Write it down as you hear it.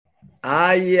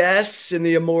Ah, yes, in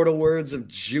the immortal words of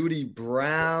Judy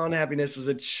Brown, happiness is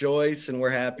a choice, and we're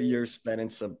happy you're spending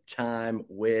some time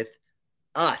with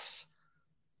us.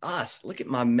 Look at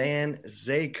my man,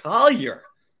 Zay Collier.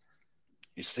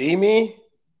 You see me?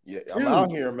 Yeah, I'm out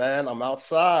Dude, here, man. I'm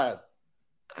outside.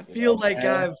 I You know feel what I'm like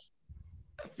saying?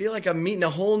 I'm meeting a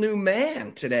whole new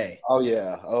man today. Oh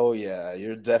yeah. Oh yeah.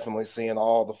 You're definitely seeing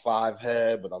all the five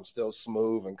head, but I'm still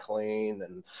smooth and clean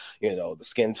and the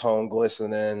skin tone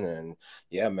glistening. And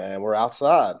yeah, man, we're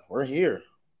outside. We're here.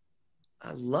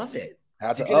 I love it.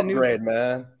 Had Did to you get a new upgrade,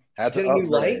 man. did you Had to get a new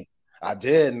light? upgrade. I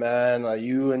did, man.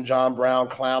 You and John Brown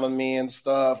clowning me and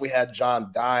stuff. We had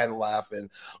John dying laughing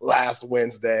last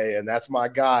Wednesday, and that's my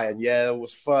guy. And yeah, it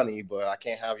was funny, but I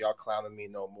can't have y'all clowning me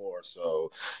no more.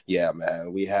 So yeah,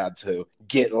 man, we had to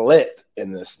get lit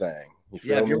in this thing. You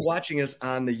Yeah, feel if me? you're watching us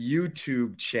on the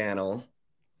YouTube channel,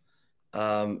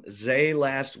 Zay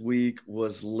last week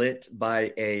was lit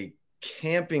by a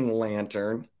camping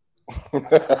lantern,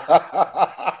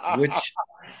 which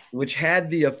which had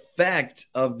the effect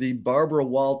of the Barbara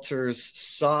Walters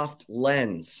soft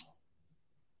lens.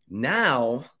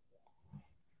 Now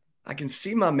I can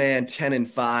see my man 10 and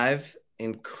 5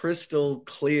 in crystal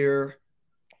clear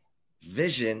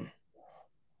vision,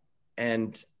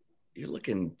 and you're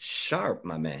looking sharp,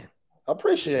 my man. I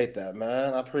appreciate that,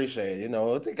 man. I appreciate it.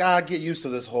 I think I get used to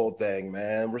this whole thing,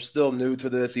 man. We're still new to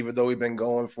this, even though we've been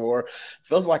going for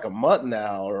feels like a month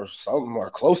now or something or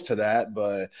close to that.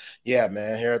 But yeah,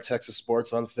 man, here at Texas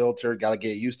Sports Unfiltered, got to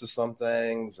get used to some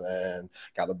things and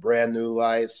got a brand new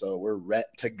light, so we're ready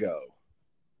to go.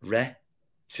 Ready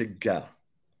to go.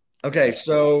 Okay,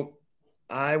 so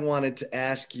I wanted to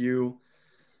ask you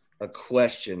a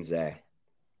question, Zay.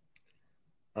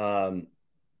 Um,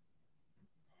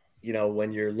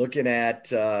 when you're looking at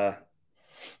the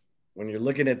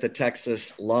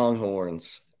Texas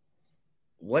Longhorns,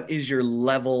 what is your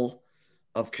level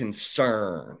of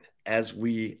concern as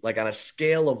we like on a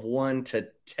scale of 1 to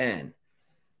 10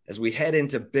 as we head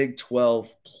into Big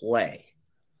 12 play?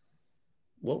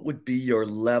 What would be your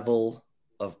level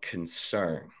of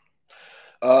concern?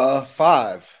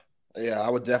 Five. Yeah, I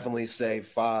would definitely say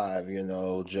five.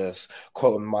 Just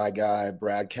quoting my guy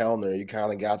Brad Kellner, you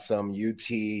kind of got some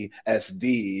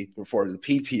UTSD for the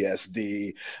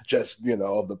PTSD, just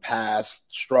of the past,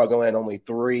 struggling only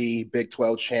three Big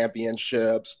 12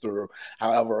 championships through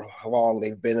however long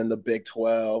they've been in the Big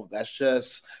 12. That's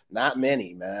just not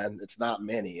many, man. It's not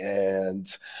many. And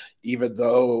even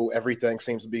though everything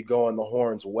seems to be going the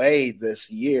Horns' way this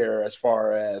year, as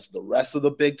far as the rest of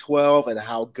the Big 12 and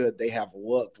how good they have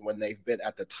looked when they've been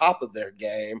at the top of their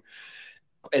game,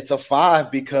 it's a five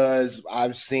because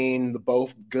I've seen the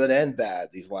both good and bad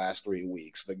these last 3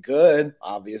 weeks. The good,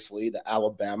 obviously, the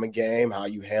Alabama game, how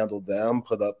you handled them,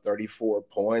 put up 34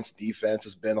 points. Defense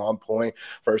has been on point,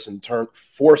 forcing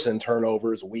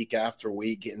turnovers week after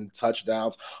week, getting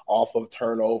touchdowns off of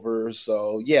turnovers.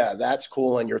 So yeah, that's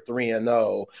cool. And you're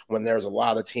 3-0 when there's a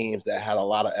lot of teams that had a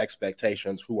lot of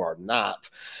expectations who are not.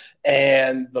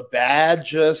 And the bad,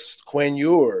 just Quinn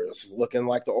Ewers looking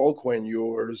like the old Quinn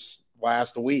Ewers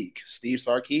last week. Steve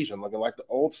Sarkisian looking like the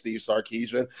old Steve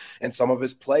Sarkisian, and some of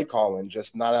his play calling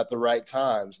just not at the right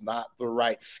times, not the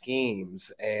right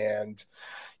schemes. And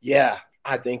yeah,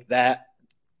 I think that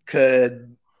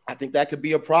could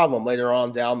be a problem later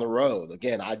on down the road.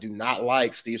 Again, I do not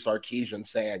like Steve Sarkisian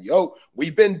saying, "Yo,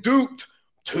 we've been duped."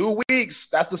 2 weeks.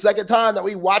 That's the second time that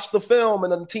we watched the film,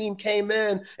 and the team came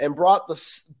in and brought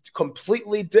the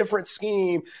completely different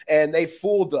scheme, and they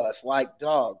fooled us. Like,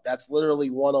 dog, that's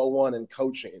literally 101 in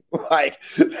coaching. Like,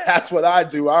 that's what I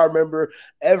do. I remember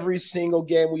every single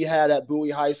game we had at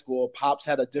Bowie High School, Pops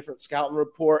had a different scouting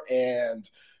report, and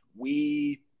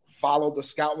we follow the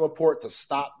scouting report to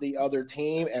stop the other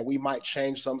team, and we might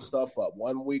change some stuff up.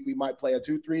 1 week we might play a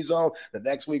 2-3 zone, the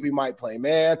next week we might play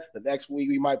man, the next week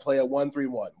we might play a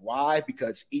 1-3-1. Why?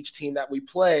 Because each team that we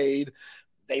played,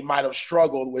 they might have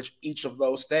struggled with each of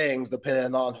those things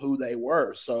depending on who they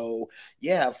were. So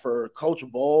yeah, for Coach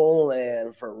Bowl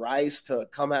and for Rice to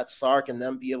come at Sark and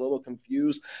them be a little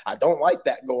confused, I don't like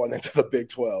that going into the Big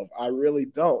 12. I really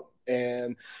don't.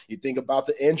 And you think about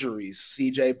the injuries.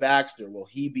 CJ Baxter, will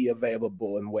he be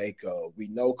available in Waco? We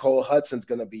know Cole Hudson's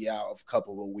going to be out a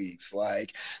couple of weeks.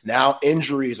 Like, now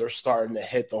injuries are starting to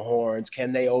hit the Horns.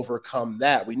 Can they overcome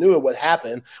that? We knew it would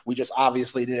happen. We just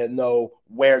obviously didn't know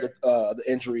where the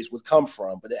injuries would come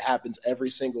from. But it happens every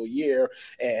single year.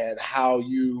 And how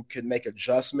you can make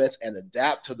adjustments and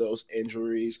adapt to those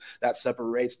injuries, that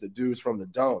separates the do's from the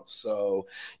don'ts. So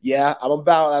yeah, I'm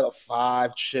about at a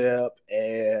 5 chip,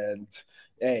 and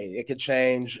hey, it could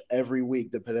change every week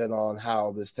depending on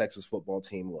how this Texas football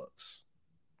team looks.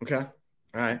 Okay. All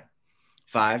right.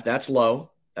 5. That's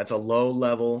low. That's a low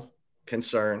level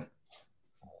concern.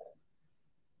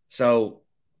 So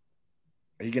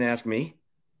are you going to ask me?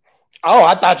 Oh,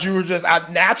 I thought you were just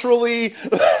naturally.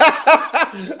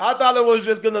 I thought it was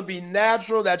just gonna be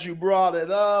natural that you brought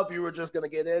it up. You were just gonna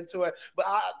get into it. But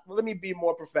let me be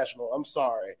more professional. I'm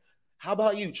sorry. How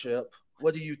about you, Chip?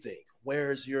 What do you think?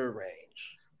 Where's your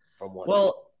range from 1 to?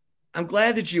 Well, I'm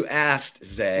glad that you asked,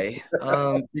 Zay,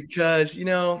 because,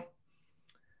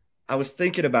 I was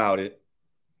thinking about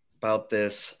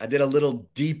this. I did a little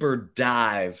deeper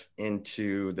dive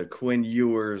into the Quinn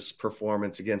Ewers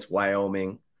performance against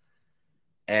Wyoming.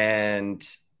 And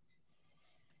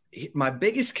my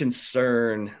biggest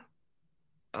concern,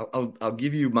 I'll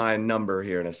give you my number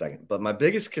here in a second, but my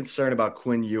biggest concern about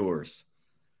Quinn Ewers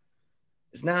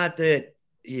is not that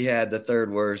he had the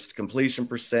third worst completion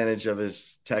percentage of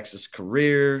his Texas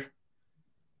career,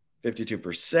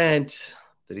 52%,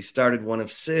 that he started 1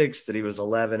 of 6, that he was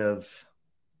 11 of,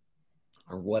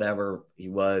 or whatever he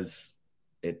was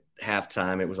at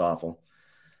halftime. It was awful.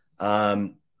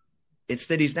 It's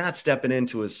that he's not stepping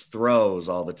into his throws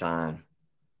all the time.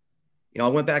 I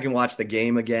went back and watched the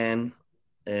game again,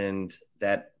 and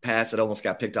that pass that almost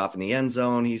got picked off in the end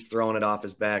zone, he's throwing it off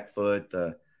his back foot.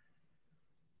 The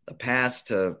pass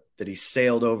that he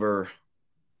sailed over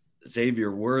Xavier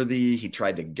Worthy, he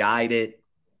tried to guide it.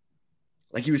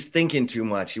 Like he was thinking too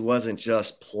much. He wasn't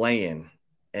just playing.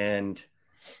 And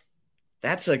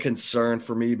that's a concern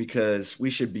for me because we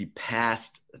should be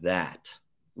past that.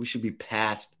 We should be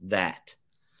past that.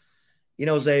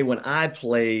 Zay, when I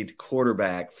played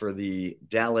quarterback for the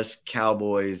Dallas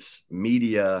Cowboys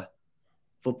media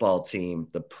football team,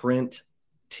 the print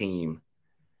team,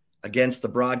 against the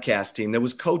broadcast team that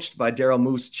was coached by Daryl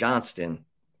Moose Johnston.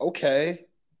 Okay.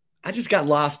 I just got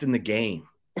lost in the game.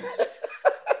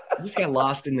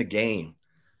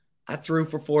 I threw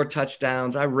for 4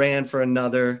 touchdowns. I ran for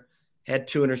another, had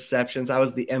 2 interceptions. I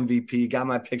was the MVP, got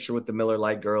my picture with the Miller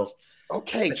Lite girls.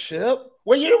 Okay, Chip.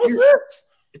 What year was this?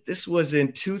 This was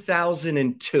in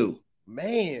 2002.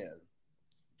 Man.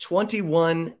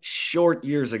 21 short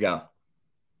years ago.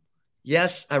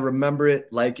 Yes, I remember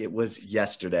it like it was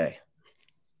yesterday.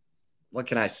 What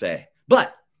can I say?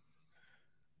 But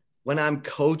when I'm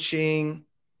coaching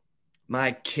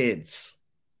my kids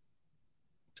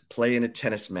to play in a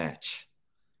tennis match,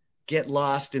 get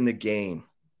lost in the game.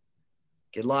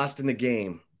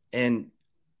 And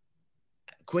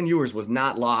Quinn Ewers was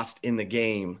not lost in the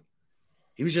game.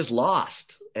 He was just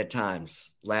lost at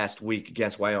times last week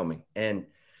against Wyoming. And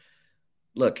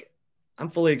look, I'm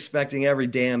fully expecting every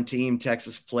damn team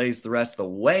Texas plays the rest of the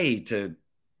way to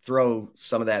throw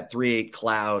some of that 3-8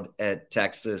 cloud at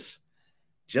Texas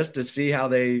just to see how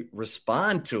they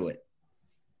respond to it.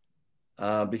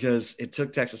 Because it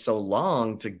took Texas so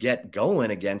long to get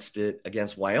going against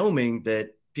Wyoming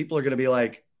that people are going to be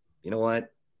like, you know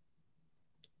what?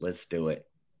 Let's do it.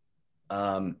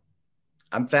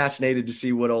 I'm fascinated to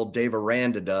see what old Dave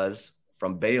Aranda does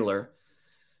from Baylor,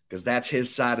 because that's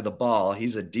his side of the ball.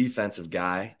 He's a defensive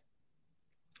guy.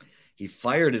 He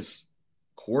fired his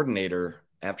coordinator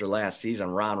after last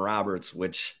season, Ron Roberts,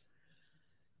 which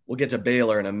we'll get to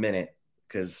Baylor in a minute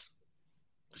because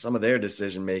some of their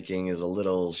decision-making is a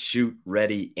little shoot,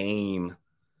 ready, aim.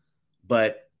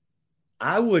 But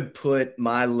I would put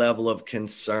my level of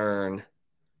concern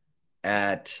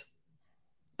at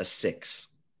a 6.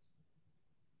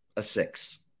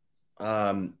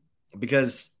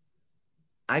 Because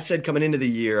I said coming into the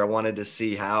year, I wanted to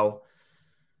see how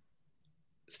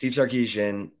Steve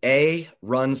Sarkisian, A,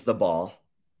 runs the ball.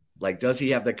 Like, does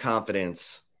he have the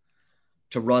confidence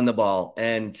to run the ball?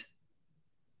 And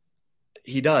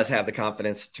he does have the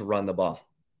confidence to run the ball.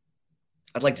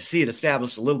 I'd like to see it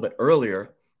established a little bit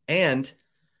earlier. And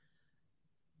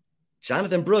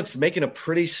Jonathan Brooks making a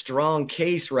pretty strong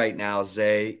case right now,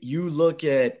 Zay. You look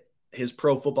at his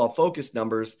Pro Football Focus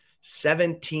numbers,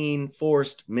 17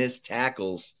 forced missed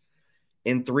tackles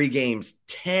in 3 games,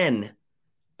 10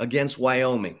 against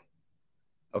Wyoming.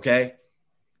 Okay?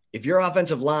 If your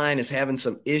offensive line is having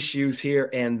some issues here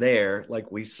and there,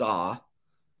 like we saw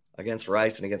against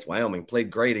Rice and against Wyoming, played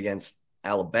great against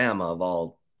Alabama of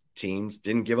all teams,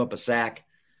 didn't give up a sack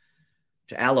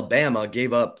to Alabama,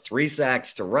 gave up 3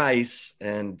 sacks to Rice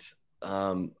and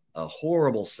a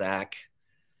horrible sack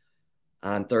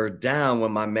on 3rd down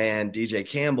when my man DJ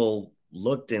Campbell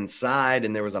looked inside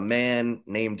and there was a man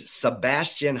named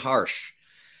Sebastian Harsh.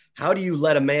 How do you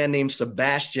let a man named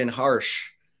Sebastian Harsh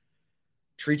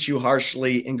treat you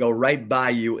harshly and go right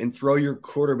by you and throw your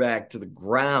quarterback to the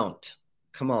ground?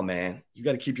 Come on, man. You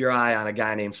got to keep your eye on a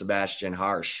guy named Sebastian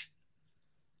Harsh.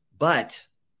 But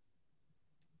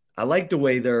I like the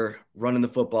way they're running the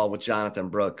football with Jonathan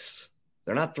Brooks.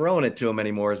 They're not throwing it to him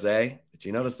anymore, Zay. Did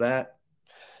you notice that?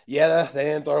 Yeah, they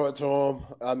didn't throw it to him.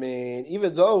 I mean,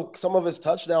 even though some of his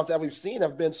touchdowns that we've seen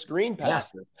have been screen Yeah.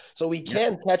 passes, so he Yeah.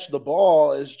 can catch the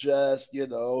ball. It's just,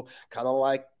 kind of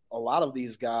like a lot of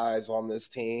these guys on this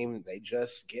team, they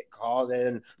just get caught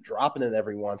in dropping it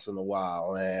every once in a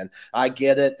while. And I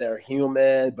get it, they're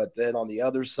human, but then on the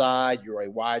other side, you're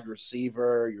a wide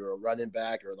receiver, you're a running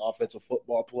back, you're an offensive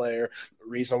football player.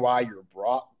 The reason why you're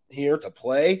brought here to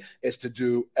play is to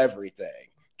do everything: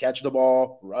 catch the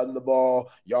ball, run the ball,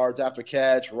 yards after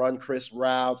catch, run crisp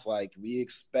routes. Like, we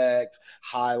expect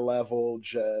high level,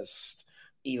 just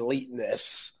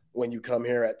eliteness when you come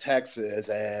here at Texas.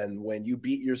 And when you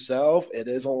beat yourself, it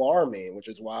is alarming, which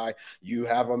is why you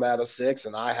have them at a 6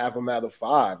 and I have them at a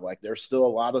 5. Like, there's still a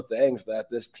lot of things that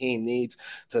this team needs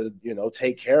to,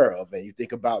 take care of. And you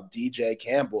think about DJ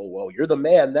Campbell, well, you're the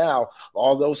man now.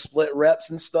 All those split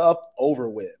reps and stuff, over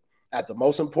with at the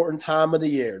most important time of the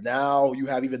year. Now you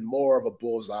have even more of a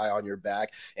bullseye on your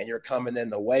back, and you're coming in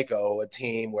the Waco, a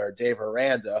team where Dave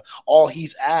Aranda, all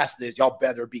he's asked is y'all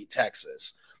better beat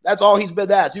Texas. That's all he's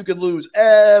been asked. You could lose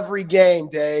every game,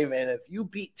 Dave, and if you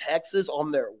beat Texas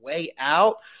on their way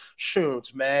out,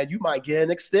 shoots, man, you might get an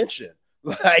extension.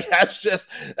 Like,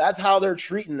 that's how they're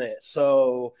treating it.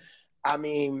 So, I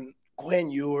mean,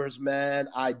 Quinn Ewers, man,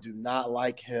 I do not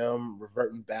like him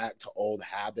reverting back to old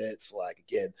habits. Like,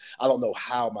 again, I don't know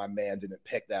how my man didn't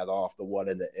pick that off, the one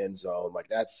in the end zone. Like,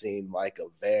 that seemed like a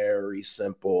very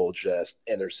simple, just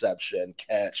interception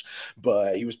catch.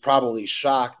 But he was probably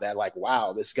shocked that, like,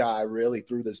 wow, this guy really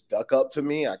threw this duck up to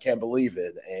me. I can't believe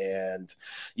it. And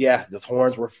yeah, the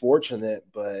Horns were fortunate,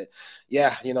 but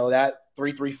yeah, that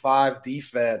 3-3-5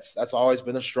 defense, that's always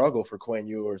been a struggle for Quinn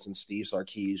Ewers and Steve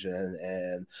Sarkisian.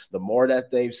 And the more that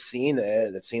they've seen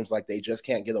it, it seems like they just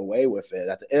can't get away with it.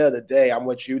 At the end of the day, I'm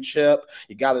with you, Chip.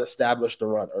 You got to establish the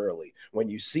run early. When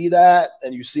you see that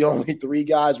and you see only 3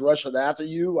 guys rushing after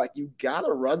you, like, you got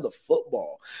to run the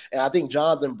football. And I think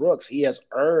Jonathan Brooks, he has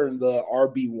earned the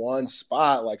RB1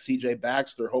 spot. Like CJ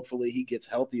Baxter, hopefully he gets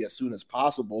healthy as soon as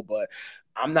possible. But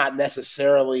I'm not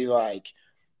necessarily like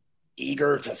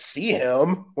eager to see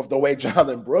him with the way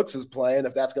Jonathan Brooks is playing.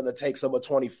 If that's going to take some of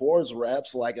 24's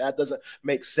reps, like, that doesn't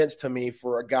make sense to me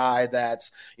for a guy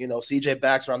that's, CJ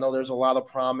Baxter. I know there's a lot of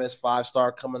promise,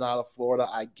 5-star coming out of Florida.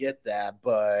 I get that.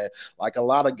 But like a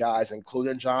lot of guys,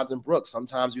 including Jonathan Brooks,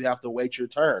 sometimes you have to wait your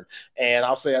turn. And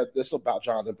I'll say this about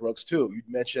Jonathan Brooks too. You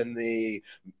mentioned the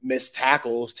missed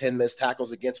tackles, 10 missed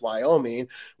tackles against Wyoming.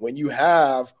 When you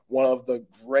have one of the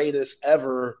greatest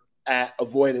ever at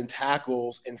avoiding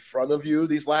tackles in front of you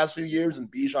these last few years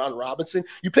and Bijan Robinson,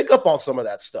 you pick up on some of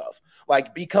that stuff.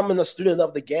 Like, becoming a student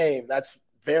of the game, that's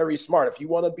very smart. If you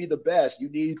want to be the best, you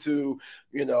need to,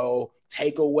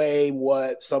 take away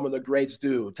what some of the greats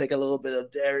do. Take a little bit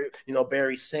of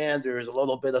Barry Sanders, a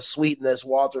little bit of sweetness,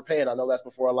 Walter Payton. I know that's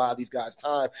before a lot of these guys'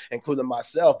 time, including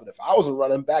myself. But if I was a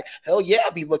running back, hell yeah,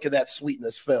 I'd be looking at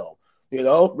sweetness film.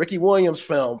 Ricky Williams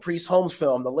film, Priest Holmes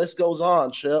film, the list goes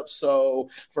on, Chip. So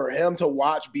for him to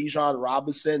watch Bijan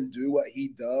Robinson do what he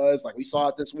does, like we saw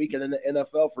it this weekend in the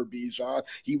NFL for Bijan,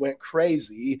 he went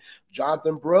crazy.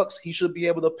 Jonathan Brooks, he should be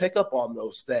able to pick up on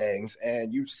those things.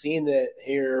 And you've seen it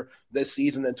here this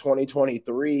season in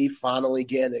 2023, finally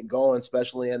getting it going,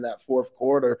 especially in that fourth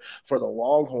quarter for the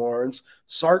Longhorns.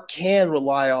 Sark can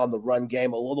rely on the run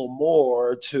game a little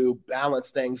more to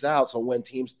balance things out. So when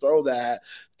teams throw that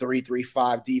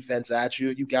 3-3-5 defense at you,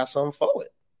 you got something for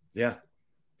it. Yeah.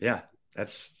 Yeah.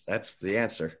 That's the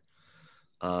answer.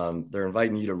 They're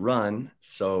inviting you to run.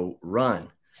 So run.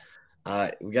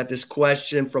 We got this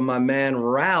question from my man,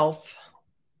 Ralph.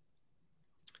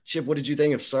 Chip, what did you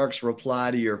think of Sark's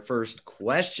reply to your first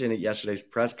question at yesterday's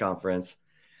press conference?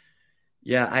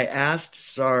 Yeah, I asked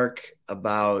Sark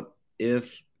about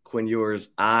if Quinn Ewers'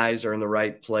 eyes are in the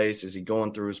right place. Is he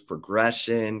going through his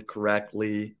progression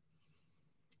correctly?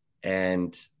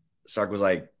 And Sark was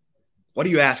like, "What are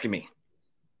you asking me?"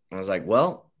 And I was like,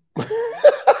 well,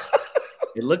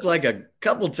 it looked like a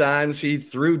couple times he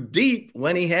threw deep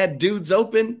when he had dudes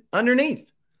open underneath.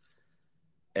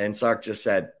 And Sark just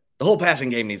said, the whole passing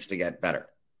game needs to get better.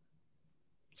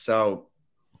 So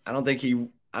I don't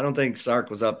think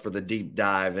Sark was up for the deep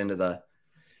dive into the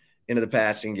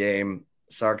passing game.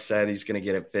 Sark said he's going to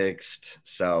get it fixed.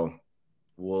 So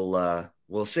we'll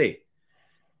see.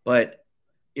 But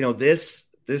this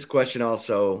question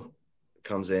also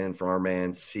comes in from our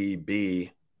man CB.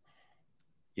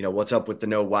 What's up with the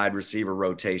no wide receiver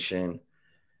rotation?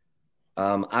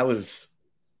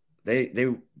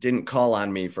 They didn't call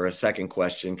on me for a second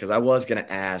question because I was going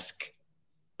to ask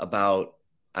about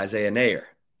Isaiah Neyor.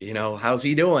 How's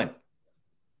he doing?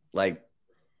 Like,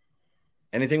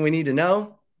 anything we need to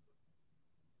know?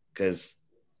 Because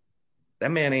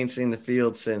that man ain't seen the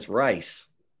field since Rice.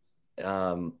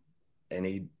 And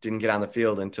he didn't get on the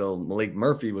field until Malik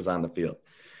Murphy was on the field.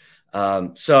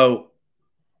 So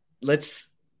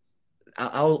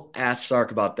I'll ask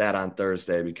Sark about that on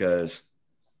Thursday because,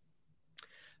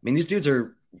 these dudes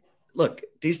are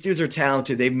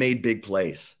talented. They've made big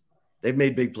plays.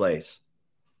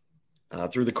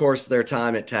 Through the course of their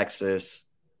time at Texas.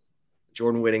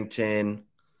 Jordan Whittington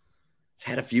has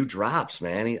had a few drops,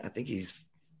 man. I think it's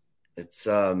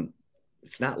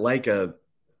not like a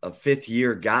fifth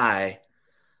year guy.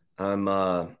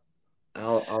 That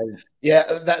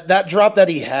drop that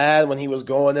he had when he was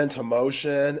going into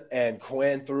motion and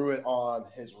Quinn threw it on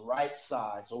his right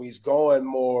side. So he's going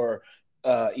more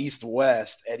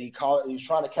east-west, and he's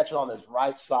trying to catch it on his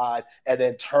right side and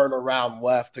then turn around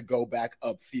left to go back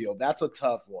upfield. That's a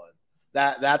tough one.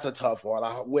 That's a tough one.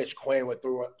 I wish Quinn would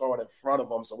throw it in front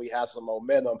of him so we have some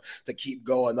momentum to keep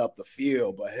going up the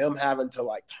field. But him having to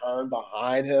turn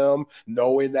behind him,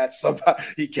 knowing that somebody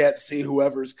he can't see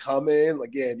whoever's coming.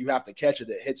 Again, you have to catch it.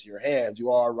 It hits your hands.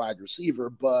 You are a wide receiver,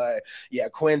 but yeah,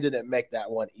 Quinn didn't make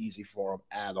that one easy for him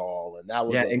at all, and that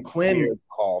was a weird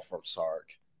call from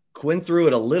Sark. Quinn threw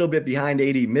it a little bit behind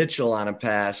A.D. Mitchell on a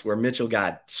pass where Mitchell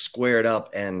got squared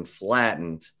up and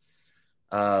flattened.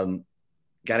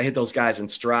 Got to hit those guys in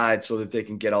stride so that they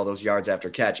can get all those yards after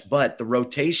catch. But the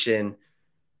rotation,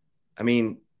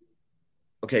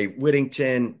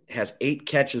 Whittington has 8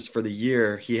 catches for the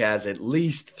year. He has at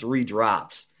least 3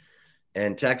 drops.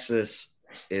 And Texas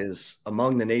is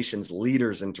among the nation's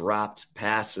leaders in dropped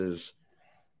passes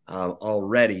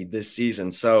already this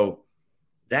season. So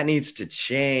that needs to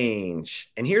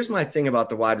change. And here's my thing about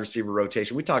the wide receiver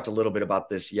rotation. We talked a little bit about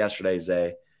this yesterday,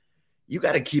 Zay. You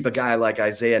got to keep a guy like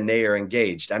Isaiah Neyor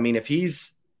engaged. If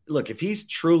he's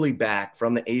truly back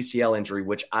from the ACL injury,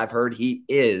 which I've heard he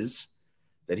is,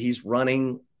 that he's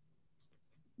running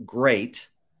great.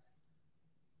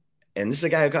 And this is a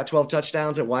guy who got 12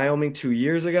 touchdowns at Wyoming 2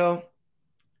 years ago.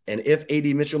 And if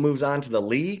A.D. Mitchell moves on to the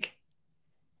league,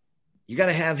 you got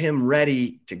to have him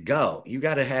ready to go. You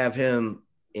got to have him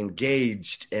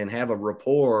engaged and have a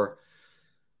rapport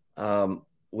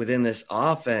within this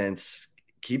offense.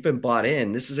 Keep him bought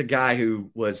in. This is a guy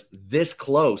who was this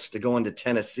close to going to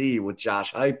Tennessee with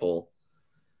Josh Heupel.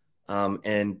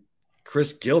 And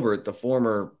Chris Gilbert, the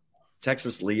former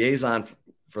Texas liaison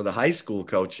for the high school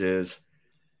coaches,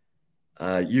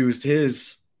 used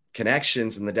his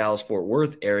connections in the Dallas-Fort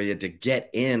Worth area to get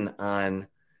in on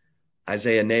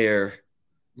Isaiah Neyor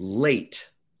late,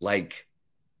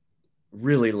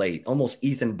 really late, almost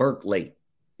Ethan Burke late,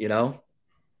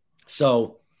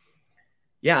 So,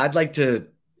 yeah, I'd like to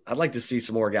see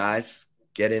some more guys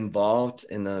get involved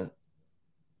in the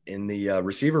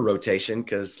receiver rotation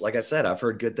because, like I said, I've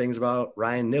heard good things about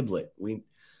Ryan Niblett.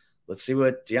 Let's see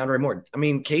what DeAndre Moore.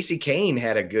 Casey Kane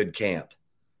had a good camp.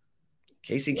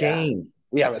 Kane.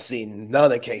 We haven't seen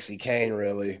none of Casey Kane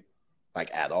really,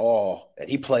 at all. And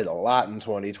he played a lot in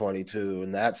 2022,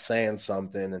 and that's saying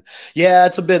something. And yeah,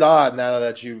 it's a bit odd now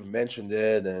that you've mentioned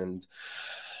it. And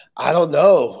I don't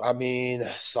know.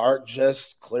 Sark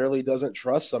just clearly doesn't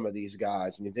trust some of these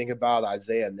guys. And you think about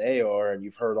Isaiah Neyor, and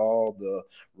you've heard all the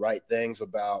right things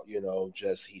about,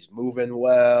 just he's moving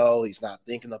well. He's not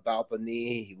thinking about the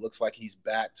knee. He looks like he's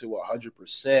back to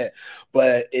 100%.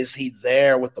 But is he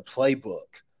there with the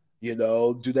playbook?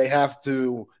 Do they have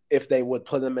to, if they would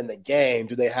put him in the game,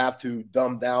 do they have to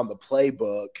dumb down the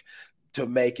playbook to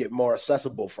make it more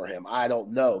accessible for him? I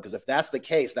don't know. Because if that's the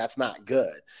case, that's not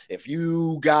good. If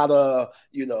you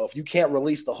if you can't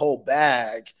release the whole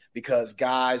bag because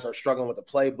guys are struggling with the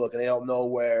playbook and they don't know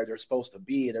where they're supposed to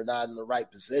be and they're not in the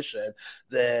right position,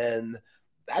 then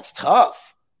that's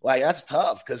tough. That's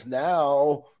tough because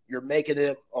now you're making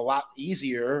it a lot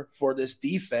easier for this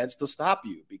defense to stop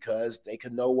you because they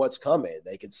can know what's coming.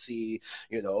 They can see,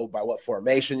 by what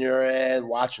formation you're in,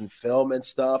 watching film and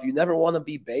stuff. You never want to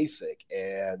be basic.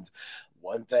 And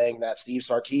one thing that Steve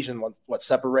Sarkisian, what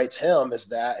separates him is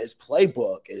that his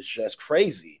playbook is just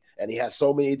crazy. And he has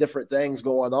so many different things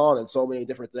going on and so many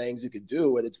different things you could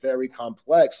do. And it's very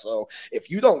complex. So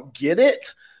if you don't get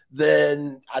it,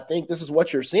 then I think this is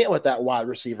what you're seeing with that wide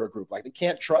receiver group. They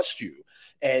can't trust you.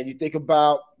 And you think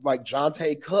about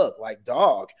Jonte Cook,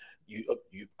 dog.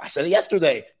 I said it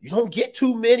yesterday. You don't get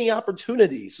too many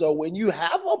opportunities. So when you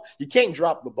have them, you can't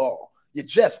drop the ball. You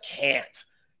just can't.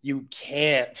 You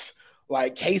can't.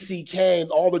 Like Casey Kane,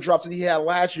 all the drops that he had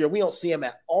last year, we don't see him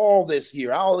at all this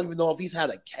year. I don't even know if he's had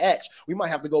a catch. We might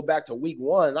have to go back to week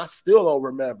 1, and I still don't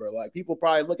remember. Like, people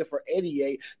probably looking for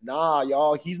 88. Nah,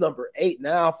 y'all, he's number 8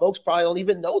 now. Folks probably don't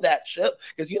even know that, Chip,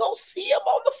 because you don't see him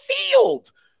on the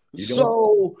field.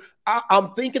 So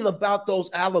I'm thinking about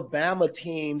those Alabama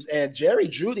teams, and Jerry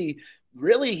Jeudy.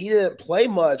 Really, he didn't play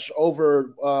much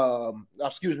over,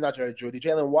 not Jerry Jeudy,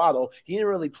 Jalen Waddle. He didn't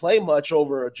really play much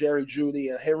over Jerry Jeudy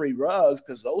and Henry Ruggs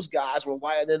because those guys were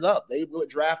lighting it up. They were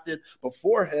drafted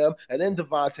before him, and then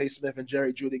Devontae Smith and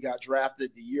Jerry Jeudy got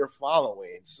drafted the year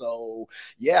following. So,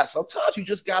 yeah, sometimes you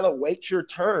just got to wait your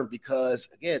turn because,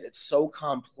 again, it's so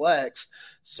complex.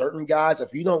 Certain guys,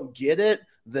 if you don't get it,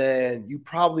 then you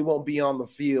probably won't be on the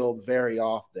field very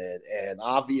often. And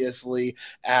obviously,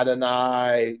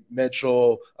 Adonai,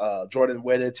 Mitchell, Jordan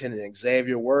Whittington, and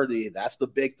Xavier Worthy, that's the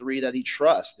big 3 that he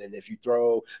trusts. And if you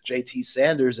throw JT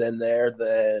Sanders in there,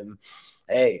 then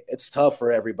hey, it's tough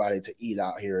for everybody to eat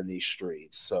out here in these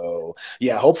streets. So,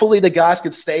 yeah, hopefully the guys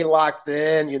could stay locked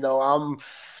in. You know, I'm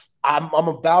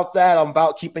about that. I'm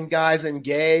about keeping guys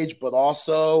engaged, but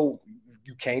also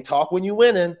you can't talk when you're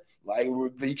winning. Like,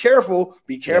 be careful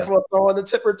of throwing the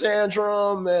tipper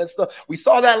tantrum and stuff. We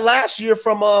saw that last year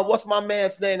from what's my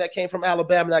man's name that came from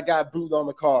Alabama that got booed on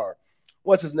the car?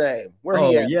 What's his name? Where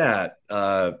he at?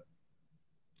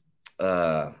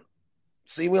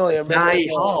 See, we only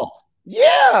remember Hall.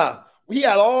 Yeah. We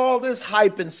had all this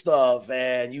hype and stuff,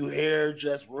 and you hear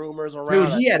just rumors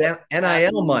around. Dude, he had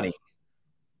NIL money.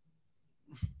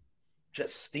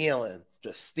 Just stealing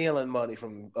money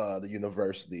from the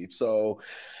university. So,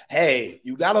 hey,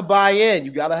 you got to buy in.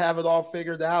 You got to have it all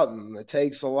figured out, and it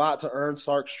takes a lot to earn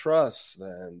Sark's trust.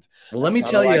 And well, let me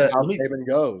tell you how Saban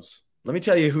goes. Let me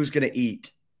tell you who's going to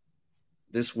eat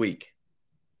this week.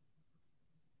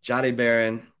 Johnny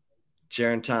Barron,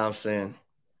 Jaron Thompson,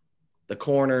 the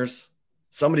corners.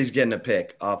 Somebody's getting a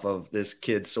pick off of this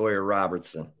kid Sawyer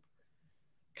Robertson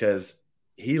because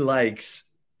he likes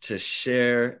to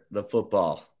share the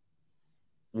football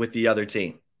with the other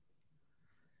team.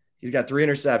 He's got 3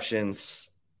 interceptions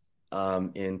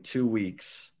in 2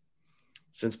 weeks.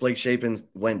 Since Blake Shapen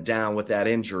went down with that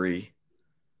injury,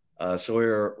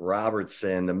 Sawyer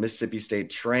Robertson, the Mississippi State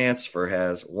transfer,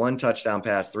 has 1 touchdown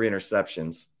pass, 3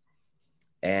 interceptions.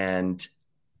 And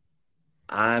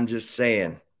I'm just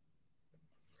saying,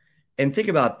 and think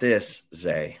about this,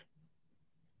 Zay.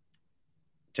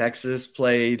 Texas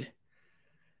played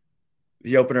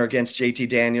the opener against JT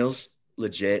Daniels,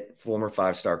 legit former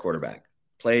 5-star quarterback.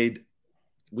 Played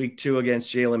week 2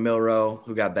 against Jalen Milroe,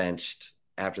 who got benched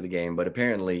after the game, but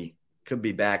apparently could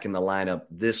be back in the lineup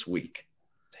this week.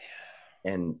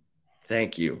 And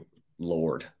thank you,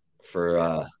 Lord,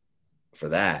 for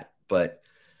that. But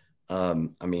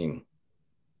I mean,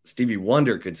 Stevie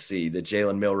Wonder could see that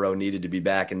Jalen Milroe needed to be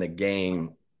back in the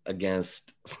game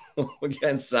against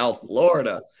South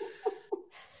Florida.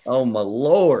 Oh my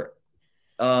Lord.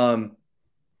 And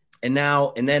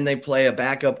then they play a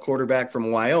backup quarterback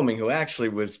from Wyoming who actually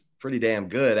was pretty damn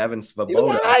good, Evan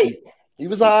Svoboda. He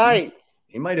was all right.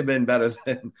 He might have been better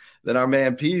than our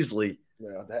man Peasley.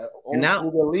 Yeah, that old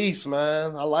school release,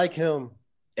 man. I like him.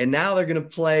 And now they're going to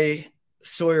play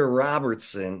Sawyer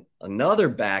Robertson, another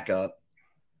backup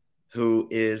who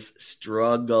is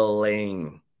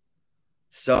struggling.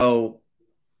 So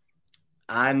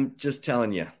I'm just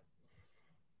telling you,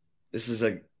 this is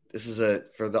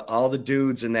for all the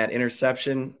dudes in that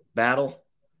interception battle.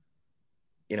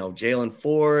 You know, Jalen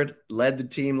Ford led the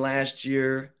team last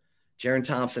year. Jaron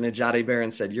Thompson and Johnny Barron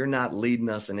said, "You're not leading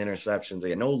us in interceptions.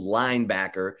 No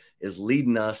linebacker is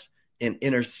leading us in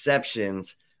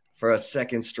interceptions for a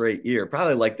second straight year."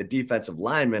 Probably like the defensive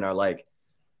linemen are like,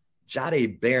 Johnny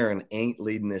Barron ain't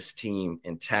leading this team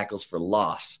in tackles for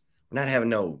loss. We're not having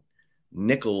no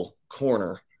nickel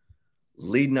corner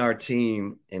leading our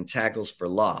team in tackles for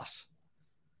loss.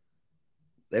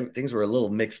 Things were a little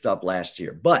mixed up last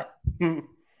year, but this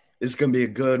is going to be a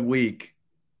good week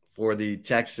for the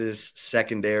Texas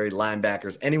secondary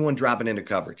linebackers. Anyone dropping into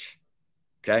coverage,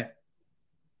 okay?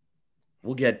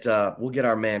 We'll get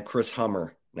our man Chris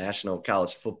Hummer, national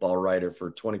college football writer for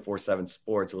 24/7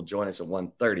 Sports, will join us at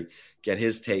 1:30. Get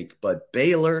his take. But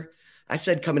Baylor, I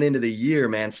said coming into the year,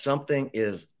 man, something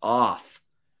is off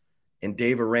in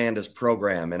Dave Aranda's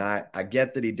program. And I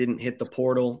get that he didn't hit the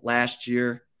portal last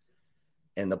year.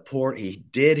 And he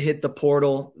did hit the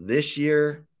portal this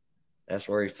year. That's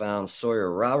where he found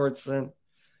Sawyer Robertson.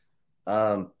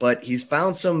 But he's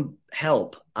found some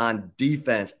help on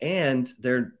defense, and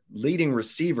their leading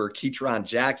receiver, Ketron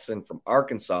Jackson from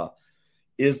Arkansas,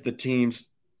 is the team's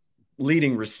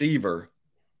leading receiver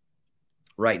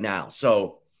right now.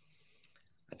 So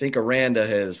think Aranda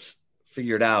has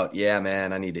figured out, yeah,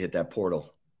 man, I need to hit that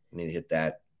portal. I need to hit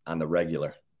that on the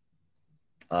regular.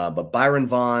 But Byron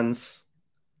Vaughns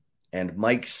and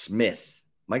Mike Smith.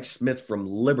 Mike Smith from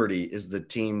Liberty is the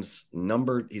team's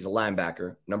he's a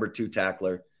linebacker, number 2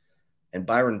 tackler. And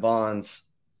Byron Vaughns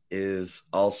is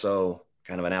also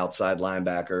kind of an outside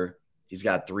linebacker. He's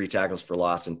got 3 tackles for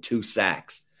loss and 2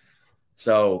 sacks.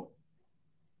 So,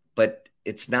 but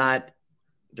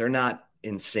they're not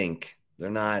in sync. They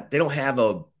don't have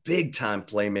a big time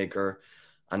playmaker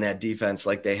on that defense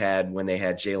like they had when they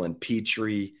had Jalen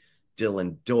Petrie,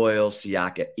 Dylan Doyle,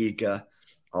 Siaka Ika,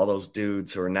 all those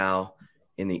dudes who are now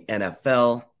in the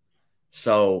NFL.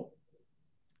 So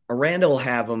Aranda will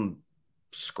have them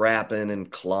scrapping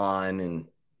and clawing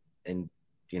and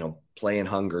playing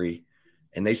hungry.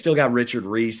 And they still got Richard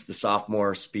Reese, the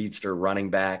sophomore speedster running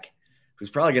back,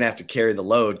 who's probably going to have to carry the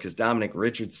load because Dominic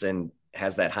Richardson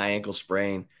has that high ankle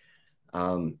sprain.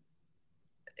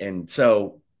 And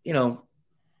so,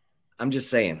 I'm just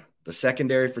saying the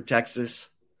secondary for Texas,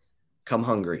 come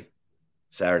hungry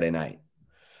Saturday night.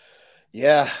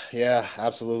 Yeah,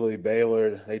 absolutely.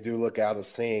 Baylor, they do look out of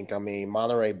sync. I mean,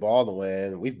 Monterey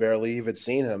Baldwin, we've barely even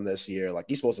seen him this year. Like,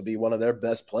 he's supposed to be one of their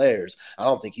best players. I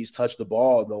don't think he's touched the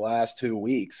ball in the last 2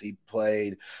 weeks. He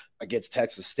played against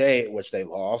Texas State, which they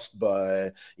lost, but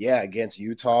yeah, against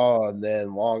Utah and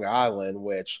then Long Island,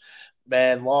 which –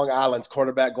 man, Long Island's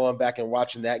quarterback, going back and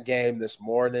watching that game this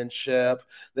morning, Chip.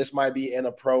 This might be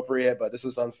inappropriate, but this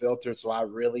is unfiltered, so I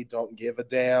really don't give a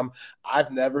damn.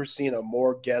 I've never seen a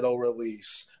more ghetto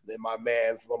release than my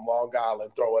man from Long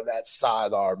Island throwing that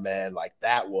sidearm, man. Like,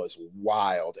 that was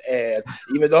wild. And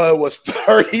even though it was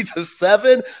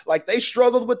 30-7, like, they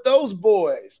struggled with those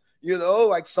boys.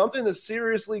 Like, something is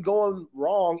seriously going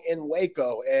wrong in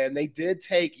Waco. And they did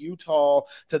take Utah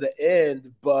to the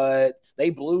end, but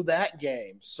they blew that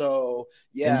game. So,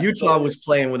 yeah. And Utah was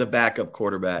playing with a backup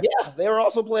quarterback. Yeah, they were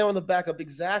also playing with a backup.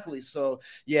 Exactly. So,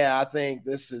 yeah, I think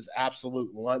this is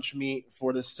absolute lunch meat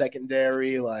for the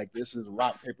secondary. Like, this is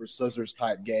rock, paper, scissors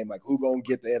type game. Like, who going to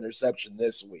get the interception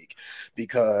this week?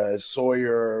 Because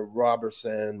Sawyer,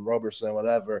 Robertson,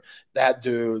 whatever, that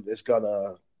dude is going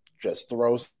to just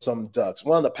throw some ducks.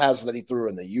 One of the passes that he threw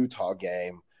in the Utah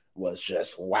game was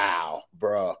just, wow,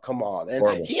 bro, come on. And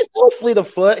horrible. He's a little fleet of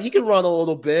foot. He can run a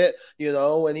little bit.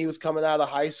 When he was coming out of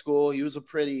high school, he was a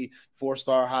pretty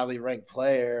 4-star, highly ranked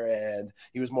player, and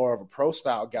he was more of a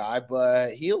pro-style guy,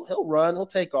 but he'll run, he'll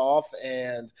take off.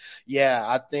 And, yeah,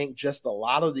 I think just a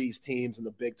lot of these teams in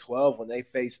the Big 12, when they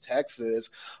face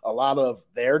Texas, a lot of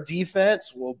their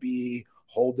defense will be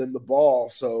holding the ball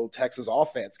so Texas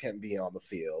offense can be on the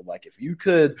field. Like, if you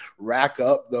could rack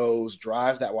up those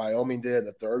drives that Wyoming did in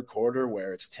the third quarter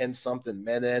where it's 10-something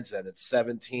minutes and it's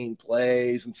 17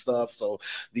 plays and stuff, so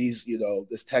these,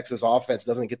 this Texas offense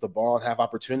doesn't get the ball and have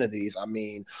opportunities. I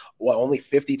mean, only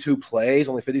 52 plays,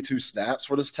 only 52 snaps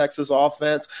for this Texas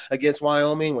offense against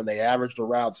Wyoming when they averaged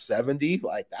around 70.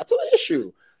 Like, that's an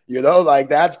issue. Like,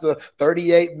 that's the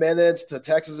 38 minutes to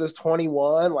Texas's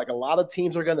 21. Like, a lot of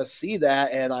teams are going to see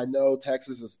that. And I know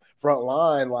Texas's front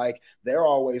line, like, they're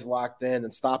always locked in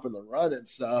and stopping the run and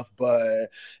stuff. But,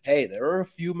 hey, there are a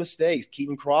few mistakes.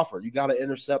 Keaton Crawford, you got to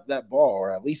intercept that ball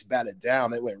or at least bat it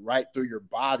down. It went right through your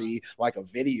body like a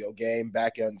video game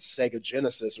back on Sega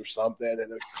Genesis or something.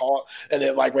 And it caught, and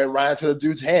it, like, went right into the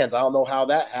dude's hands. I don't know how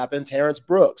that happened. Terrence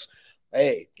Brooks.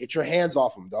 Hey, get your hands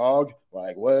off him, dog.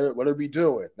 Like, what are we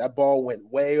doing? That ball went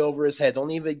way over his head.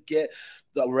 Don't even get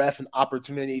the ref an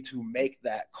opportunity to make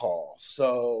that call.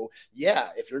 So, yeah,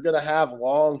 if you're going to have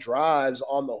long drives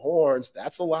on the Horns,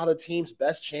 that's a lot of teams'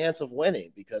 best chance of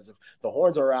winning, because if the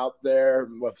Horns are out there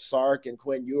with Sark and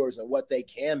Quinn Ewers and what they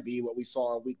can be, what we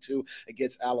saw in week 2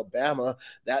 against Alabama,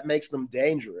 that makes them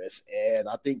dangerous. And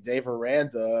I think Dave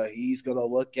Aranda, he's going to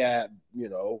look at,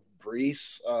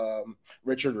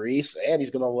 Richard Reese, and he's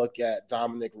going to look at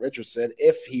Dominic Richardson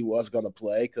if he was going to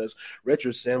play, because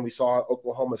Richardson, we saw at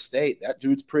Oklahoma State, that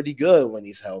dude's pretty good when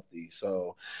he's healthy.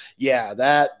 So, yeah,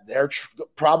 that they're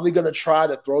probably going to try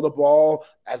to throw the ball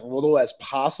as little as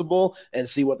possible and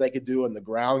see what they could do in the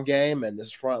ground game. And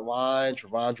this front line,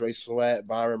 Travondre Sweat,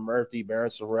 Byron Murphy, Barron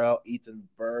Sorrell, Ethan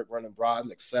Berg, Brennan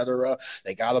Broughton, etc.,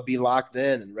 they got to be locked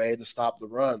in and ready to stop the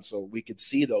run so we could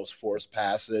see those forced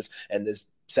passes and this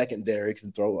secondary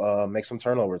can make some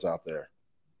turnovers out there.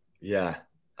 Yeah,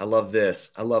 I love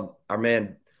this. I love our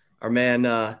man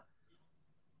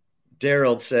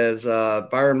Daryl says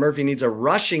Byron Murphy needs a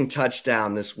rushing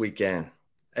touchdown this weekend.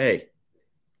 Hey,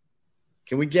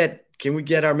 can we get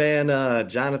our man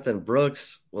Jonathan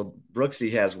Brooks? Well,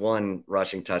 Brooksy has one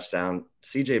rushing touchdown.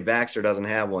 CJ Baxter doesn't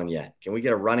have one yet. Can we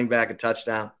get a running back a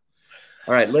touchdown?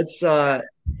 right,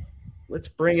 let's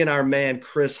bring in our man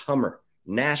Chris Hummer,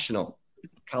 national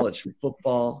college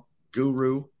football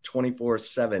guru,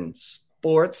 24/7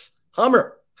 sports.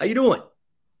 Hummer, how you doing?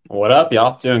 What up,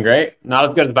 y'all? Doing great. Not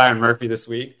as good as Byron Murphy this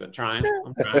week, but trying.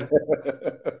 I'm trying.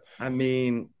 I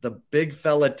mean, the big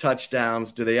fella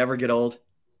touchdowns, do they ever get old?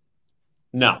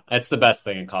 No, it's the best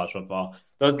thing in college football.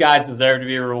 Those guys deserve to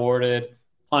be rewarded.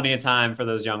 Plenty of time for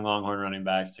those young Longhorn running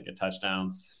backs to get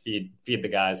touchdowns. Feed the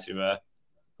guys who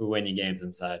win you games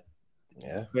inside.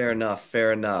 Yeah. Fair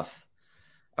enough.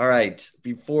 All right,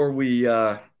 before we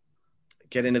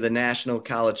get into the national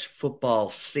college football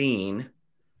scene,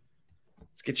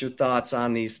 let's get your thoughts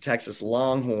on these Texas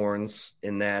Longhorns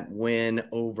in that win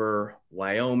over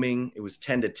Wyoming. It was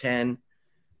 10-10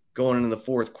 going into the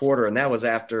fourth quarter, and that was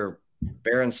after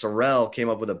Barron Sorrell came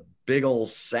up with a big old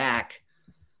sack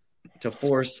to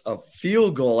force a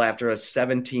field goal after a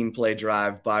 17-play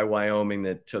drive by Wyoming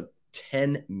that took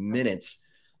 10 minutes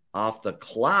off the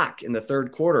clock in the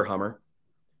third quarter, Hummer.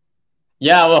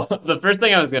 Yeah, well, the first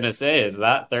thing I was going to say is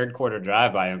that third quarter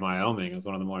drive by Wyoming is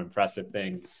one of the more impressive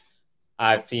things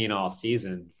I've seen all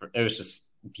season. It was just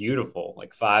beautiful,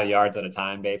 like 5 yards at a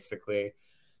time, basically,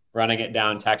 running it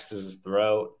down Texas's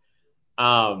throat.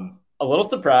 A little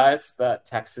surprised that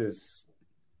Texas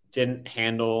didn't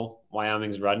handle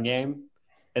Wyoming's run game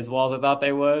as well as I thought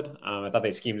they would. I thought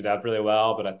they schemed it up really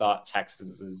well, but I thought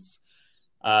Texas's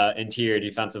interior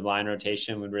defensive line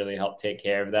rotation would really help take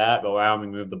care of that. But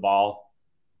Wyoming moved the ball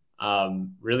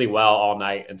really well all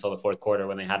night until the fourth quarter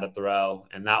when they had to throw,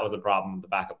 and that was a problem with the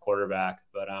backup quarterback.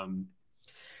 But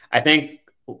I think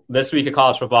this week of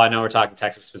college football, I know we're talking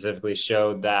Texas specifically,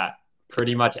 showed that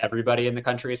pretty much everybody in the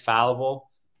country is fallible.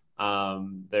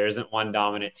 There isn't one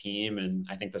dominant team, and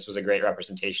I think this was a great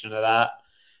representation of that.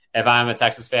 If I'm a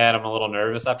Texas fan, I'm a little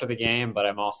nervous after the game, but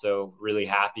I'm also really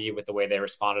happy with the way they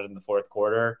responded in the fourth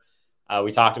quarter.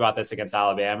 We talked about this against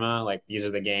Alabama. Like, these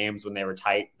are the games when they were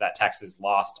tight that Texas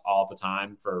lost all the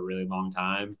time for a really long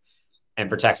time. And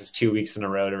for Texas 2 weeks in a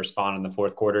row to respond in the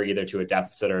fourth quarter, either to a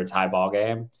deficit or a tie ball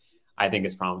game, I think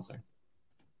is promising.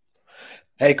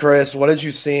 Hey, Chris, what did you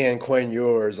see in Quinn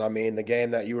Ewers? I mean, the game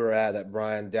that you were at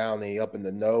Brian Downey up in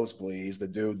the nosebleeds, the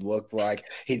dude looked like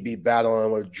he'd be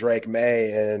battling with Drake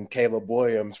May and Caleb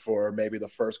Williams for maybe the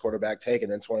first quarterback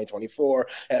taken in 2024.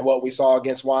 And what we saw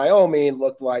against Wyoming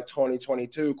looked like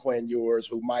 2022 Quinn Ewers,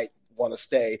 who might want to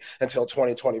stay until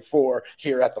 2024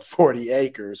 here at the 40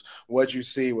 acres. What'd you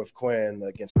see with Quinn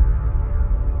against?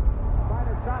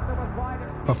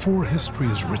 Before history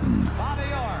is written,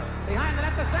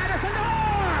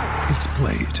 it's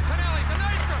played.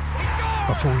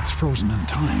 Before it's frozen in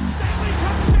time,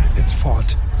 it's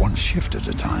fought one shift at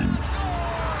a time.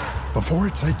 Before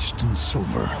it's etched in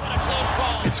silver,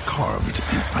 it's carved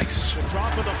in ice.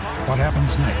 What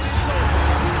happens next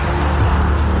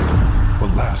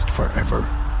will last forever.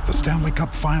 The Stanley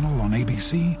Cup Final on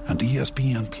ABC and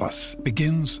ESPN Plus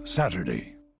begins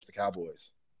Saturday. The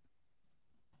Cowboys.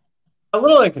 A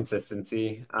little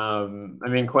inconsistency. I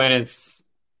mean, Quinn is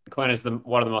one of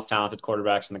the most talented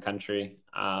quarterbacks in the country,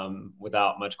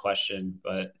 without much question,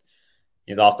 but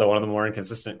he's also one of the more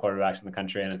inconsistent quarterbacks in the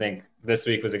country. And I think this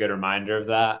week was a good reminder of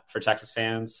that for Texas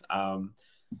fans.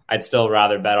 I'd still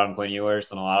rather bet on Quinn Ewers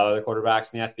than a lot of other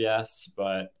quarterbacks in the FBS,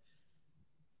 but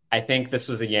I think this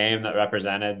was a game that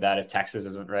represented that if Texas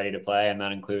isn't ready to play, and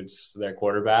that includes their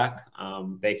quarterback,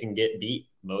 they can get beat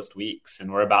most weeks.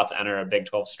 And we're about to enter a Big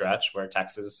 12 stretch where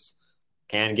Texas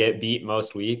can get beat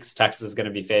most weeks. Texas is going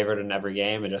to be favored in every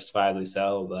game, and justifiably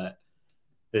so, but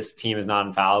this team is not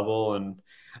infallible. And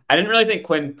I didn't really think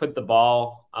Quinn put the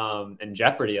ball in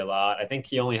jeopardy a lot. I think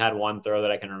he only had one throw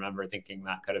that I can remember thinking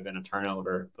that could have been a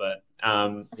turnover, but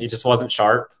he just wasn't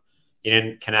sharp. He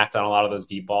didn't connect on a lot of those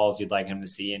deep balls you'd like him to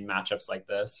see in matchups like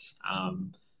this.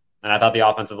 And I thought the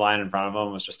offensive line in front of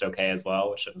him was just okay as well,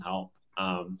 which shouldn't help.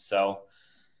 So,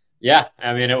 yeah,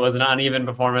 I mean, it was an uneven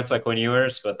performance by Quinn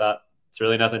Ewers, but it's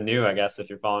really nothing new, I guess, if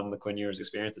you're following the Quinn Ewers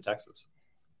experience at Texas.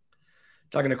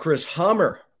 Talking to Chris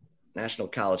Hummer, national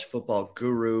college football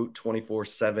guru,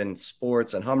 24/7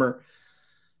 sports. And Hummer,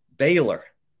 Baylor.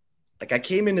 Like, I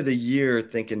came into the year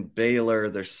thinking Baylor,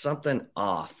 there's something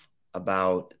off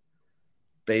about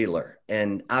Baylor.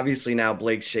 And obviously now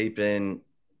Blake Shapen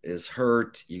is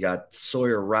hurt. You got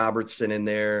Sawyer Robertson in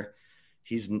there.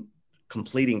 He's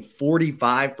completing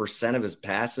 45% of his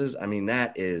passes. I mean,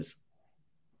 that is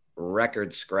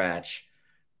record scratch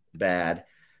bad.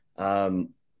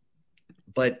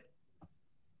 But,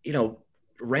 you know,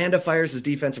 Randa fires his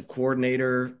defensive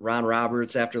coordinator, Ron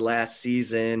Roberts, after last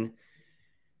season.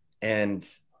 And,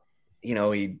 you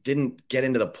know, he didn't get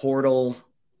into the portal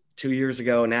 2 years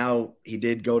ago. Now he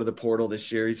did go to the portal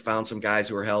this year. He's found some guys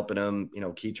who are helping him.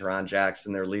 Keaton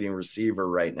Jackson, their leading receiver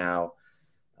right now.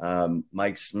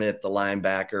 Mike Smith, the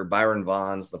linebacker. Byron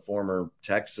Vaughns, the former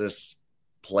Texas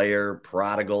player,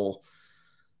 prodigal.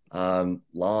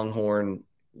 Longhorn,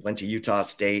 went to Utah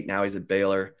State. Now he's at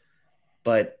Baylor.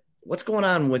 But what's going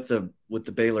on with the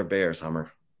Baylor Bears,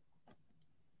 Hummer?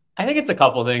 I think it's a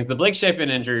couple things. The Blake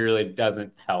Shapen injury really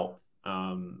doesn't help.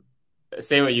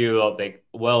 Say what you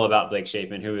will about Blake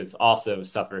Shapen, who also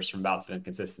suffers from bouts of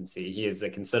inconsistency. He is a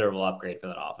considerable upgrade for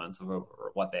that offense over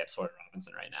what they have Sawyer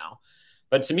Robinson right now.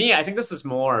 But to me, I think this is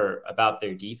more about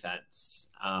their defense.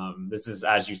 This is,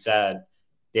 as you said,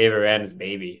 Dave Aranda's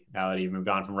baby. Now that he moved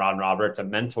on from Rod Roberts, a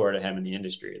mentor to him in the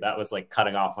industry. That was like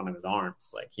cutting off one of his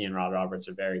arms. Like, he and Rod Roberts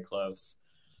are very close.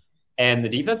 And the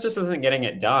defense just isn't getting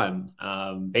it done.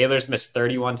 Baylor's missed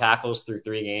 31 tackles through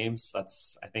 3 games.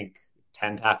 That's, I think,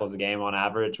 10 tackles a game on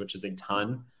average, which is a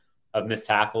ton of missed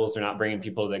tackles. They're not bringing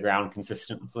people to the ground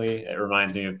consistently. It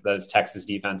reminds me of those Texas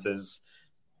defenses.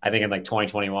 I think in like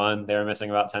 2021, they were missing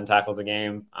about 10 tackles a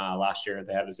game. Last year,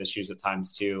 they had those issues at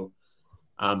times too.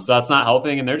 So that's not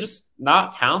helping, and they're just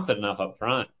not talented enough up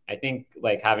front. I think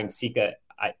like having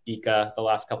Ika the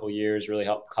last couple of years really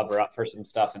helped cover up for some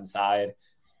stuff inside,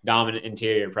 dominant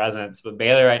interior presence. But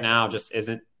Baylor right now just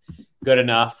isn't good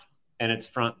enough in its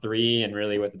front 3 and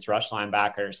really with its rush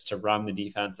linebackers to run the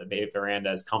defense that Dave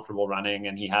Aranda is comfortable running,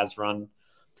 and he has run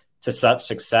to such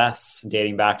success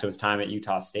dating back to his time at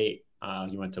Utah State.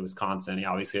 He went to Wisconsin. He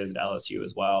obviously was at LSU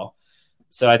as well.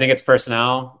 So I think it's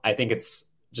personnel. I think it's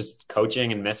just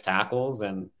coaching and missed tackles.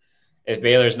 And if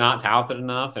Baylor's not talented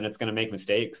enough and it's going to make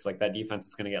mistakes, like, that defense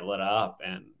is going to get lit up,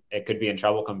 and it could be in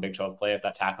trouble come Big 12 play if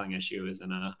that tackling issue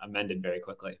isn't amended very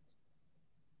quickly.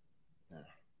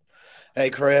 Hey,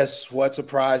 Chris, what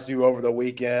surprised you over the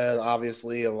weekend?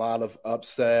 Obviously, a lot of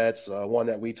upsets. One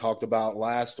that we talked about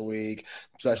last week,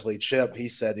 especially Chip, he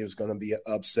said he was going to be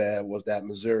upset, was that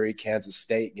Missouri-Kansas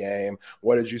State game.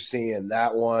 What did you see in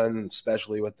that one,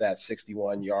 especially with that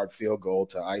 61-yard field goal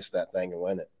to ice that thing and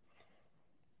win it?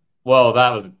 Well, that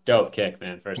was a dope kick,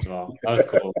 man, first of all. That was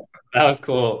cool. That was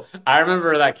cool. I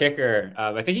remember that kicker.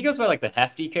 I think he goes by like the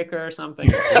hefty kicker or something.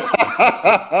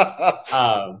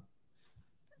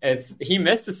 He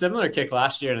missed a similar kick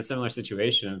last year in a similar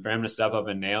situation, and for him to step up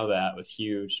and nail that was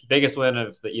huge. Biggest win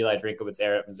of the Eli Drinkwitz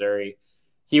era at Missouri.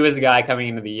 He was the guy coming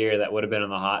into the year that would have been on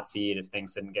the hot seat if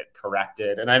things didn't get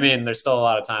corrected. And I mean, there's still a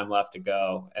lot of time left to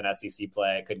go in SEC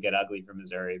play. It could get ugly for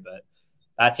Missouri, but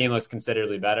that team looks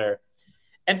considerably better.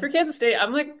 And for Kansas State,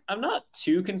 I'm not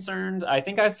too concerned. I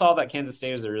think I saw that Kansas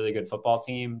State is a really good football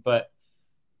team, but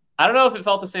I don't know if it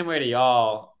felt the same way to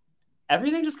y'all.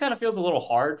 Everything just kind of feels a little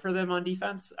hard for them on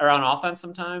defense or on offense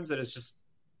sometimes. It is just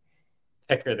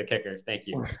Picker the kicker. Thank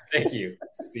you. Thank you,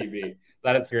 CB.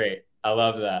 That is great. I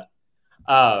love that.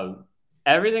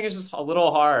 Everything is just a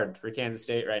little hard for Kansas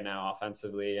State right now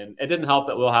offensively. And it didn't help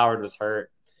that Will Howard was hurt.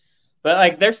 But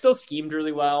like, they're still schemed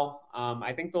really well.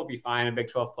 I think they'll be fine in Big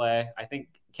 12 play. I think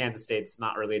Kansas State's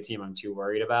not really a team I'm too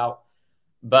worried about.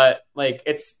 But like,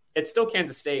 it's still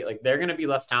Kansas State. Like, they're going to be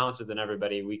less talented than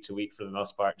everybody week to week for the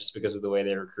most part, just because of the way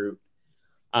they recruit.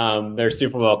 They're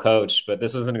super well coached, but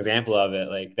this was an example of it.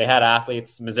 Like, they had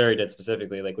athletes, Missouri did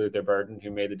specifically, like Luther Burden, who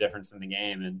made the difference in the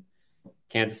game, and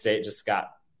Kansas State just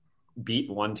got beat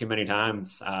one too many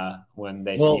times when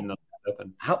they seemed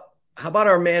open. How about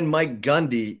our man Mike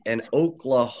Gundy and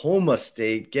Oklahoma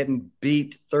State getting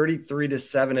beat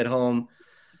 33-7 at home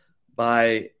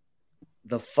by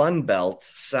the Fun Belt,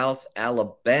 South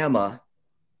Alabama,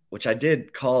 which I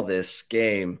did call this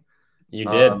game. You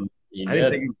did. I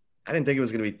didn't think it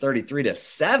was going to be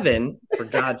 33-7, for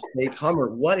God's sake. Hummer,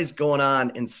 what is going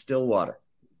on in Stillwater?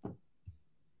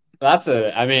 I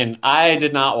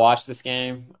did not watch this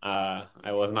game. I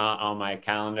was not on my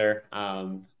calendar.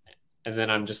 And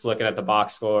then I'm just looking at the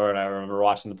box score, and I remember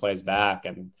watching the plays back,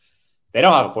 and they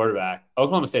don't have a quarterback.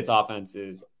 Oklahoma State's offense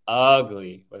is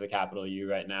ugly with a capital U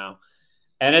right now.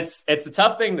 And it's a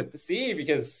tough thing to see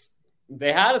because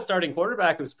they had a starting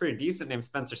quarterback who was pretty decent named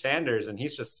Spencer Sanders, and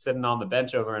he's just sitting on the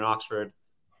bench over in Oxford,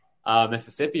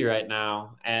 Mississippi right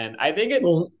now. And I think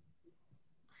the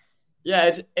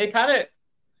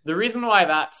reason why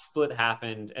that split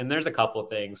happened, and there's a couple of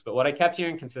things, but what I kept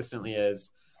hearing consistently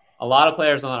is a lot of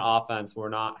players on that offense were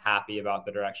not happy about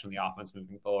the direction of the offense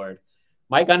moving forward.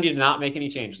 Mike Gundy did not make any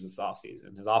changes this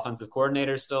offseason. His offensive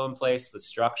coordinator is still in place. The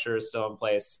structure is still in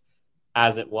place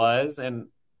as it was. And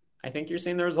I think you're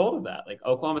seeing the result of that. Like,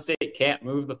 Oklahoma State can't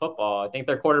move the football. I think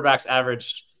their quarterbacks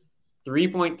averaged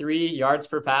 3.3 yards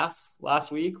per pass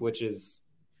last week, which is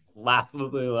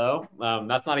laughably low.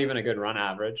 That's not even a good run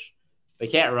average. They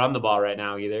can't run the ball right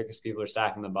now either because people are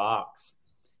stacking the box.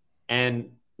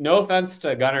 And no offense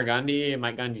to Gunnar Gundy,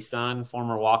 Mike Gundy's son,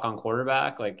 former walk-on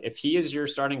quarterback. Like, if he is your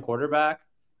starting quarterback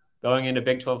going into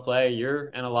Big 12 play, you're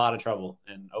in a lot of trouble.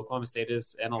 And Oklahoma State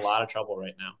is in a lot of trouble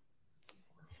right now.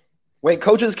 Wait,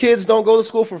 coaches' kids don't go to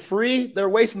school for free? They're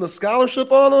wasting the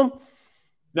scholarship on them?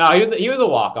 No, he was a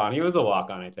walk-on. He was a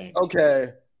walk-on, I think.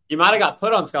 Okay. He might have got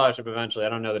put on scholarship eventually. I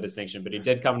don't know the distinction, but he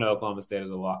did come to Oklahoma State as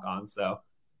a walk-on. So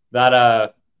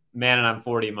that man and I'm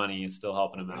 40 money is still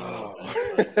helping him out a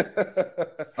little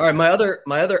bit. All right,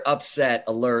 my other upset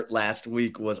alert last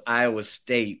week was Iowa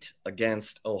State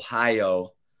against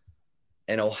Ohio,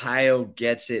 and Ohio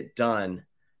gets it done.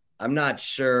 I'm not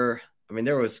sure. I mean,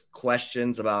 there was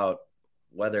questions about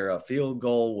whether a field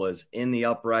goal was in the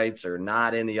uprights or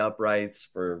not in the uprights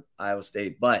for Iowa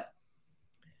State. But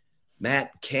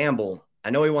Matt Campbell, I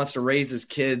know he wants to raise his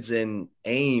kids in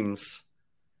Ames,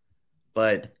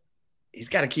 but he's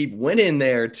got to keep winning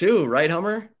there too, right,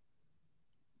 Hummer?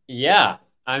 Yeah.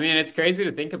 I mean, it's crazy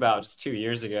to think about. Just 2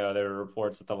 years ago, there were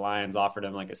reports that the Lions offered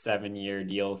him like a 7-year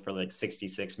deal for like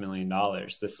 $66 million.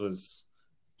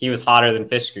 He was hotter than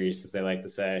fish grease, as they like to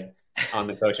say on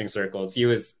the coaching circles. He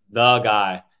was the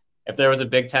guy. If there was a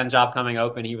Big Ten job coming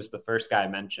open, he was the first guy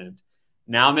mentioned.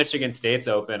 Now Michigan State's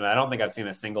open. I don't think I've seen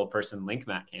a single person link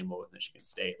Matt Campbell with Michigan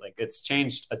State. Like, it's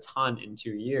changed a ton in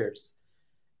 2 years.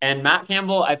 And Matt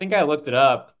Campbell, I think I looked it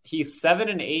up. He's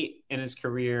 7-8 in his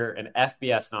career in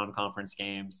FBS non-conference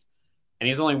games, and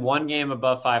he's only one game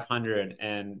above 500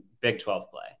 in Big 12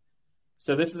 play.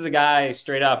 So this is a guy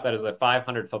straight up that is a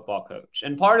 500 football coach.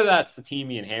 And part of that's the team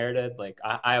he inherited. Like,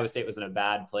 Iowa State was in a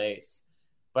bad place,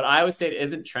 but Iowa State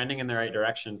isn't trending in the right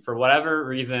direction for whatever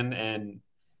reason. And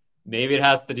maybe it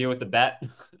has to do with the bet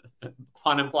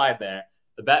unimplied there.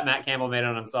 The bet Matt Campbell made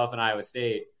on himself in Iowa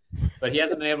State, but he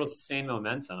hasn't been able to sustain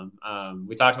momentum.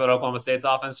 We talked about Oklahoma State's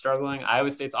offense struggling. Iowa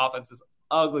State's offense is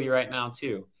ugly right now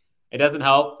too. It doesn't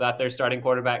help that their starting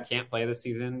quarterback can't play this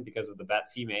season because of the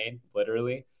bets he made,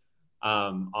 literally,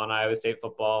 on Iowa State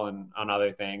football and on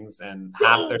other things. And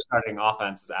half their starting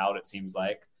offense is out, it seems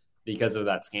like, because of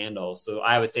that scandal. So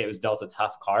Iowa State was dealt a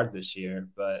tough card this year,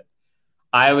 but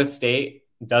Iowa State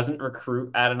doesn't recruit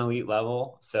at an elite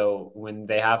level. So when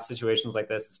they have situations like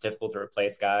this, it's difficult to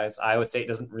replace guys. Iowa State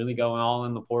doesn't really go all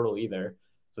in the portal either.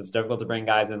 So it's difficult to bring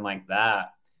guys in like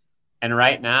that. And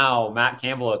right now, Matt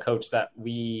Campbell, a coach that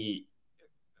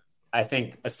I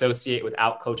think, associate with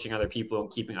out coaching other people and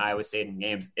keeping Iowa State in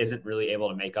games, isn't really able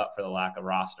to make up for the lack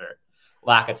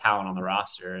of talent on the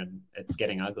roster. And it's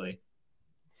getting ugly.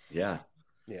 Yeah.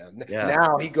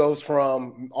 Now he goes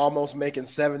from almost making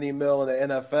 $70 million in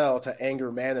the NFL to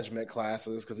anger management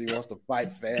classes because he wants to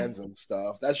fight fans and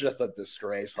stuff. That's just a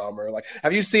disgrace, Hummer. Like,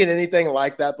 have you seen anything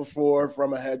like that before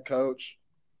from a head coach?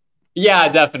 Yeah,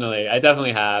 definitely. I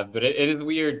definitely have. But it is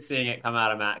weird seeing it come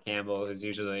out of Matt Campbell, who's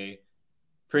usually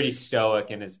pretty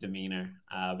stoic in his demeanor.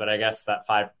 But I guess that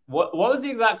what was the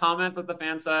exact comment that the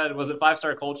fan said? Was it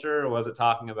 5-star culture, or was it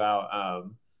talking about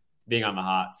being on the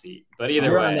hot seat? But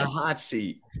either way, on the hot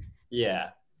seat.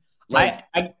 Yeah. Like,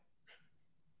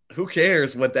 who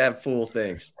cares what that fool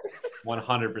thinks?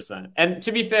 100%. And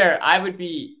to be fair,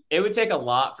 it would take a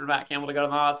lot for Matt Campbell to go on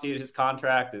the hot seat. His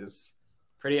contract is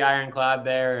pretty ironclad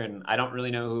there. And I don't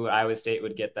really know who Iowa State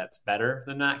would get that's better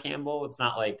than Matt Campbell. It's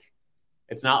not like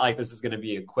this is going to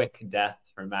be a quick death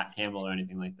for Matt Campbell or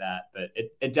anything like that, but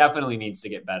it definitely needs to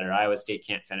get better. Iowa State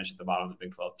can't finish at the bottom of the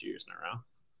Big 12 2 years in a row.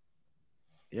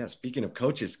 Yeah, speaking of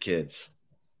coaches' kids,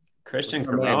 Christian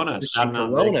Corona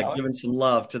giving some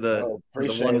love to the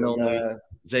one and only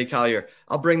Zay Collier.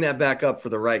 I'll bring that back up for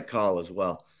the right call as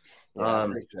well. Yeah, I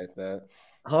appreciate that.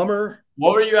 Hummer,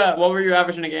 what were you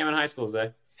averaging a game in high school,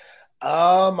 Zay?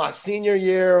 My senior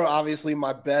year, obviously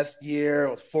my best year,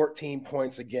 was 14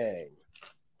 points a game.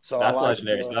 So that's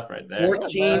legendary stuff right there.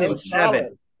 14 and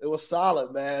 7. It was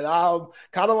solid, man. I'm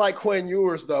kind of like Quinn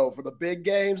Ewers, though. For the big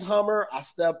games, Hummer, I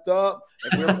stepped up.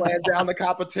 If we're playing down the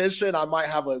competition, I might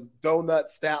have a donut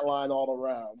stat line all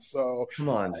around. So come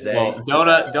on, Zay. Well,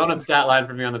 donut stat line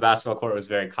for me on the basketball court was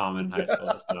very common in high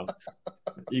school. So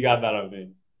you got that on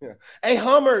me. Yeah. Hey,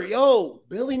 Hummer,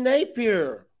 Billy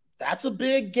Napier. That's a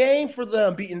big game for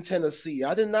them, beating Tennessee.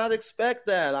 I did not expect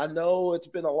that. I know it's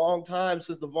been a long time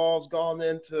since the Vols gone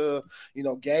into,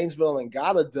 Gainesville and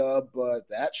got a dub, but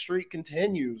that streak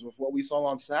continues with what we saw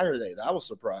on Saturday. That was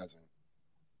surprising.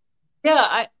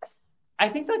 Yeah, I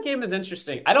think that game is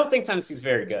interesting. I don't think Tennessee's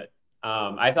very good.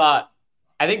 I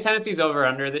think Tennessee's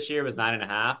over-under this year was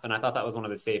 9.5, and I thought that was one of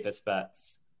the safest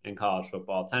bets in college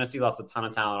football. Tennessee lost a ton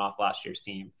of talent off last year's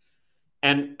team.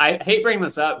 And I hate bringing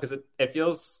this up because it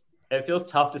feels it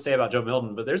feels tough to say about Joe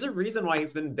Milton, but there's a reason why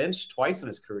he's been benched twice in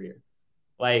his career.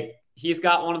 Like, he's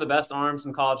got one of the best arms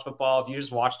in college football. If you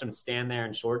just watched him stand there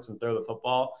in shorts and throw the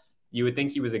football, you would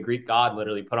think he was a Greek god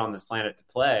literally put on this planet to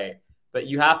play. But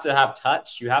you have to have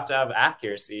touch, you have to have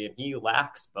accuracy, and he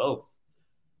lacks both.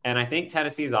 And I think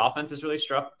Tennessee's offense is really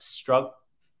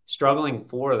struggling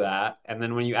for that. And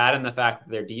then when you add in the fact that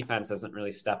their defense hasn't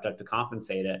really stepped up to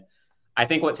compensate it, I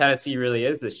think what Tennessee really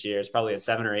is this year is probably a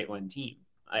 7 or 8 win team.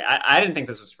 I didn't think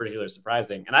this was particularly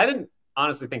surprising. And I didn't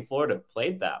honestly think Florida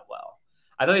played that well.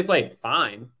 I thought they played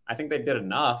fine. I think they did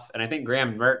enough. And I think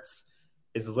Graham Mertz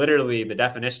is literally the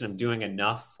definition of doing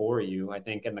enough for you. I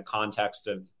think in the context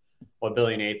of what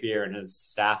Billy Napier and his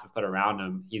staff have put around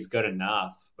him, he's good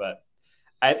enough. But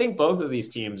I think both of these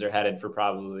teams are headed for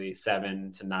probably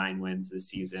 7 to 9 wins this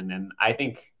season. And I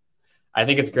think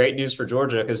it's great news for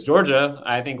Georgia, because Georgia,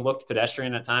 I think, looked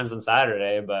pedestrian at times on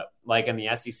Saturday, but like in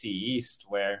the SEC East,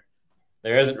 where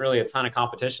there isn't really a ton of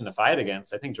competition to fight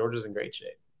against, I think Georgia's in great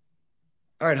shape.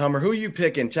 All right, Hummer, who are you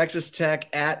picking? Texas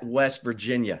Tech at West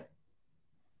Virginia.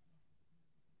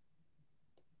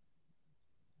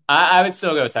 I would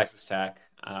still go Texas Tech.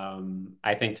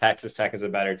 I think Texas Tech is a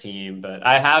better team, but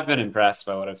I have been impressed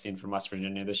by what I've seen from West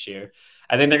Virginia this year.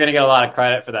 I think they're going to get a lot of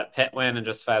credit for that Pitt win, and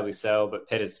justifiably so, but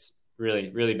Pitt is really,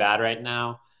 really bad right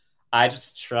now. I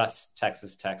just trust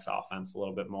Texas Tech's offense a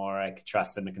little bit more. I could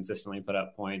trust them to consistently put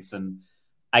up points, and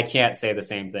I can't say the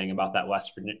same thing about that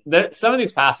West Virginia. Some of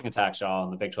these passing attacks, y'all,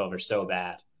 in the Big 12 are so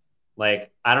bad.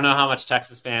 Like, I don't know how much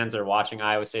Texas fans are watching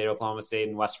Iowa State, Oklahoma State,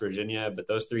 and West Virginia, but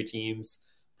those 3 teams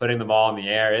putting the ball in the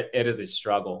air, it is a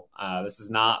struggle. This is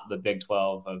not the Big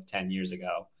 12 of 10 years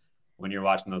ago when you're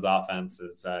watching those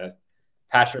offenses.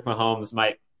 Patrick Mahomes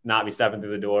might not be stepping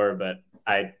through the door, but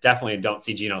I definitely don't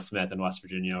see Geno Smith in West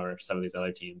Virginia or some of these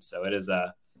other teams. So it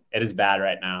is bad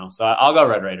right now. So I'll go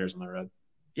Red Raiders on the road.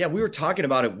 Yeah, we were talking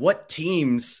about it. What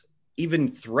teams even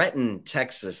threaten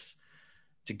Texas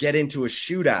to get into a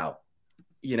shootout?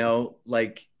 You know,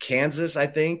 like Kansas, I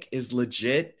think, is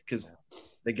legit because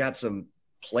they got some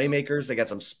playmakers. They got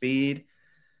some speed.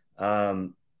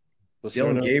 Dylan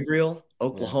Gabriel,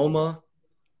 Oklahoma.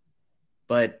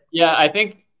 But yeah, I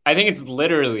think it's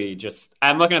literally just,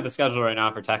 I'm looking at the schedule right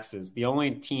now for Texas. The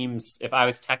only teams, if I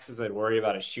was Texas, I'd worry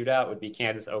about a shootout would be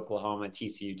Kansas, Oklahoma,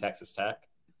 TCU, Texas Tech.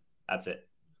 That's it.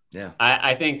 Yeah.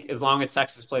 I think as long as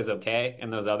Texas plays okay in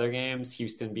those other games,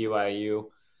 Houston, BYU,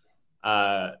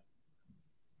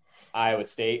 Iowa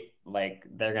State, like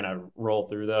they're going to roll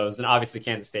through those. And obviously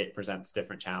Kansas State presents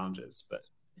different challenges. But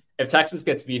if Texas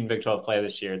gets beaten Big 12 play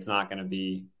this year, it's not going to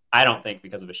be, I don't think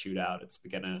because of a shootout, it's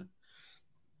going to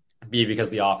be because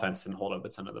the offense can hold up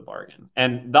its end of the bargain.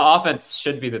 And the offense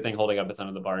should be the thing holding up its end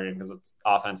of the bargain because its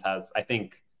offense has, I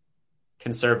think,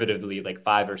 conservatively like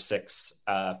 5 or 6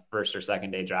 first or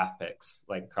second day draft picks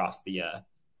like across the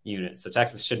unit. So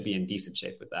Texas should be in decent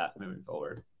shape with that moving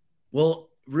forward. Well,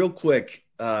 real quick,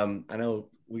 I know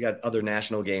we got other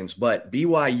national games, but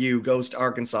BYU goes to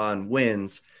Arkansas and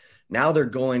wins. Now they're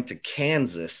going to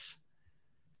Kansas.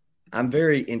 I'm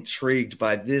very intrigued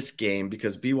by this game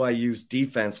because BYU's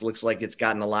defense looks like it's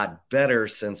gotten a lot better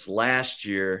since last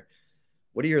year.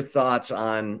 What are your thoughts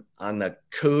on the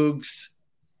Cougs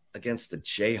against the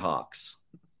Jayhawks?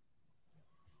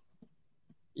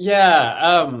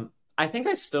 Yeah, I think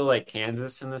I still like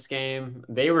Kansas in this game.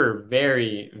 They were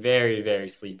very, very, very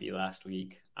sleepy last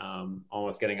week,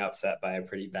 almost getting upset by a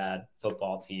pretty bad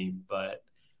football team. But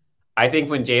I think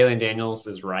when Jalen Daniels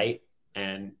is right,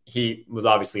 and he was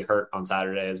obviously hurt on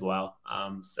Saturday as well,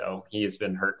 so he has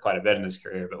been hurt quite a bit in his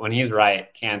career. But when he's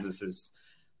right, Kansas is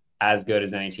as good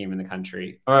as any team in the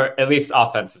country, or at least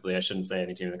offensively. I shouldn't say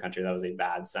any team in the country. That was a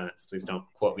bad sentence. Please don't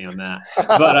quote me on that.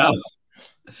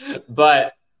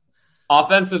 But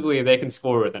offensively, they can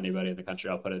score with anybody in the country.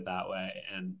 I'll put it that way.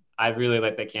 And I really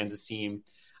like the Kansas team.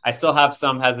 I still have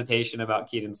some hesitation about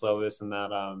Keaton Slovis and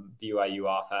that BYU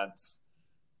offense.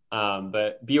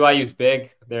 But BYU's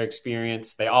big. They're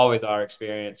experienced. They always are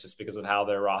experienced just because of how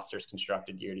their roster is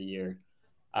constructed year to year.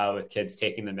 With kids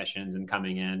taking the missions and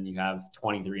coming in. You have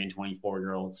 23 and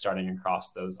 24-year-olds starting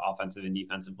across those offensive and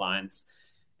defensive lines,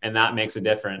 and that makes a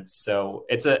difference. So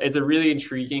it's a really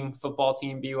intriguing football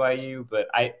team, BYU, but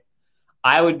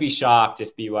I would be shocked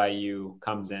if BYU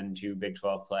comes into Big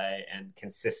 12 play and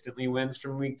consistently wins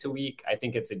from week to week. I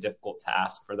think it's a difficult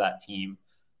task for that team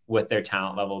with their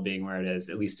talent level being where it is,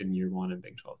 at least in year one in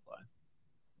Big 12 play.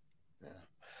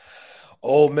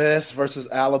 Ole Miss versus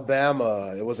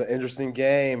Alabama. It was an interesting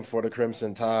game for the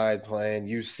Crimson Tide playing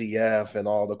UCF and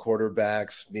all the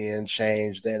quarterbacks being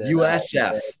changed.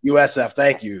 USF. USF.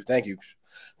 Thank you.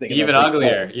 Even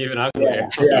uglier. Yeah.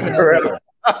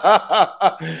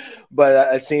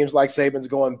 But it seems like Saban's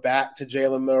going back to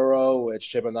Jalen Milroe, which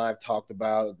Chip and I have talked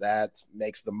about. That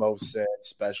makes the most sense,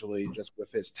 especially just with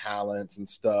his talents and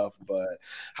stuff. But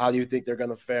how do you think they're going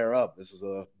to fare up? This is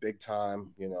a big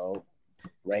time,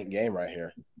 ranked game right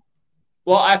here.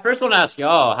 Well, I first want to ask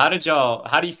y'all, how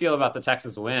do you feel about the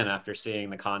Texas win after seeing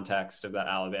the context of that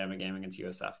Alabama game against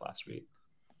USF last week?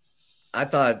 I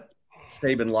thought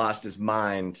Saban lost his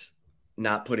mind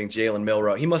not putting Jalen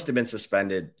Milroe. He must have been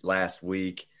suspended last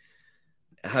week.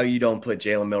 How you don't put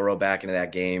Jalen Milroe back into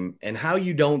that game and how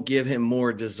you don't give him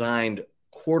more designed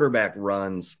quarterback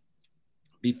runs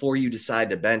before you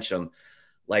decide to bench him.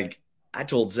 Like I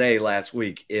told Zay last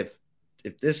week, if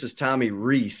this is Tommy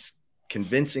Rees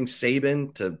convincing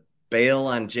Saban to bail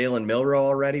on Jalen Milroe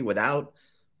already without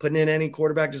putting in any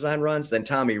quarterback design runs, then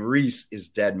Tommy Rees is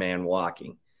dead man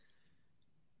walking.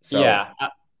 So yeah,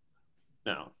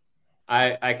 no,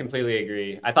 I completely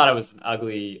agree. I thought it was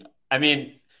ugly. I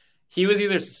mean, he was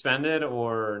either suspended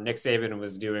or Nick Saban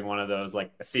was doing one of those,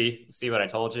 like, see what I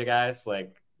told you guys?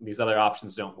 Like, these other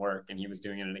options don't work. And he was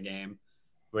doing it in a game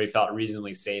where he felt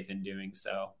reasonably safe in doing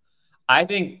so. I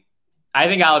think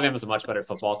Alabama's a much better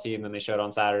football team than they showed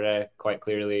on Saturday, quite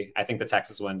clearly. I think the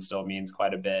Texas win still means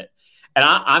quite a bit. And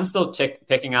I'm still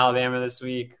picking Alabama this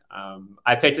week.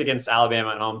 I picked against Alabama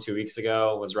at home 2 weeks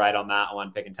ago, was right on that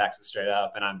one, picking Texas straight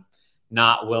up. And I'm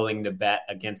not willing to bet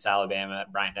against Alabama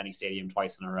at Bryant-Denny Stadium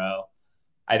twice in a row.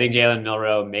 I think Jalen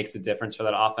Milroe makes a difference for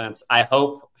that offense. I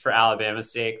hope for Alabama's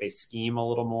sake, they scheme a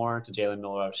little more to Jalen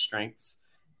Milroe's strengths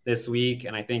this week.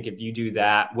 And I think if you do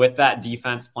that with that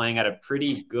defense playing at a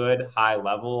pretty good high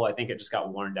level, I think it just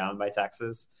got worn down by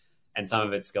Texas and some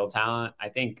of its skill talent. I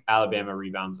think Alabama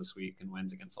rebounds this week and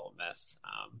wins against Ole Miss.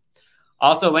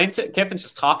 Also, Lane Kiffin's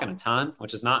just talking a ton,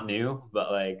 which is not new,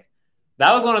 but like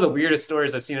that was one of the weirdest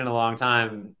stories I've seen in a long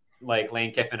time. Like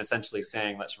Lane Kiffin essentially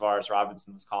saying that Travaris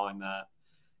Robinson was calling that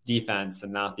defense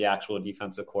and not the actual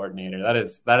defensive coordinator. That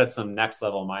is some next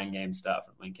level mind game stuff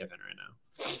from Lane Kiffin right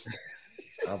now.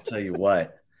 I'll tell you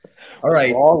what. All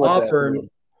right,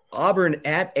 Auburn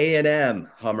at A&M,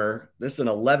 Hummer. This is an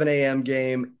 11 a.m.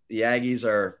 game. The Aggies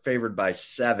are favored by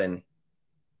 7.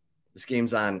 This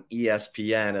game's on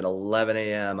ESPN at 11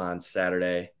 a.m. on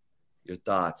Saturday. Your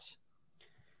thoughts?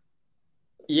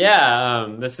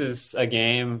 Yeah, this is a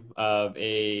game of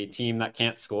a team that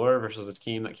can't score versus a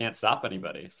team that can't stop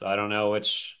anybody. So I don't know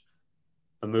which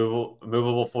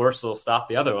immovable force will stop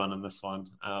the other one in this one.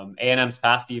 A&M's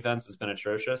pass defense has been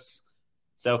atrocious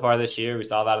so far this year. We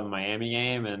saw that in the Miami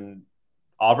game, and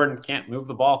Auburn can't move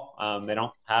the ball. They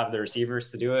don't have the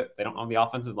receivers to do it. They don't have the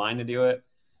offensive line to do it.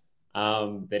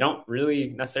 They don't really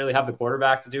necessarily have the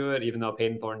quarterback to do it, even though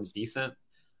Peyton Thornton's decent.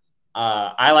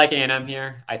 I like A&M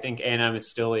here. I think A&M is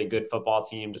still a good football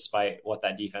team, despite what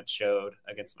that defense showed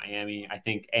against Miami. I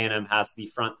think A&M has the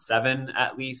front 7,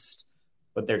 at least,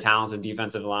 with their talented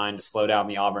defensive line to slow down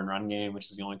the Auburn run game, which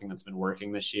is the only thing that's been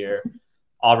working this year.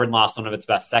 Auburn lost one of its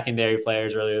best secondary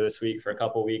players earlier this week for a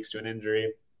couple weeks to an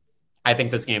injury. I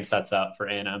think this game sets up for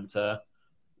A&M to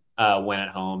win at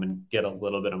home and get a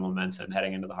little bit of momentum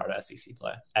heading into the heart of SEC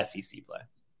play.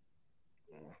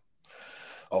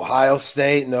 Ohio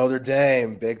State, Notre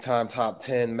Dame, big-time top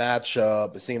 10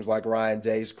 matchup. It seems like Ryan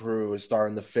Day's crew is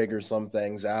starting to figure some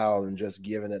things out and just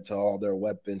giving it to all their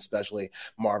weapons, especially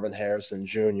Marvin Harrison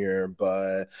Jr.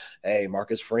 But, hey,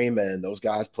 Marcus Freeman, those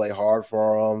guys play hard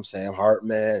for him. Sam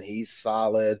Hartman, he's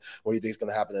solid. What do you think is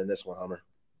going to happen in this one, Hummer?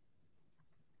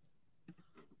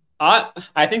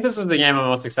 I think this is the game I'm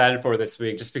most excited for this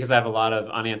week, just because I have a lot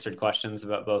of unanswered questions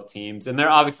about both teams, and they're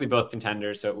obviously both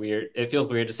contenders. So it feels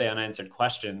weird to say unanswered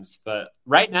questions, but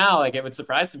right now, like, it would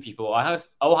surprise some people.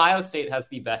 Ohio State has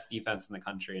the best defense in the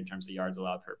country in terms of yards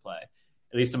allowed per play,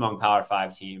 at least among Power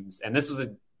 5 teams. And this was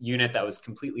a unit that was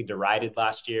completely derided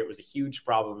last year. It was a huge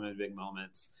problem in big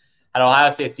moments. Had Ohio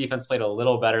State's defense played a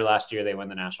little better last year, they win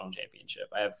the national championship.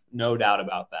 I have no doubt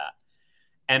about that.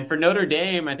 And for Notre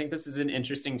Dame, I think this is an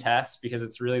interesting test because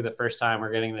it's really the first time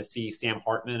we're getting to see Sam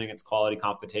Hartman against quality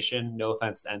competition. No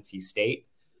offense to NC State.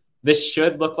 This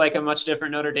should look like a much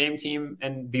different Notre Dame team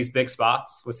in these big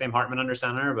spots with Sam Hartman under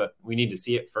center, but we need to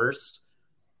see it first.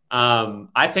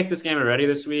 I picked this game already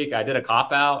this week. I did a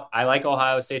cop-out. I like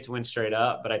Ohio State to win straight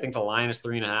up, but I think the line is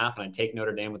 3.5, and I take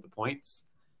Notre Dame with the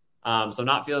points. So I'm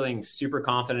not feeling super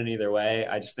confident either way.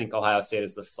 I just think Ohio State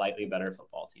is the slightly better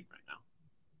football team right now.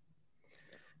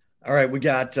 All right, we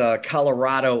got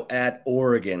Colorado at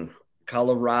Oregon.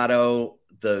 Colorado,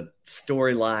 the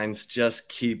storylines just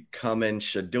keep coming.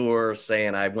 Shedeur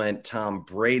saying I went Tom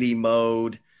Brady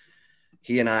mode.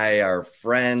 He and I are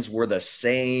friends. We're the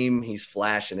same. He's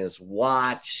flashing his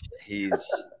watch.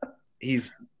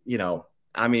 He's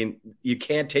I mean, you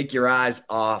can't take your eyes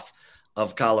off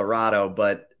of Colorado,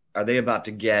 but are they about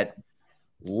to get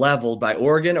leveled by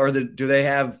Oregon, or do they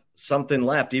have something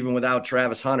left even without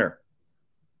Travis Hunter?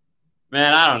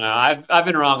 Man, I don't know. I've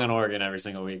been wrong on Oregon every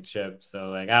single week, Chip. So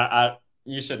like,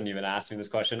 you shouldn't even ask me this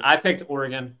question. I picked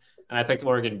Oregon, and I picked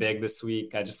Oregon big this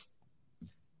week.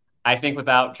 I think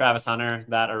without Travis Hunter,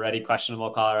 that already questionable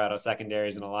Colorado secondary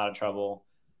is in a lot of trouble.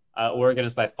 Oregon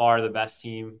is by far the best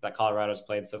team that Colorado's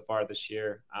played so far this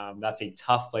year. That's a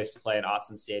tough place to play at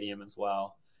Autzen Stadium as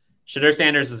well. Shedeur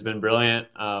Sanders has been brilliant.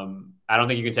 I don't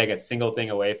think you can take a single thing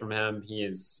away from him. He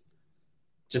is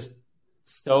just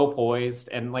so poised,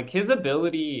 and like his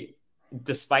ability,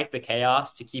 despite the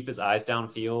chaos, to keep his eyes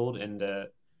downfield and to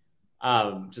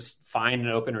just find an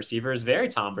open receiver is very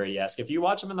Tom Brady-esque. If you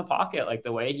watch him in the pocket, like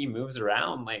the way he moves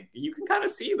around, like you can kind of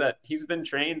see that he's been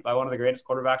trained by one of the greatest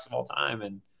quarterbacks of all time,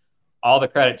 and all the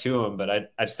credit to him. But I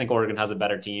just think Oregon has a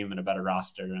better team and a better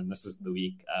roster, and this is the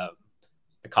week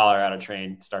the Colorado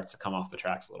train starts to come off the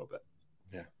tracks a little bit.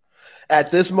 Yeah.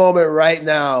 At this moment right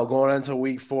now, going into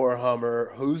week 4,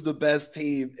 Hummer, who's the best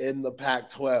team in the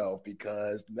Pac-12?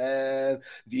 Because, man,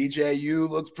 DJU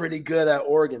looks pretty good at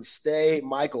Oregon State.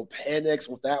 Michael Penix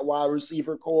with that wide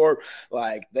receiver core,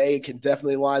 like they can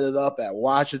definitely line it up at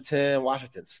Washington.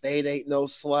 Washington State ain't no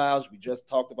slouch. We just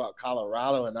talked about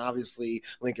Colorado and obviously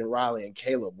Lincoln Riley and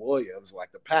Caleb Williams.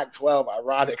 Like the Pac-12,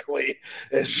 ironically,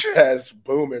 is just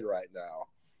booming right now.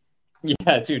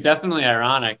 Yeah, dude, definitely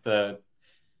ironic. The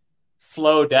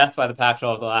slow death by the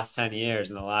Pac-12 the last 10 years,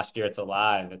 and the last year it's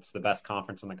alive. It's the best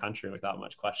conference in the country without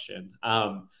much question.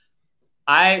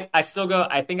 I still go,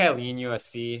 I think I lean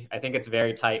USC. I think it's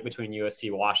very tight between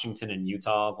USC, Washington, and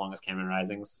Utah, as long as Cameron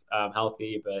Rising's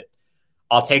healthy, but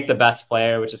I'll take the best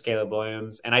player, which is Caleb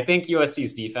Williams. And I think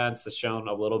USC's defense has shown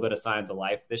a little bit of signs of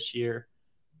life this year.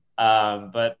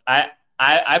 But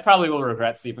I probably will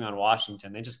regret sleeping on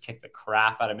Washington. They just kicked the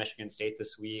crap out of Michigan State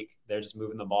this week. They're just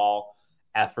moving the ball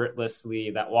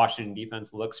effortlessly. That Washington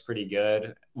defense looks pretty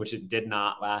good, which it did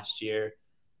not last year.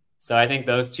 So I think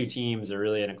those two teams are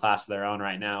really in a class of their own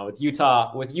right now. With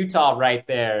Utah right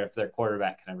there, if their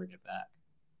quarterback can ever get back.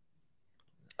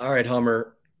 All right,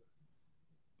 Hummer.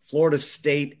 Florida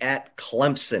State at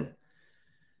Clemson.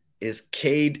 Is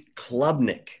Cade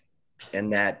Klubnik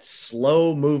and that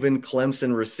slow-moving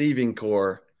Clemson receiving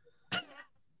core,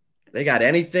 they got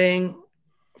anything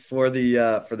for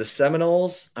the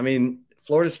Seminoles? I mean,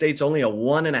 Florida State's only a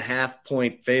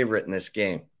 1.5-point favorite in this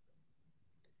game.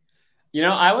 You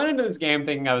know, I went into this game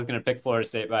thinking I was going to pick Florida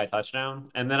State by a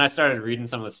touchdown, and then I started reading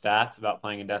some of the stats about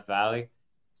playing in Death Valley.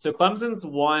 So Clemson's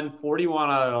won 41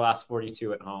 out of their last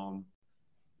 42 at home.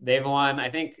 They've won, I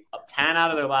think, 10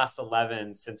 out of their last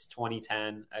 11 since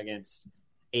 2010 against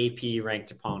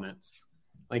AP-ranked opponents.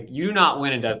 Like, you do not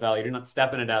win in Death Valley. You do not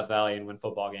step into Death Valley and win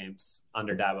football games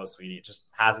under Dabo Swinney. It just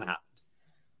hasn't happened.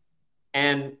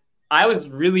 And I was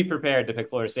really prepared to pick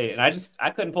Florida State, and I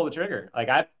couldn't pull the trigger. Like,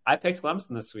 I picked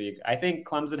Clemson this week. I think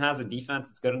Clemson has a defense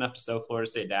that's good enough to slow Florida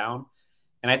State down.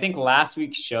 And I think last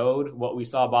week showed what we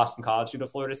saw Boston College do to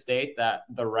Florida State, that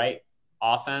the right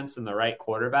offense and the right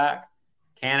quarterback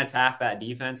can attack that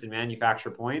defense and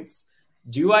manufacture points.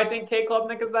 Do I think Cade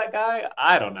Klubnik is that guy?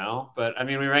 I don't know. But, I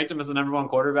mean, we ranked him as the number 1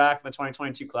 quarterback in the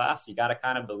 2022 class. You got to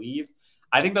kind of believe.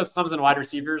 I think those Clemson wide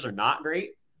receivers are not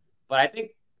great. But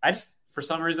for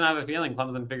some reason, I have a feeling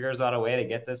Clemson figures out a way to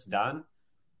get this done.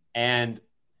 And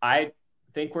I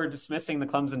think we're dismissing the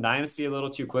Clemson dynasty a little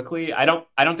too quickly. I don't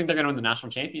think they're going to win the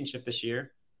national championship this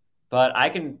year. But I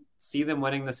can see them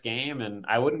winning this game. And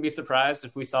I wouldn't be surprised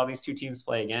if we saw these two teams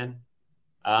play again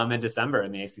in December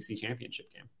in the ACC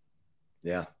championship game.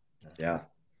 Yeah.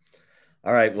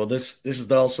 All right. Well, this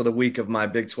is also the week of my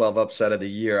Big 12 upset of the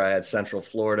year. I had Central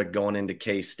Florida going into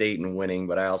K-State and winning,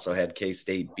 but I also had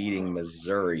K-State beating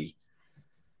Missouri.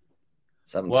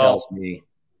 Something tells me.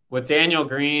 With Daniel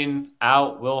Green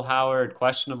out, Will Howard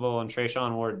questionable, and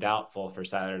Trayshawn Ward doubtful for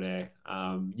Saturday,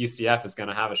 UCF is going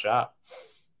to have a shot.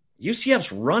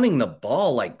 UCF's running the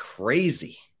ball like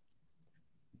crazy.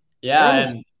 Yeah,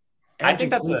 and I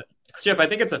think Chip, I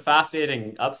think it's a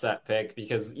fascinating upset pick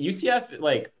because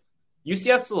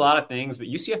UCF's a lot of things, but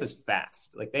UCF is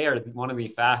fast. Like, they are one of the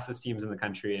fastest teams in the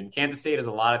country, and Kansas State is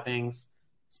a lot of things.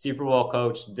 Super well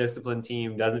coached, disciplined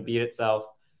team, doesn't beat itself.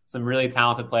 Some really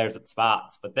talented players at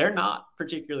spots, but they're not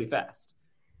particularly fast.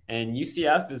 And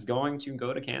UCF is going to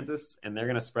go to Kansas, and they're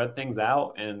going to spread things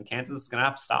out, and Kansas is going to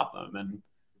have to stop them. And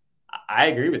I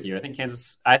agree with you. I think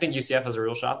UCF has a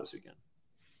real shot this weekend.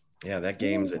 Yeah, that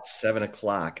game's at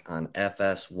 7:00 on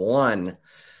FS1.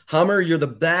 Hummer, you're the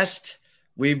best.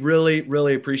 We really,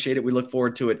 really appreciate it. We look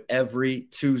forward to it every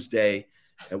Tuesday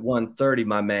at 1:30,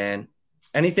 my man.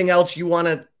 Anything else you want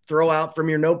to throw out from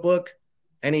your notebook?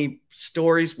 Any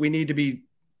stories we need to be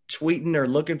tweeting or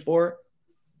looking for?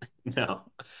 No.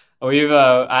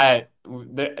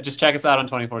 Just check us out on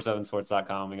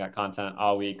 247sports.com. We got content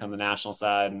all week on the national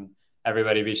side, and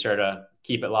everybody be sure to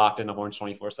keep it locked into Horns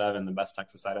 24/7, the best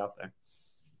Texas site out there.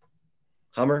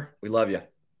 Hummer, we love you.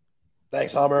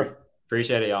 Thanks, Hummer.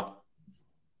 Appreciate it, y'all.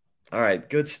 All right,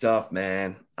 good stuff,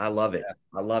 man. I love it.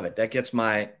 I love it. That gets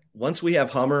once we have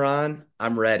Hummer on,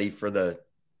 I'm ready for a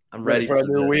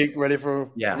new week, ready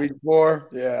for week 4.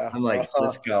 Yeah. I'm like,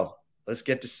 let's go. Let's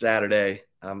get to Saturday.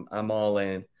 I'm all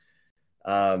in.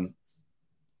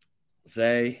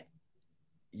 Zay,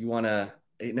 you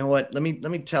know what? Let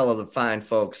me tell the fine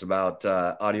folks about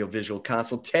audiovisual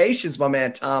consultations, my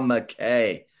man Tom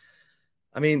McKay.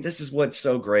 I mean, this is what's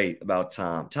so great about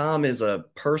Tom. Tom is a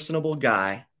personable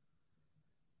guy.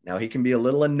 Now, he can be a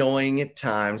little annoying at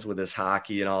times with his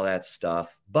hockey and all that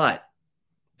stuff, but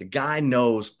the guy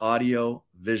knows audio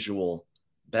visual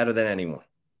better than anyone.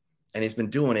 And he's been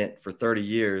doing it for 30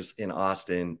 years in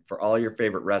Austin for all your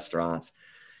favorite restaurants.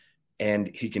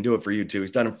 And he can do it for you too.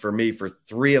 He's done it for me for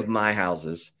 3 of my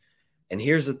houses. And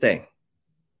here's the thing.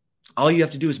 All you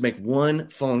have to do is make one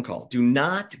phone call. Do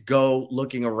not go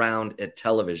looking around at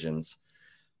televisions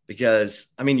because,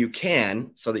 I mean, you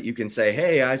can so that you can say,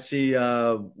 hey, I see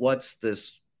what's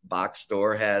this box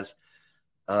store has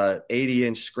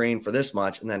 80-inch screen for this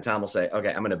much. And then Tom will say, okay,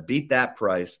 I'm going to beat that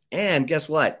price. And guess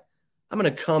what? I'm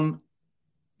going to come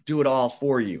do it all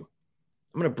for you.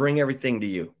 I'm going to bring everything to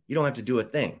you. You don't have to do a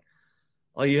thing.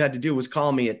 All you had to do was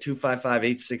call me at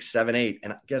 255-8678.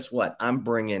 And guess what? I'm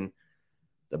bringing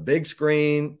the big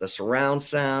screen, the surround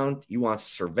sound. You want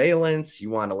surveillance. You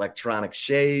want electronic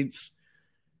shades.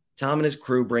 Tom and his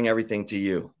crew bring everything to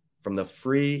you. From the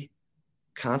free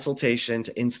consultation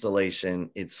to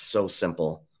installation, it's so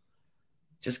simple.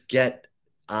 Just get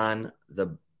on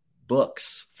the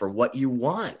books for what you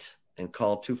want and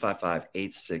call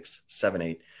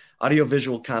 255-8678.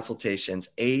 Audiovisual consultations,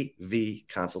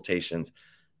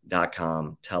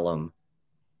 avconsultations.com. Tell them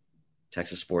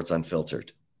Texas Sports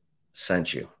Unfiltered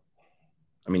sent you.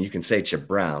 I mean, you can say Chip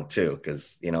Brown too,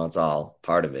 because, it's all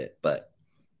part of it, but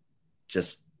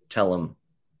just tell them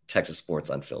Texas Sports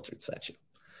Unfiltered sent you.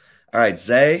 All right,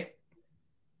 Zay,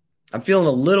 I'm feeling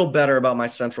a little better about my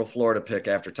Central Florida pick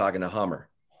after talking to Hummer.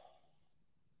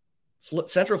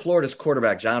 Central Florida's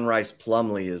quarterback, John Rice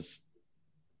Plumlee, is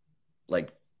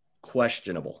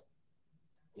questionable.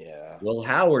 Yeah. Will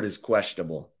Howard is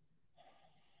questionable.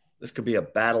 This could be a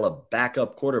battle of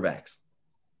backup quarterbacks.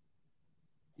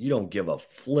 You don't give a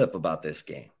flip about this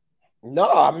game.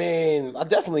 No, I mean, I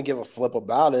definitely give a flip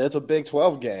about it. It's a Big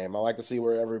 12 game. I like to see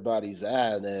where everybody's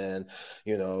at. And,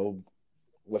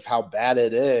 with how bad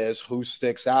it is, who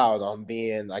sticks out on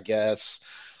being, I guess,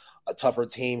 a tougher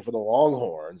team for the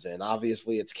Longhorns. And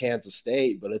obviously it's Kansas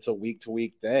State, but it's a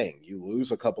week-to-week thing. You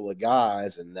lose a couple of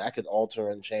guys, and that could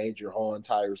alter and change your whole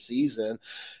entire season.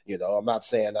 I'm not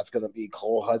saying that's going to be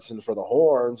Cole Hudson for the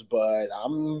Horns, but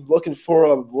I'm looking for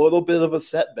a little bit of a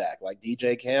setback. Like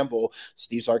DJ Campbell,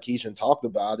 Steve Sarkisian talked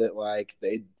about it.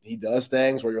 He does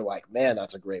things where you're like, man,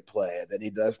 that's a great play. And then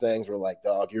he does things where like,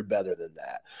 dog, you're better than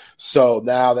that. So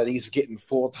now that he's getting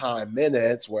full-time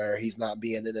minutes where he's not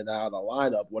being in and out of the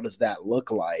lineup, what does that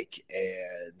look like?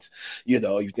 And,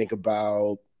 you think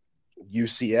about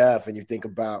UCF and you think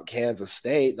about Kansas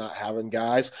State not having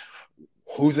guys.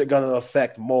 Who's it going to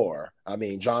affect more? I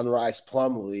mean, John Rice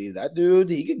Plumlee, that dude,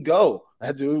 he could go.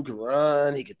 That dude could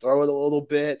run. He could throw it a little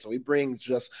bit. So he brings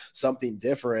just something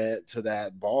different to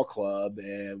that ball club.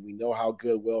 And we know how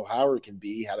good Will Howard can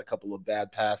be. He had a couple of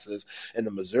bad passes in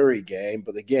the Missouri game.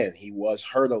 But again, he was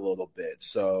hurt a little bit.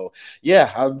 So,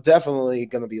 yeah, I'm definitely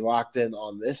going to be locked in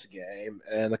on this game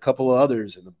and a couple of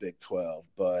others in the Big 12.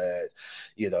 But,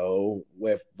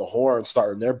 with the Horns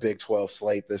starting their Big 12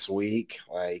 slate this week,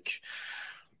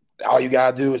 all you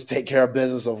got to do is take care of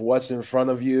business of what's in front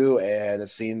of you. And it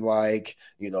seemed like,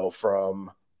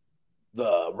 from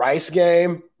the Rice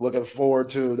game, looking forward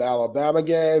to the Alabama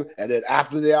game. And then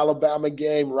after the Alabama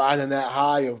game, riding that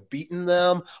high of beating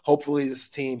them, hopefully this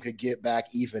team could get back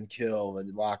even kill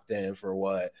and locked in for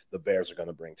what the Bears are going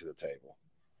to bring to the table.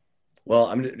 Well,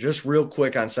 I'm just real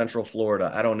quick on Central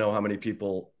Florida. I don't know how many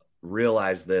people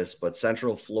realize this, but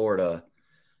Central Florida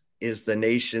is the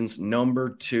nation's number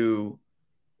 2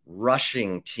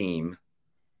 rushing team.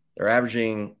 They're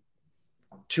averaging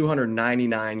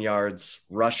 299 yards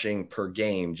rushing per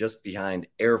game, just behind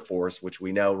Air Force, which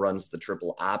we know runs the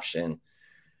triple option.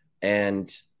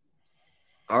 And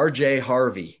RJ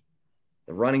Harvey,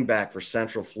 the running back for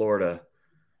Central Florida,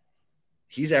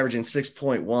 he's averaging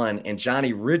 6.1. And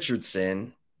Johnny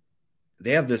Richardson,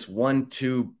 they have this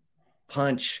 1-2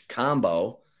 punch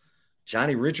combo.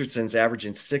 Johnny Richardson's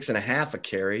averaging 6.5 a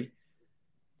carry,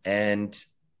 and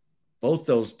both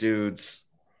those dudes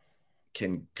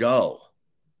can go.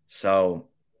 So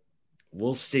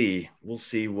we'll see. We'll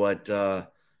see what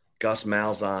Gus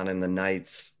Malzahn and the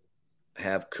Knights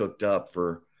have cooked up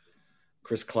for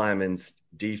Chris Kleiman's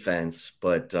defense.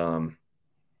 But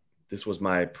this was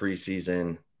my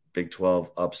preseason Big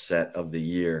 12 upset of the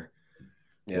year.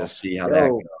 Yeah. We'll see how that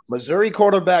goes. Missouri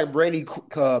quarterback Brady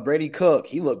Cook,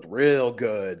 he looked real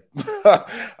good.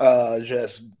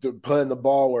 Just putting the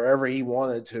ball wherever he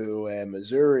wanted to. And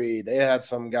Missouri, they had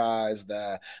some guys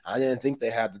that I didn't think they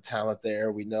had the talent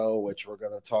there. We know, which we're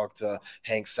going to talk to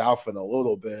Hank South in a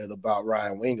little bit about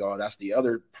Ryan Wingo. That's the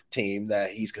other team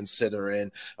that he's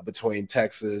considering between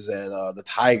Texas and the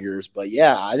Tigers. But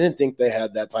yeah, I didn't think they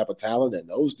had that type of talent, and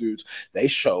those dudes, they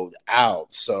showed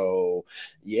out. So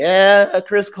yeah,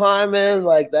 Chris Kleiman,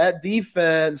 like that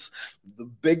defense, the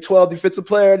Big 12 Defensive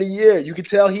Player of the Year, you could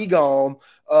tell he gone.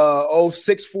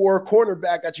 6'4"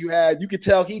 cornerback that you had, you could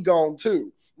tell he gone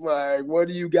too. Like, what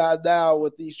do you got now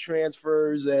with these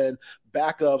transfers and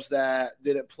backups that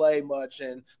didn't play much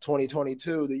in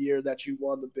 2022, the year that you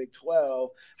won the Big 12?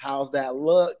 How's that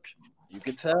look? You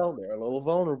can tell they're a little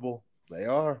vulnerable. They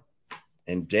are.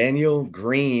 And Daniel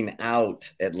Green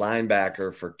out at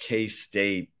linebacker for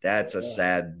K-State. That's a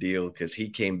sad deal because he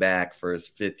came back for his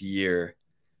 5th year,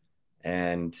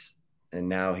 and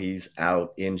now he's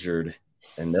out injured,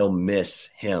 and they'll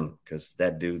miss him because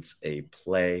that dude's a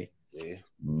play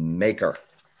maker.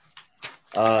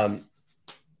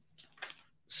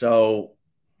 So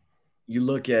you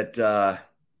look at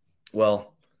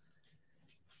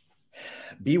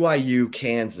BYU,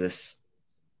 Kansas.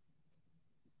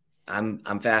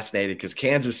 I'm fascinated because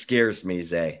Kansas scares me,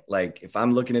 Zay. Like, if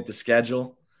I'm looking at the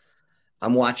schedule,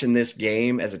 I'm watching this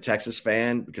game as a Texas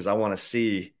fan because I want to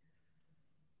see.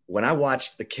 When I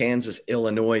watched the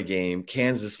Kansas-Illinois game,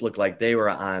 Kansas looked like they were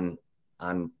on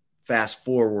fast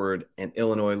forward, and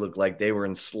Illinois looked like they were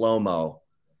in slow-mo.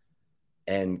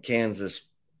 And Kansas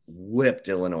whipped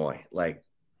Illinois, like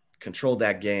controlled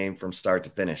that game from start to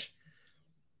finish.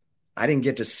 I didn't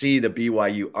get to see the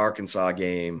BYU-Arkansas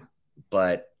game,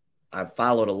 but I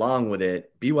followed along with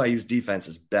it. BYU's defense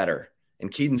is better. And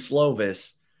Keaton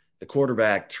Slovis, the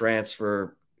quarterback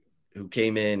transfer who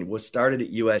came in, was started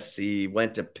at USC,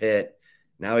 went to Pitt.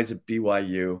 Now he's at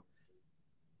BYU.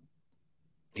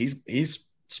 He's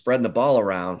spreading the ball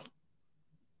around.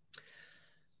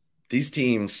 These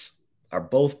teams are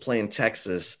both playing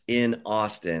Texas in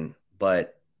Austin,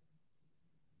 but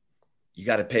you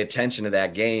got to pay attention to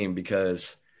that game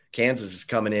because Kansas is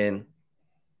coming in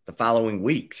the following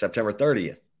week, September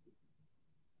 30th.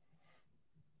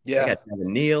 Yeah. They got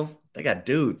Devin Neal. They got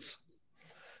dudes.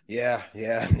 Yeah,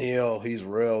 Neal, he's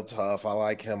real tough. I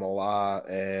like him a lot.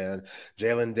 And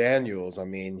Jalen Daniels, I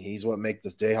mean, he's what makes the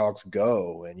Jayhawks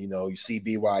go. And, you see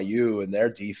BYU and their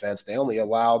defense, they only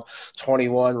allowed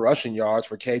 21 rushing yards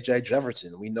for KJ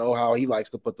Jefferson. We know how he likes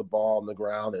to put the ball on the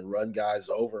ground and run guys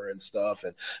over and stuff.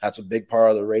 And that's a big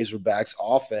part of the Razorbacks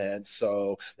offense.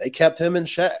 So they kept him in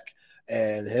check.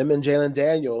 And him and Jalen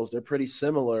Daniels, they're pretty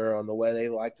similar on the way they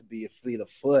like to be a fleet of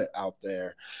foot out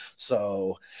there.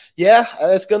 So, yeah,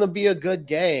 it's going to be a good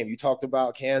game. You talked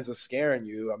about Kansas scaring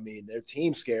you. I mean, their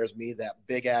team scares me. That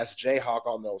big-ass Jayhawk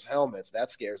on those helmets,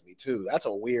 that scares me too. That's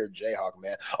a weird Jayhawk,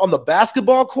 man. On the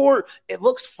basketball court, it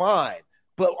looks fine.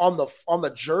 But on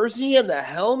the jersey and the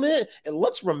helmet, it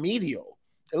looks remedial.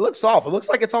 It looks off. It looks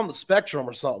like it's on the spectrum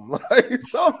or something. Like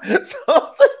something's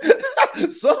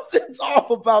off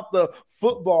about the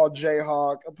football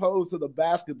Jayhawk opposed to the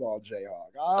basketball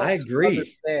Jayhawk. I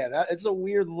agree. It's a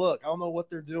weird look. I don't know what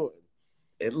they're doing.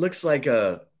 It looks like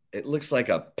a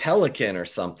pelican or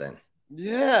something.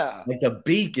 Yeah. Like the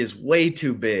beak is way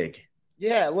too big.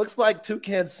 Yeah, it looks like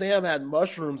Toucan Sam had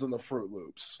mushrooms in the Fruit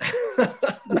Loops.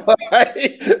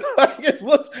 It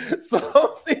looks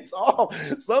something's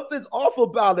off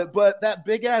about it. But that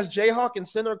big ass Jayhawk in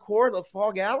center court of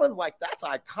Fog Allen, like that's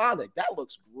iconic. That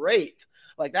looks great.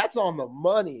 Like that's on the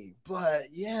money.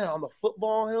 But yeah, on the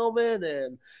football helmet,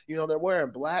 and they're wearing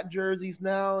black jerseys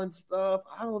now and stuff.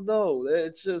 I don't know.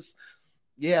 It's just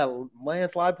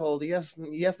Lance Leipold, he has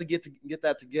to get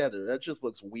that together. That just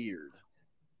looks weird.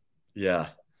 Yeah,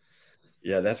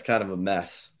 that's kind of a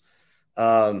mess.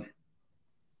 Well,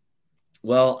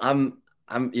 I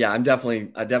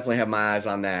definitely have my eyes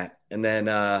on that. And then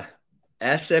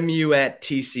SMU at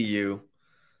TCU,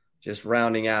 just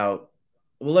rounding out.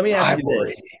 Well, let me ask you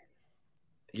this.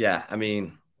 Yeah, I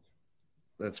mean,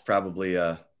 that's probably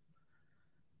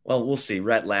we'll see.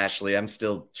 Rhett Lashley, I'm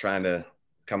still trying to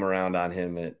come around on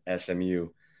him at SMU.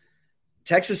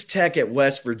 Texas Tech at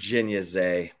West Virginia,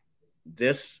 Zay.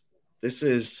 This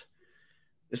is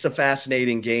a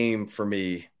fascinating game for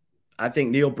me. I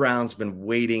think Neil Brown's been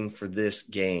waiting for this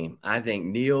game. I think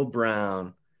Neil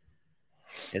Brown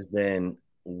has been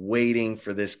waiting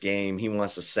for this game. He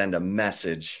wants to send a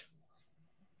message.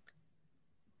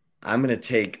 I'm going to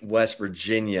take West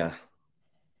Virginia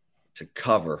to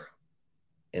cover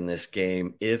in this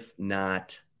game, if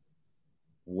not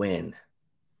win.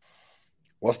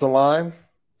 What's the line?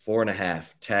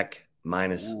 4.5. Tech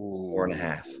minus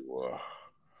 4.5.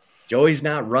 Joey's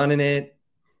not running it.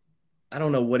 I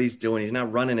don't know what he's doing. He's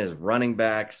not running his running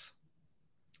backs.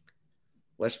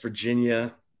 West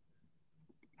Virginia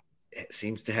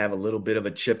seems to have a little bit of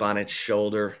a chip on its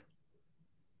shoulder.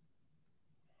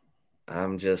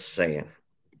 I'm just saying.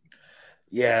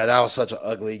 Yeah, that was such an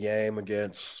ugly game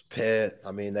against Pitt.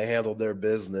 I mean, they handled their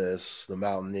business, the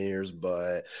Mountaineers,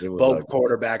 but both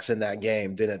quarterbacks in that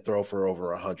game didn't throw for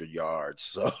over 100 yards.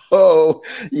 So,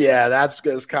 yeah, that's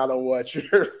just kind of what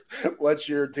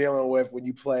you're dealing with when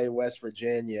you play West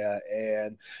Virginia.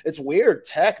 And it's weird.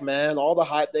 Tech, man, all the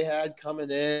hype they had coming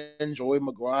in, Joey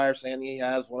McGuire saying he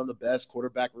has one of the best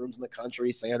quarterback rooms in the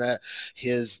country, saying that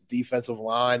his defensive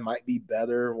line might be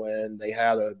better when they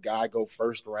had a guy go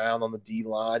first round on the D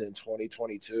line in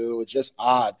 2022. It's just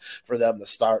odd for them to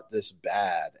start this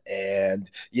bad. And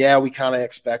yeah, we kind of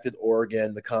expected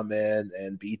Oregon to come in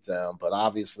and beat them, but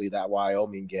obviously that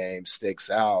Wyoming game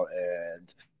sticks out.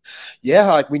 And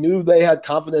yeah, like we knew they had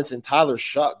confidence in Tyler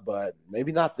Shuck, but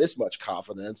maybe not this much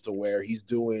confidence to where he's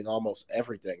doing almost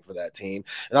everything for that team.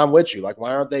 And I'm with you. Like,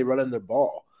 why aren't they running their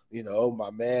ball? You know,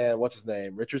 my man, what's his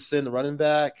name? Richardson, the running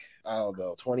back, I don't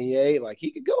know, 28. Like,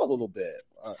 he could go a little bit.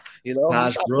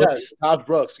 Taj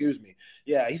Brooks, excuse me.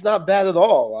 Yeah, he's not bad at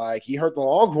all. Like, he hurt the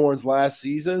Longhorns last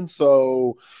season.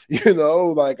 So,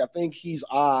 like, I think he's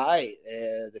all right.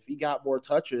 And if he got more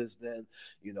touches, then,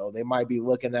 they might be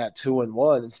looking at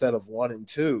 2-1 instead of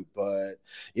 1-2. But,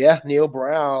 yeah, Neil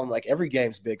Brown, like, every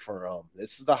game's big for him.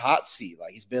 This is the hot seat.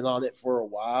 Like, he's been on it for a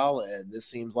while, and this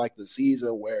seems like the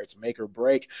season where it's make or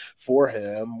break for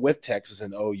him with Texas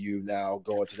and OU now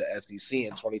going to the SEC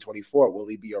in 2024. Will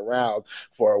he be around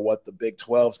for what the Big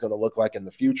 12 is going to look like in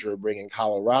the future, bringing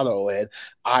Colorado in?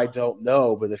 I don't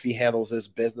know, but if he handles his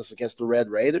business against the Red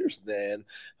Raiders, then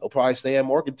he'll probably stay in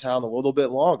Morgantown a little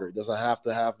bit longer. He doesn't have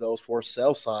to have those for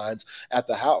sale signs at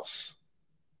the house.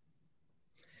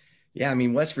 Yeah, I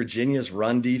mean, West Virginia's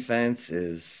run defense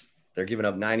they're giving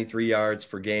up 93 yards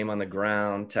per game on the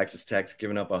ground. Texas Tech's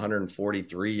giving up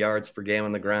 143 yards per game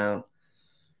on the ground.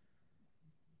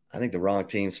 I think the wrong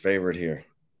team's favorite here.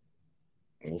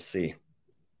 We'll see.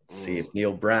 See if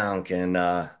Neil Brown can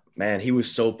man, he was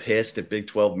so pissed at Big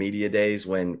 12 media days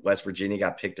when West Virginia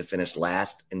got picked to finish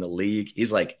last in the league.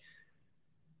 He's like,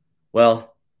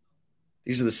 well,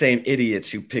 these are the same idiots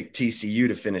who picked TCU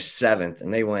to finish 7th,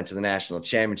 and they went to the national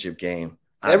championship game.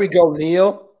 There we go,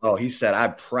 Neil. Oh, he said, I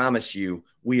promise you,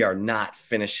 we are not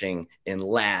finishing in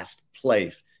last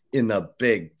place in the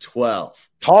Big 12.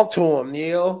 Talk to him,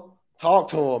 Neil. Talk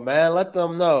to him, man. Let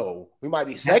them know. We might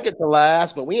be second to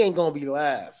last, but we ain't going to be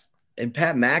last. And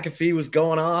Pat McAfee was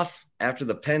going off after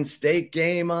the Penn State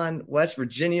game on West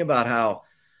Virginia about how,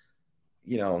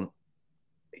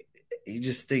 he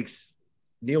just thinks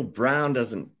Neil Brown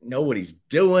doesn't know what he's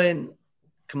doing.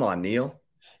 Come on, Neil.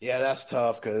 Yeah, that's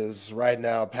tough because right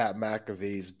now Pat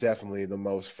McAfee is definitely the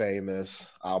most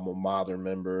famous alma mater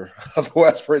member of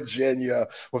West Virginia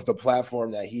with the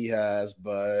platform that he has.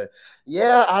 But,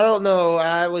 yeah, I don't know.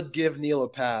 I would give Neil a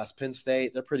pass. Penn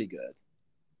State, they're pretty good.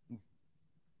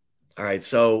 All right,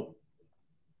 so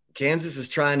Kansas is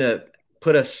trying to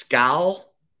put a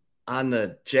scowl on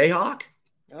the Jayhawk?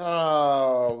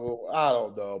 Oh, I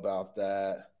don't know about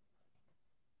that.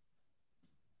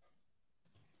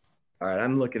 All right,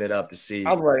 I'm looking it up to see.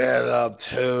 I'm looking it up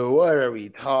too. What are we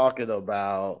talking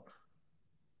about?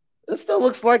 It still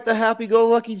looks like the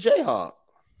happy-go-lucky Jayhawk.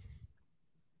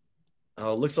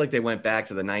 Oh, it looks like they went back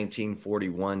to the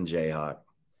 1941 Jayhawk.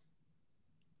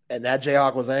 And that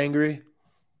Jayhawk was angry?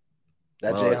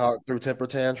 Jayhawk threw temper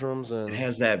tantrums? And it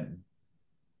has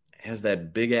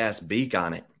that big-ass beak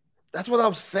on it. That's what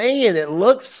I'm saying. It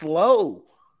looks slow.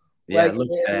 Yeah, it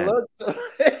looks bad.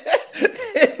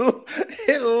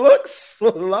 It looks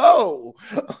slow.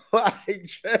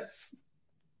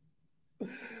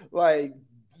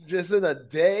 Just in a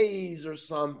daze or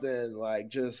something. Like,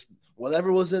 just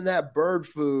whatever was in that bird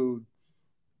food,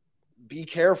 be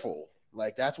careful.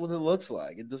 Like, that's what it looks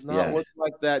like. It does not look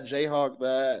like that Jayhawk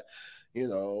that,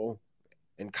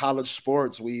 in college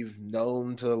sports we've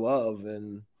known to love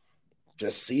and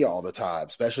just see all the time,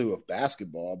 especially with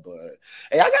basketball. But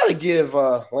hey, I got to give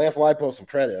Lance Leipold some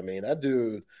credit. I mean, that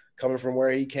dude coming from where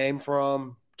he came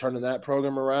from, turning that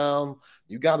program around,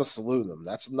 you got to salute him.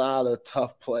 That's not a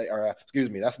tough play, or excuse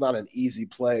me, that's not an easy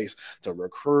place to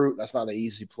recruit. That's not an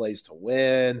easy place to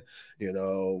win. You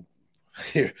know,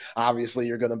 obviously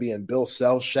you're going to be in Bill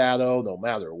Self's shadow no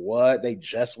matter what. They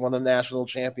just won a national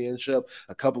championship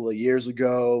a couple of years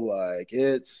ago. Like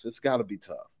it's got to be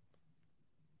tough.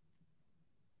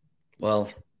 Well,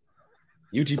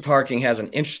 UT Parking has an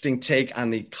interesting take on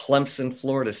the Clemson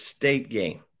Florida State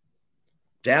game.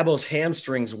 Dabo's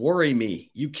hamstrings worry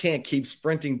me. You can't keep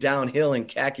sprinting downhill in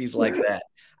khakis like that.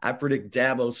 I predict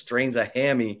Dabo strains a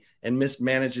hammy and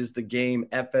mismanages the game,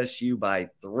 FSU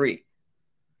by 3.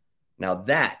 Now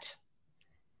that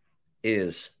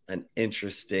is an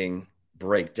interesting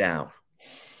breakdown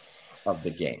of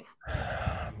the game.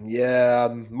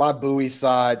 Yeah, my Bowie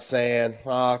side saying,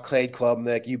 Cade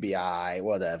Klubnik, you be all right,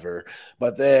 whatever.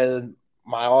 But then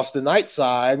my Austin Knight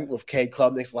side with Cade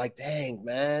Klubnik's like, dang,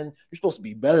 man, you're supposed to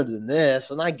be better than this.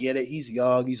 And I get it. He's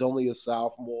young. He's only a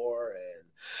sophomore. And,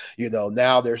 you know,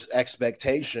 now there's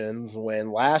expectations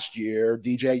when last year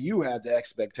DJU had the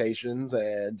expectations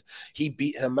and he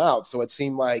beat him out. So it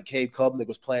seemed like Cade Klubnik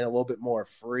was playing a little bit more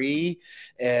free.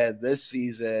 And this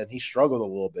season he struggled a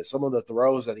little bit. Some of the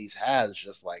throws that he's had is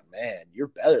just like, man, you're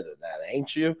better than that,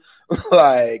 ain't you?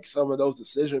 Like some of those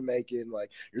decision making,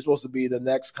 like you're supposed to be the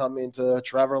next coming to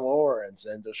Trevor Lawrence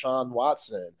and Deshaun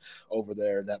Watson over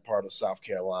there in that part of South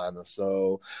Carolina.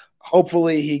 So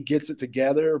hopefully he gets it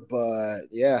together. But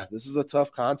yeah, this is a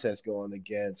tough contest going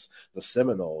against the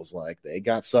Seminoles. Like they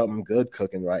got something good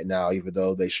cooking right now, even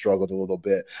though they struggled a little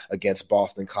bit against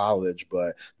Boston College.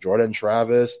 But Jordan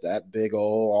Travis, that big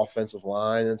old offensive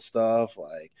line and stuff,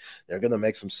 like they're going to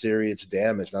make some serious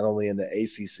damage, not only in the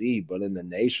ACC, but in the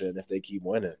nation if they keep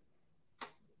winning.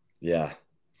 Yeah.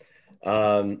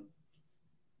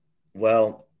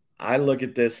 Well, I look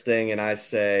at this thing and I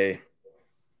say,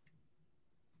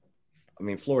 I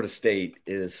mean, Florida State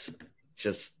is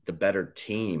just the better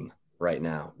team right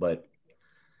now, but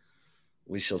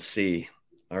we shall see.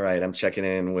 All right, I'm checking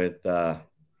in with our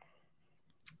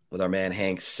man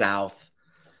Hank South,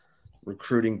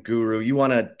 recruiting guru. You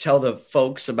want to tell the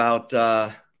folks about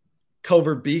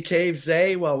Covert Bee Cave,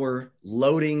 Zay, while we're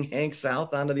loading Hank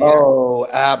South onto the air? Oh,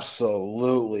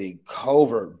 absolutely.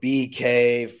 Covert Bee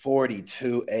Cave,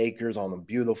 42 acres on a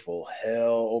beautiful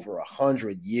hill, over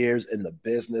 100 years in the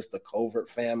business. The Covert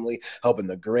family helping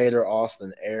the greater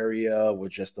Austin area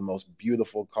with just the most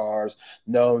beautiful cars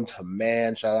known to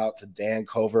man. Shout out to Dan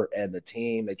Covert and the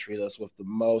team. They treat us with the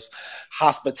most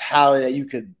hospitality that you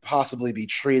could possibly be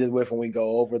treated with when we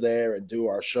go over there and do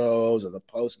our shows and the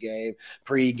post-game,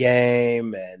 pre-game,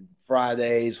 and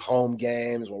Fridays, home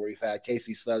games where we've had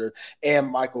Casey Sutter and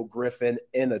Michael Griffin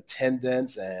in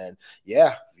attendance. And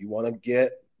yeah, if you want to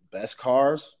get best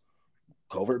cars,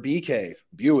 Covert Bee Cave,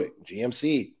 Buick,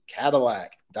 GMC,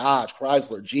 Cadillac, Dodge,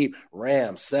 Chrysler, Jeep,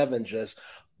 Ram, 7, just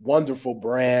wonderful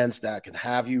brands that can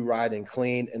have you riding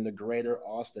clean in the greater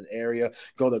Austin area.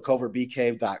 Go to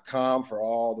covertbeecave.com for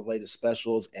all the latest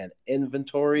specials and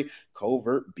inventory.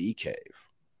 Covert Bee Cave.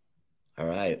 All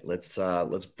right, let's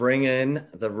bring in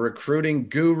the recruiting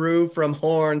guru from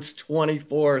Horns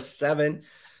 24/7,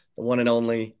 the one and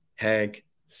only Hank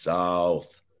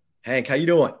South. Hank, how you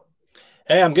doing?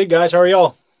 Hey, I'm good, guys. How are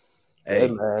y'all?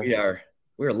 Hey,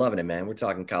 we're loving it, man. We're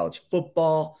talking college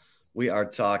football. We are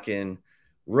talking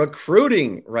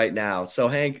recruiting right now. So,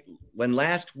 Hank, when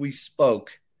last we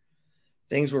spoke,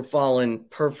 things were falling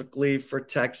perfectly for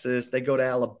Texas. They go to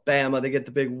Alabama. They get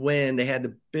the big win. They had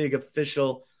the big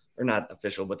official. Or not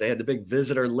official, but they had the big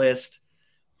visitor list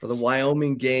for the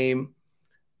Wyoming game.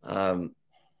 Ryan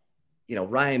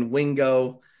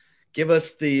Wingo, give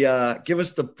us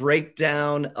the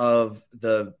breakdown of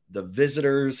the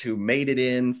visitors who made it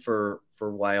in for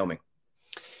Wyoming.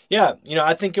 Yeah,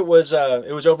 I think it was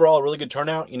overall a really good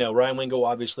turnout. Ryan Wingo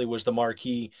obviously was the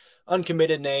marquee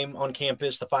uncommitted name on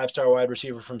campus, the 5-star wide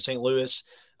receiver from St. Louis.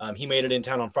 He made it in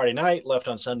town on Friday night, left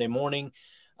on Sunday morning.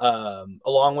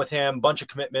 Along with him, bunch of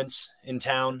commitments in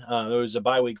town. It was a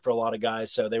bye week for a lot of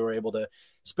guys, so they were able to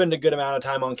spend a good amount of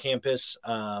time on campus,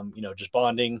 just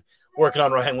bonding, working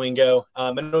on Ryan Wingo.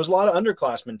 And there was a lot of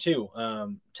underclassmen too.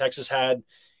 Texas had,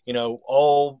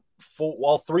 all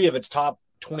 3 of its top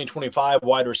 2025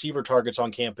 wide receiver targets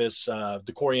on campus.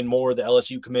 DeCorian Moore, the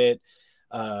LSU commit,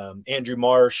 Andrew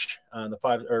Marsh,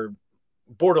 the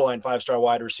borderline 5-star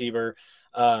wide receiver.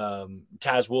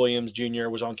 Taz Williams Jr.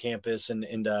 was on campus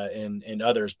and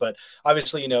others. But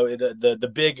obviously,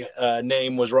 the big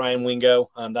name was Ryan Wingo.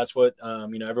 That's what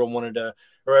everyone wanted to,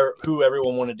 or who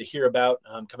everyone wanted to hear about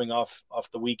coming off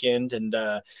the weekend. And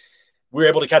we were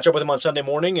able to catch up with him on Sunday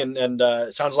morning, and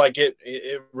it sounds like it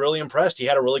really impressed. He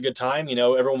had a really good time.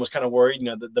 Everyone was kind of worried.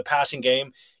 The passing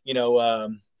game,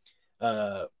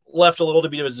 left a little to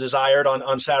be desired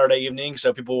on Saturday evening.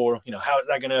 So people were, how is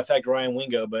that going to affect Ryan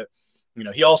Wingo? But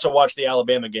he also watched the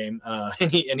Alabama game,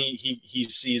 and he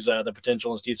sees the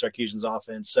potential in Steve Sarkisian's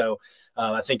offense. So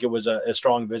I think it was a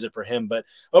strong visit for him. But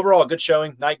overall, good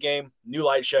showing. Night game, new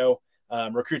light show.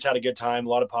 Recruits had a good time. A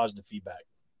lot of positive feedback.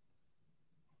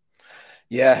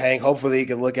 Yeah, Hank, hopefully he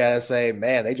can look at it and say,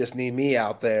 man, they just need me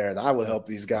out there, and I would help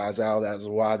these guys out as a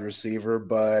wide receiver.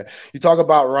 But you talk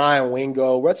about Ryan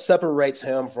Wingo. What separates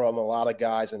him from a lot of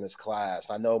guys in this class?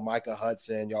 I know Micah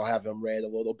Hudson, y'all have him rated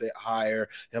a little bit higher,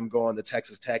 him going to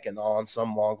Texas Tech and on.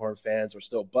 Some Longhorn fans are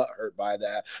still butthurt by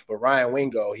that. But Ryan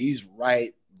Wingo, he's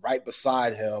right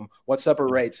beside him. What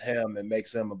separates him and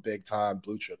makes him a big-time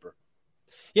blue chipper?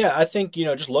 Yeah, I think,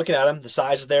 just looking at him, the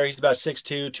size is there. He's about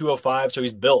 6'2", 205, so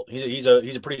he's built. He's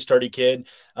a pretty sturdy kid,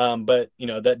 but,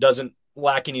 that doesn't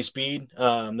lack any speed.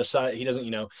 The size, he doesn't,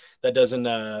 that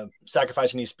doesn't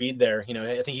sacrifice any speed there.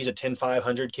 I think he's a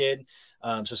 10-500 kid,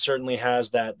 so certainly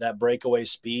has that breakaway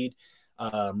speed.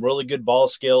 Really good ball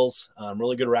skills,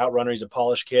 really good route runner. He's a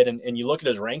polished kid, and you look at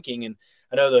his ranking, and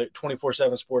I know the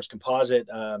 24/7 Sports Composite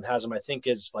has him, I think,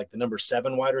 is like the number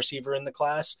 7 wide receiver in the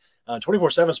class.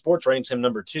 24/7 Sports ranks him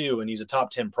number 2, and he's a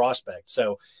top 10 prospect.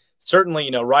 So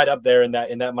certainly, right up there in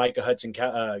that Micah Hudson,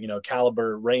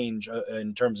 caliber range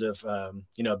in terms of,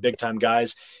 big time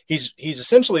guys. He's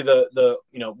essentially the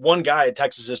one guy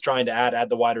Texas is trying to add at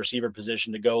the wide receiver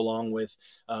position to go along with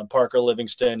Parker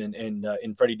Livingston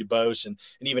and Freddie Dubose and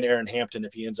even Aaron Hampton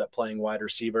if he ends up playing wide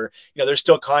receiver. There's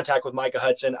still contact with Micah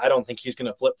Hudson. I don't think he's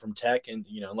going to flip from Tech, and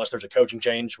unless there's a coaching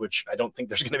change, which I don't think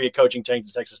there's going to be a coaching change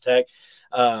to Texas Tech.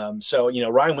 So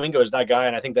Ryan Wingo is that guy,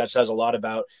 and I think that says a lot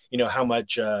about how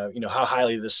much how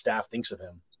highly the staff thinks of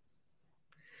him.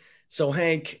 So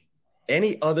Hank,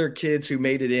 any other kids who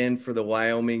made it in for the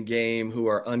Wyoming game who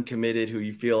are uncommitted, who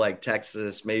you feel like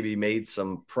Texas maybe made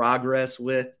some progress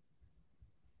with?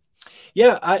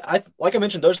 Yeah, I like I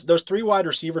mentioned, those 3 wide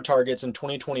receiver targets in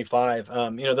 2025.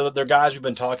 They're guys we've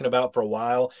been talking about for a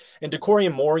while. And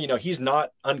DeCorian Moore,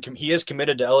 he is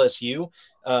committed to LSU,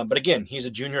 but again, he's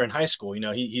a junior in high school.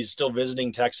 He's still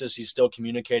visiting Texas. He's still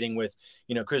communicating with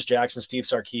Chris Jackson, Steve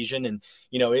Sarkisian,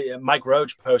 and Mike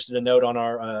Roach posted a note on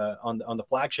our on the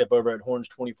flagship over at Horns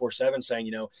 24/7 saying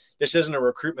this isn't a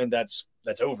recruitment that's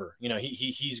over.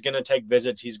 He's going to take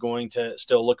visits. He's going to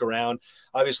still look around.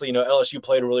 Obviously, LSU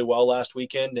played really well last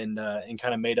weekend and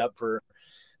kind of made up for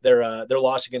their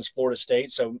loss against Florida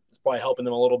State. So it's probably helping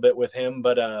them a little bit with him.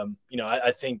 But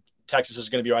I think Texas is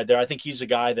going to be right there. I think he's a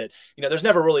guy that there's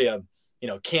never really a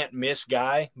can't miss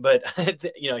guy, but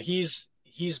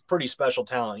he's pretty special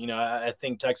talent. I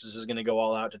think Texas is going to go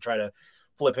all out to try to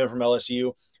flip him from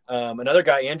LSU. Another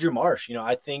guy, Andrew Marsh.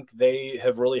 I think they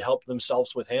have really helped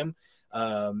themselves with him.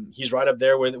 He's right up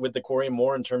there with the Corey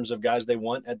Moore in terms of guys they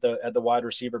want at the wide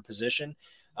receiver position.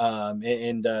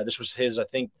 This was his, I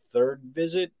think, 3rd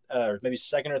visit, or maybe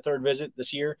 2nd or 3rd visit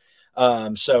this year.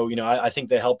 So I think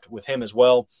they helped with him as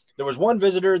well. There was one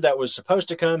visitor that was supposed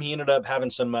to come. He ended up having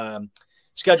some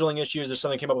scheduling issues. There's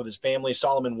something came up with his family.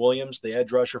 Solomon Williams, the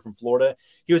edge rusher from Florida.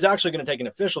 He was actually going to take an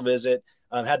official visit,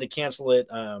 had to cancel it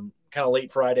kind of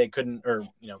late Friday, couldn't, or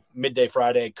midday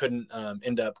Friday, couldn't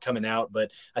end up coming out.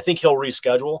 But I think he'll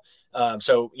reschedule.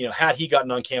 So had he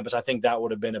gotten on campus, I think that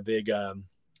would have been a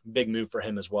big move for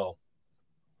him as well.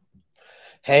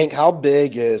 Hank, how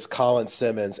big is Colin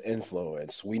Simmons'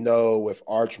 influence? We know with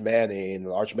Arch Manning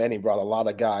brought a lot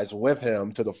of guys with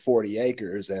him to the 40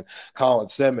 acres, and Colin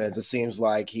Simmons, it seems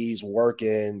like he's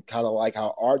working kind of like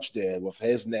how Arch did with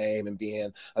his name and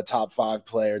being a top 5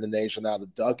 player in the nation out of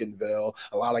Duncanville.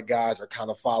 A lot of guys are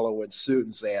kind of following suit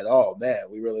and saying, oh man,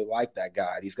 we really like that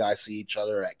guy. These guys see each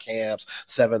other at camps,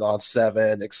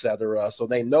 7-on-7, etc. So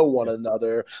they know one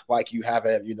another like we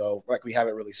haven't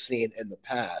really seen in the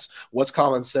past. What's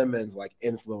Colin Simmons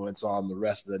influence on the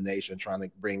rest of the nation trying to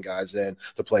bring guys in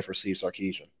to play for Steve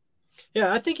Sarkisian?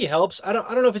 Yeah, I think he helps. I don't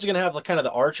know if it's going to have kind of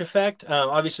the Arch effect.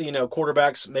 Obviously,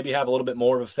 quarterbacks maybe have a little bit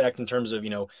more of effect in terms of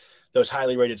those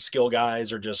highly rated skill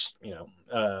guys, or just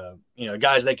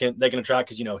guys they can attract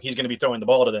because he's going to be throwing the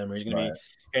ball to them, or he's going to be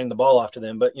handing the ball off to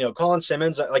them. But Colin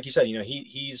Simmons, like you said,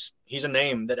 he's a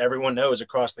name that everyone knows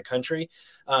across the country.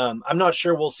 I'm not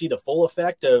sure we'll see the full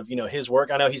effect of his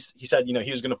work. I know he said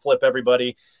he was going to flip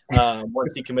everybody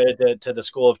once he committed to the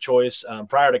school of choice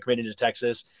prior to committing to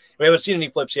Texas. We haven't seen any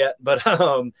flips yet, but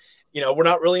we're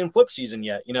not really in flip season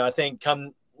yet. I think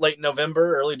come late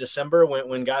November, early December,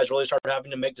 when guys really start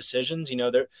having to make decisions,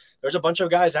 there's a bunch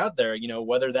of guys out there,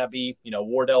 whether that be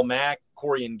Wardell Mack,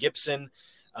 Corian Gibson,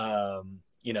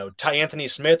 Ty Anthony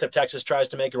Smith, if Texas tries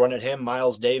to make a run at him,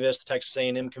 Miles Davis, the Texas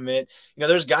A&M commit,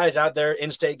 there's guys out there,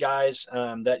 in-state guys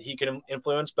that he can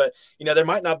influence, but there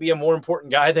might not be a more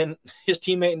important guy than his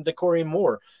teammate in Decorian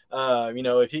Moore.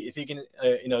 If he can,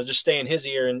 just stay in his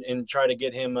ear and try to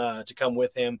get him to come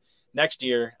with him next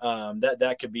year,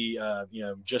 that could be,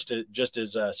 just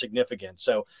as significant.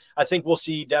 So I think we'll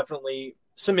see definitely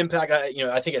some impact.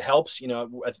 I think it helps.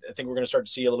 I think we're going to start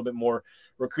to see a little bit more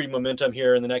recruiting momentum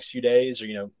here in the next few days,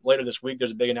 or later this week.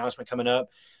 There's a big announcement coming up.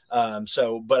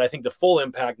 But I think the full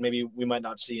impact maybe we might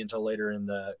not see until later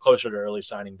closer to early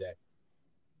signing day.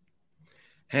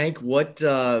 Hank, what'd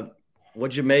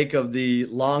you make of the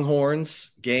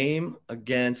Longhorns game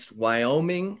against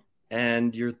Wyoming,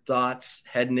 and your thoughts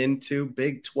heading into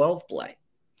Big 12 play?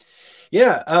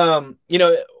 Yeah,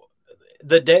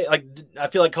 the day, I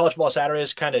feel like College Football Saturday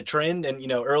is kind of trend,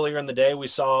 and earlier in the day we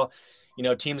saw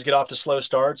teams get off to slow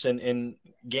starts and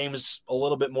games a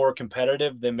little bit more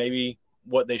competitive than maybe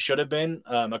what they should have been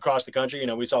across the country.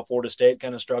 We saw Florida State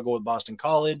kind of struggle with Boston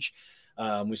College.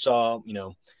 We saw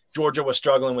Georgia was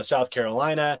struggling with South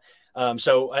Carolina.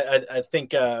 So I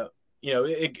think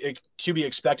it to be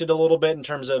expected a little bit in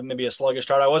terms of maybe a sluggish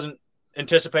start. I wasn't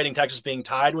anticipating Texas being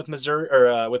tied with Missouri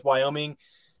or with Wyoming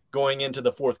going into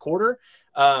the fourth quarter.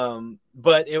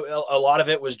 But a lot of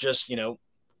it was just,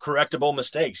 correctable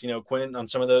mistakes, Quinn on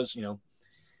some of those,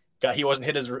 he wasn't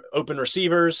hit his open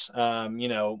receivers. And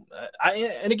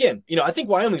again, I think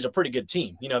Wyoming's a pretty good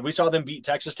team. We saw them beat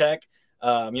Texas Tech.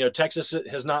 Texas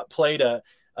has not played a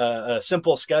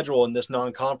simple schedule in this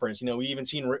non-conference. We've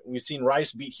seen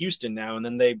Rice beat Houston now, and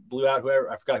then they blew out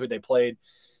I forgot who they played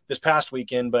this past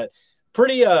weekend, but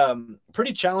pretty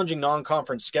challenging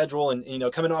non-conference schedule.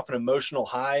 And, coming off an emotional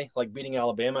high, like beating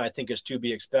Alabama, I think is to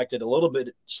be expected, a little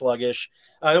bit sluggish.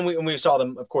 And we saw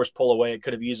them, of course, pull away. It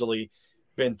could have easily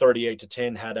been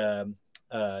 38-10 had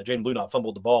Jaden Blue not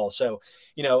fumbled the ball. So,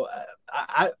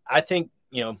 I think,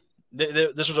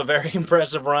 this was a very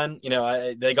impressive run.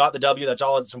 They got the W. That's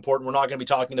all that's important. We're not going to be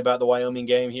talking about the Wyoming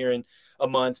game here in a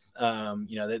month.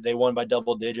 They won by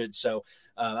double digits. So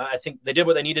I think they did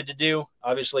what they needed to do.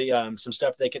 Obviously, some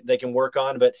stuff they can work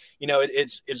on, but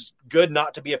it's good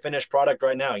not to be a finished product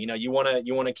right now. You want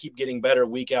to keep getting better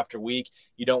week after week.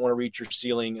 You don't want to reach your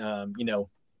ceiling,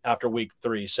 after week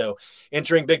 3. So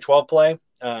entering Big 12 play,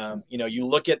 you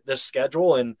look at this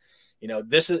schedule and,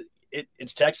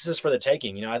 it's Texas for the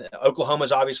taking.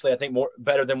 Oklahoma's obviously, I think,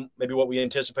 better than maybe what we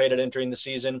anticipated entering the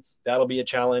season. That'll be a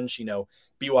challenge.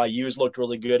 BYU's looked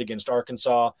really good against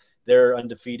Arkansas. They're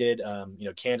undefeated.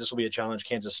 Kansas will be a challenge,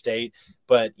 Kansas State.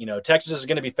 But, Texas is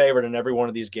going to be favored in every one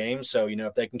of these games. So,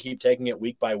 if they can keep taking it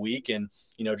week by week and,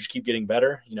 just keep getting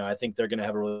better, I think they're going to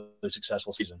have a really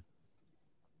successful season.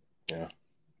 Yeah.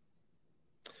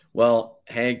 Well,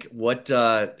 Hank,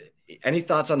 any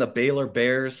thoughts on the Baylor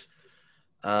Bears?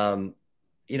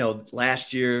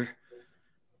 Last year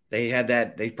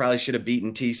they probably should have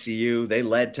beaten TCU. They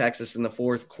led Texas in the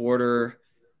fourth quarter,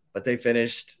 but they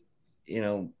finished,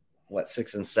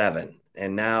 6-7.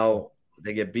 And now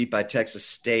they get beat by Texas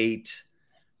State.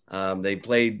 They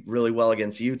played really well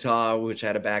against Utah, which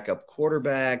had a backup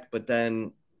quarterback, but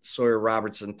then Sawyer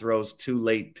Robertson throws 2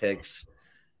 late picks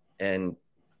and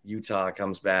Utah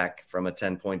comes back from a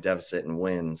 10-point deficit and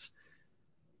wins.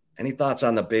 Any thoughts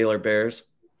on the Baylor Bears?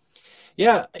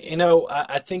 Yeah,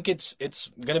 I think it's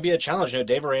going to be a challenge.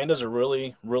 Dave Aranda's a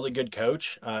really, really good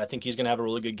coach. I think he's going to have a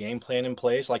really good game plan in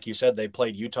place. Like you said, they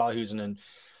played Utah, who's a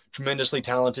tremendously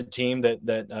talented team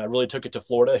that really took it to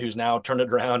Florida, who's now turned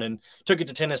it around and took it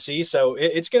to Tennessee. So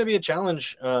it's going to be a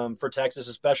challenge for Texas,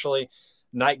 especially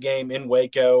night game in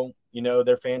Waco.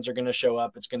 Their fans are going to show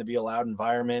up. It's going to be a loud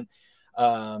environment.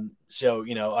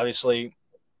 Obviously,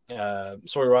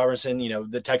 Sawyer Robertson,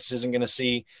 the Texas isn't going to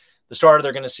see the starter.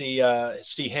 They're going to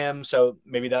see him. So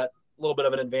maybe that a little bit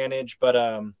of an advantage, but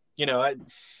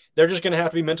they're just going to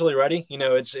have to be mentally ready.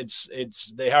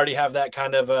 They already have that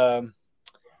kind of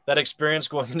that experience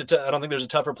going into, I don't think there's a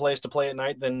tougher place to play at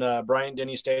night than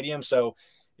Bryant-Denny Stadium. So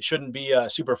it shouldn't be a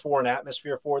super foreign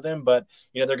atmosphere for them, but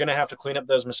they're going to have to clean up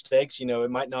those mistakes.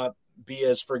 It might not be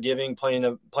as forgiving playing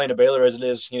a Baylor as it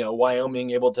is,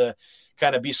 Wyoming, able to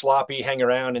kind of be sloppy, hang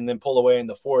around, and then pull away in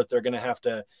the fourth. They're going to have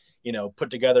to, put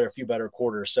together a few better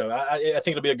quarters. So I think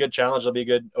it'll be a good challenge. It'll be a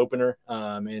good opener.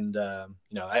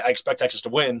 I expect Texas to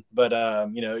win, but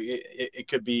it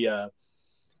could be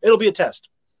it'll be a test.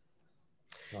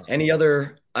 Any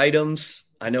other items?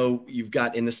 I know you've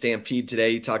got in the Stampede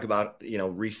today. You talk about,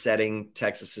 resetting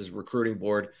Texas's recruiting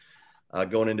board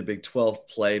going into Big 12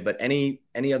 play, but any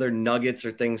other nuggets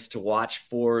or things to watch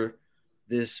for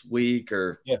this week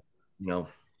or,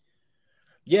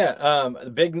 Yeah, the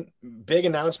big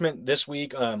announcement this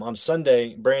week on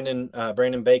Sunday. Brandon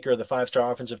Baker, the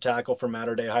 5-star offensive tackle from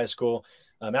Mater Dei High School.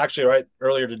 Actually, right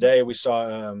earlier today, we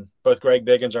saw both Greg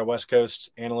Biggins, our West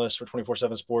Coast analyst for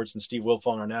 24/7 Sports, and Steve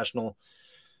Wilfong, our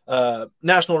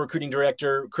national recruiting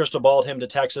director, crystal balled him to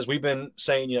Texas. We've been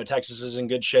saying, Texas is in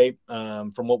good shape.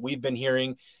 From what we've been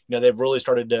hearing, they've really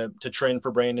started to trend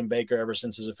for Brandon Baker ever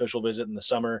since his official visit in the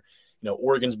summer.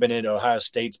 Oregon's been in it. Ohio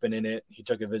State's been in it. He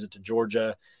took a visit to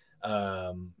Georgia.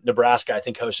 Nebraska, I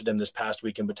think, hosted him this past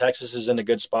weekend, but Texas is in a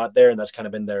good spot there. And that's kind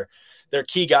of been their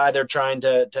key guy. They're trying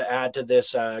to add to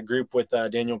this group with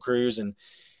Daniel Cruz and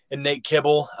Nate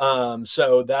Kibble.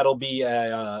 So that'll be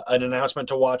an announcement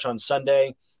to watch on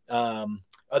Sunday.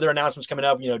 Other announcements coming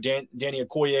up, Danny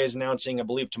Okoye is announcing, I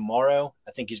believe, tomorrow.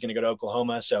 I think he's going to go to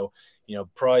Oklahoma. So,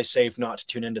 probably safe not to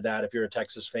tune into that if you're a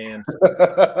Texas fan.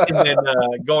 And then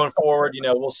going forward,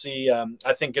 we'll see.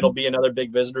 I think it'll be another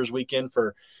big visitors weekend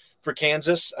for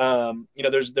Kansas.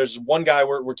 There's one guy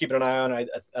we're keeping an eye on.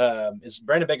 Is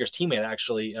Brandon Baker's teammate,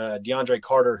 actually, DeAndre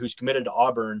Carter, who's committed to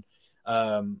Auburn,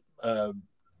 high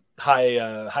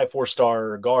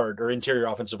 4-star guard or interior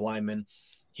offensive lineman.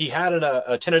 He had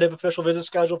a tentative official visit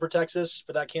scheduled for Texas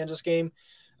for that Kansas game.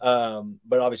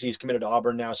 But obviously he's committed to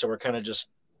Auburn now. So we're kind of just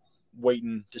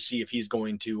waiting to see if he's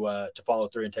going to follow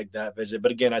through and take that visit.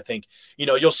 But again, I think,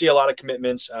 you'll see a lot of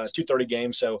commitments. It's 2:30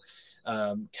 game. So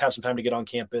have some time to get on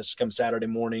campus come Saturday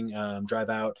morning, drive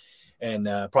out, and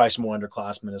probably some more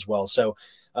underclassmen as well. So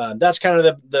that's kind of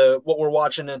the what we're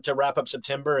watching to wrap up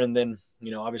September. And then,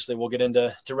 obviously we'll get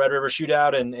into Red River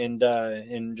Shootout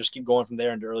and just keep going from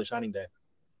there into early signing day.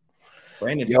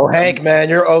 Brandon. Yo, Hank, man,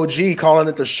 you're OG calling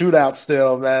it the shootout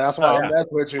still, man. That's why I'm messing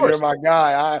with you. You're my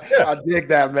guy. I dig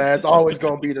that, man. It's always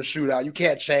going to be the shootout. You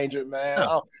can't change it, man.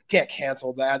 No. Can't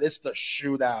cancel that. It's the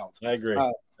shootout. I agree.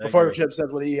 Before Chip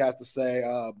says what he has to say,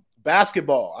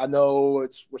 basketball. I know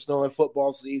we're still in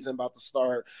football season, about to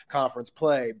start conference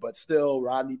play, but still,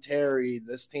 Rodney Terry,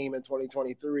 this team in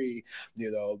 2023,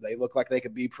 they look like they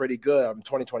could be pretty good.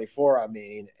 2024,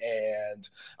 and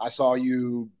I saw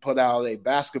you put out a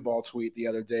basketball tweet the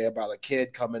other day about a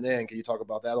kid coming in. Can you talk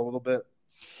about that a little bit?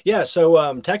 Yeah,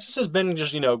 so Texas has been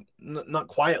just, not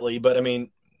quietly, but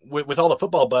with all the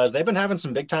football buzz, they've been having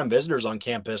some big-time visitors on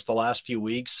campus the last few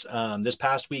weeks. This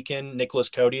past weekend, Nicholas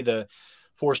Cody, the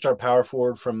 4-star power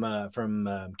forward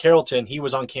from Carrollton, he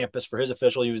was on campus for his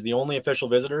official. He was the only official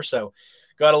visitor, so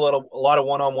got a lot of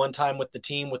one-on-one time with the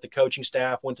team, with the coaching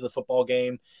staff, went to the football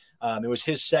game. It was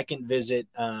his second visit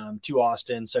to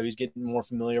Austin, so he's getting more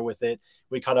familiar with it.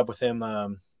 We caught up with him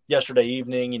yesterday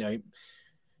evening.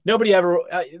 Nobody ever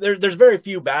there's very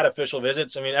few bad official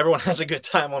visits. Everyone has a good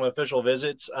time on official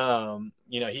visits.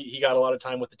 He got a lot of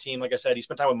time with the team. Like I said, he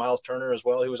spent time with Miles Turner as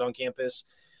well, who was on campus.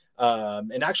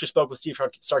 And actually spoke with Steve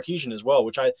Sarkisian as well,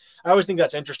 which I always think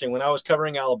that's interesting. When I was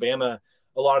covering Alabama,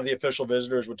 a lot of the official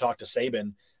visitors would talk to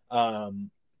Saban,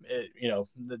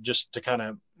 just to kind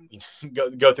of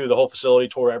go through the whole facility,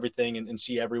 tour everything and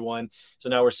see everyone. So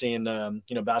now we're seeing,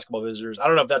 basketball visitors. I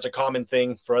don't know if that's a common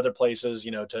thing for other places,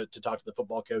 to talk to the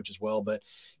football coach as well, but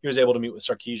he was able to meet with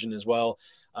Sarkisian as well.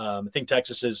 I think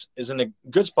Texas is in a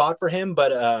good spot for him,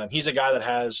 but he's a guy that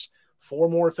has 4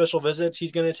 more official visits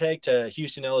he's going to take to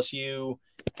Houston, LSU,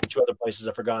 2 other places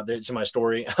I forgot. It's in my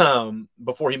story,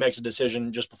 before he makes a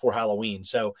decision just before Halloween.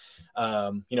 So,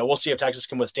 we'll see if Texas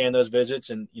can withstand those visits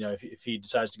and, if he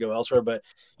decides to go elsewhere. But,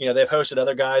 they've hosted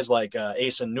other guys like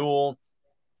Asa Newell,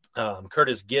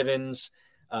 Curtis Givens,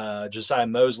 Josiah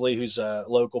Mosley, who's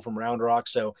local from Round Rock.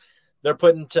 So they're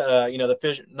putting,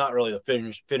 not really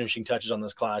the finishing touches on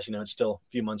this class. It's still a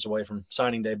few months away from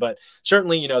signing day, but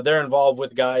certainly, they're involved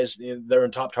with guys. They're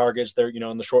in top targets. They're,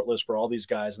 in the short list for all these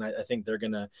guys. And I think they're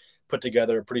going to put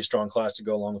together a pretty strong class to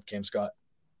go along with Cam Scott.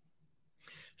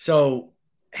 So,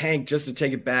 Hank, just to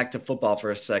take it back to football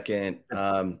for a second,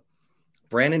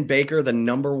 Brandon Baker, the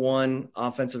number 1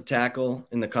 offensive tackle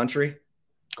in the country.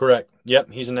 Correct.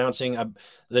 Yep. He's announcing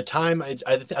the time. I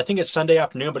think it's Sunday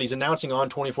afternoon, but he's announcing on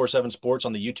 24/7 Sports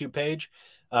on the YouTube page.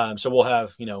 So we'll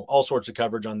have, all sorts of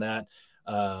coverage on that.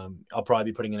 I'll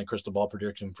probably be putting in a crystal ball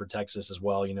prediction for Texas as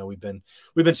well. You know, we've been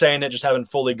saying it, just haven't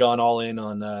fully gone all in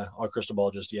on our crystal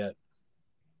ball just yet.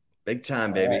 Big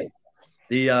time, baby.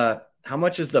 Right. How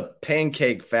much is the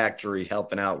Pancake Factory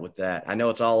helping out with that? I know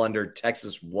it's all under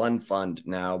Texas One Fund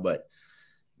now, but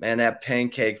man, that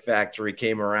Pancake Factory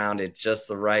came around at just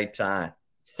the right time.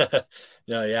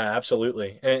 Yeah,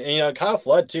 absolutely. And you know, Kyle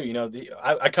Flood too. You know,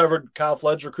 I covered Kyle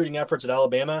Flood's recruiting efforts at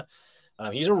Alabama.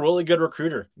 He's a really good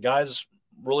recruiter. Guys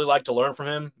really like to learn from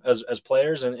him as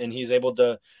players, and he's able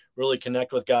to really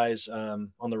connect with guys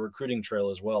on the recruiting trail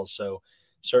as well. So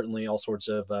certainly all sorts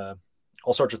of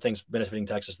things benefiting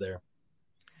Texas there.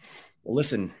 Well,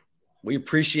 listen, we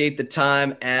appreciate the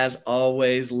time as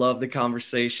always. Love the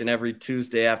conversation every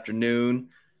Tuesday afternoon.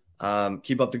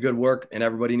 Keep up the good work, and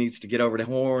everybody needs to get over to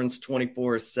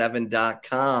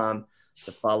horns247.com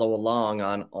to follow along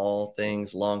on all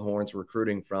things Longhorns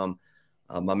recruiting from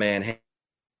my man,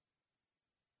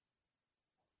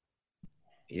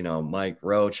 Mike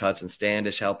Roach, Hudson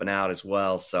Standish helping out as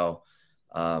well. So,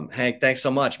 Hank, thanks so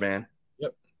much, man.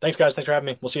 Yep. Thanks, guys. Thanks for having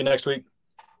me. We'll see you next week.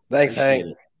 Thanks,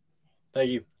 Hank. Thank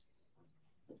you.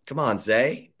 Come on,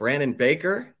 Zay. Brandon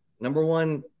Baker,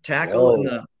 #1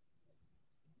 tackle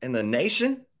in the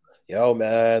nation. Yo,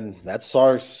 man, that's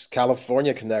Sark's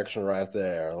California connection right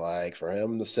there. Like, for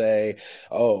him to say,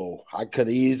 oh, I could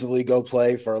easily go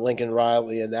play for Lincoln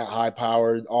Riley in that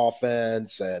high-powered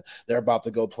offense, and they're about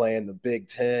to go play in the Big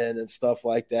Ten and stuff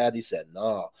like that. He said,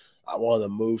 no, I want to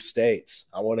move states.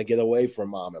 I want to get away from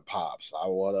mom and pops. I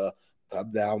want to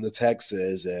come down to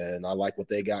Texas, and I like what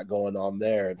they got going on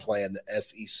there and playing the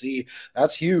SEC.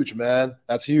 That's huge, man.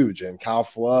 That's huge. And Kyle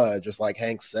Flood, just like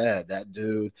Hank said, that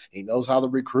dude, he knows how to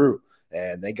recruit.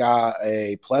 And they got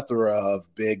a plethora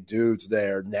of big dudes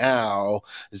there now.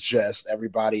 It's just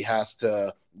everybody has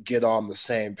to get on the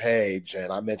same page.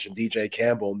 And I mentioned DJ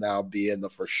Campbell now being the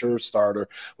for sure starter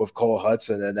with Cole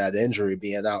Hudson and that injury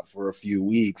being out for a few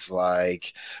weeks.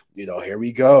 Like, here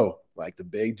we go. Like, the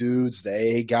big dudes,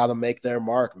 they got to make their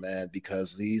mark, man,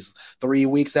 because these 3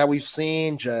 weeks that we've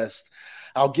seen,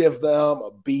 I'll give them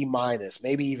a B-,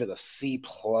 maybe even a C+.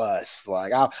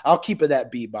 Like, I'll keep it at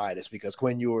B- because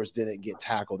Quinn Ewers didn't get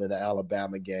tackled in the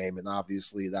Alabama game, and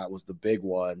obviously that was the big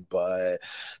one. But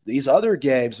these other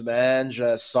games, man,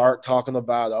 just Sark talking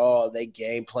about, they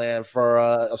game plan for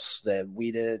us, and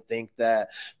we didn't think that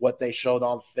what they showed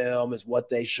on film is what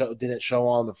they didn't show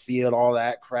on the field, all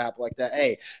that crap like that.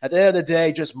 Hey, at the end of the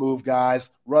day, just move,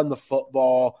 guys, run the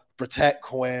football, protect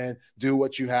Quinn, do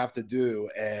what you have to do,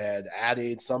 and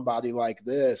adding somebody like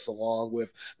this along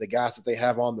with the guys that they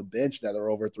have on the bench that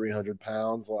are over 300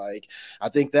 pounds, like, I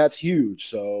think that's huge.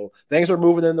 So things are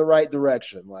moving in the right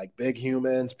direction, like big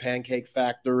humans, Pancake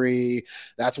Factory.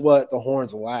 That's what the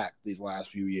Horns lacked these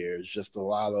last few years, just a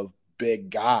lot of big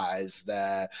guys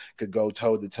that could go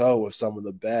toe-to-toe with some of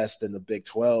the best in the Big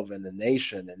 12 and the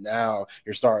nation. And now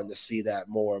you're starting to see that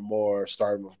more and more,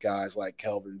 starting with guys like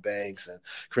Kelvin Banks and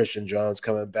Christian Jones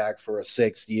coming back for a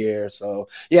 6th year. So,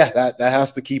 yeah, that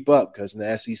has to keep up, because in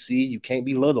the SEC, you can't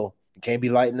be little. You can't be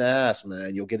light in the ass,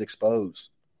 man. You'll get exposed.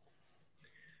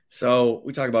 So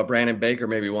we talk about Brandon Baker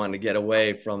maybe wanting to get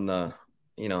away from the,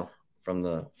 from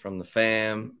the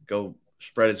fam, go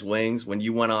spread his wings. When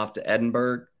you went off to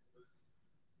Edinburgh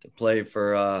to play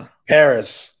for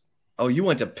Paris. Oh, you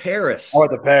went to Paris. I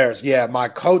went to Paris. Yeah, my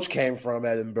coach came from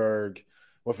Edinburgh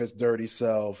with his dirty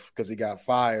self because he got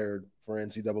fired for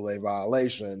NCAA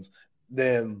violations.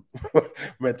 Then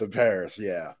went to Paris.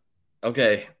 Yeah.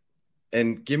 Okay,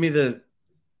 and give me the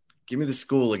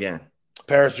school again.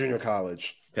 Paris Junior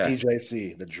College, okay.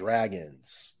 PJC, the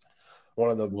Dragons,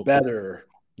 one of the better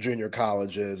junior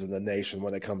colleges in the nation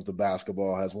when it comes to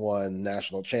basketball, has won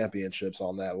national championships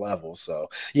on that level. So,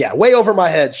 yeah, way over my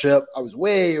head, Chip. I was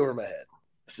way over my head.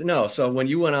 So when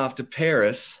you went off to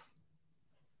Paris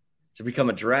to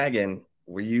become a Dragon,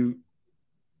 were you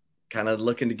kind of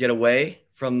looking to get away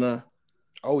from the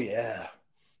 – Oh, yeah.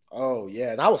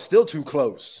 And I was still too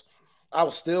close. I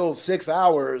was still 6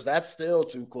 hours. That's still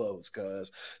too close,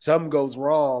 because something goes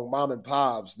wrong. Mom and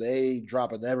pops, they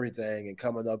dropping everything and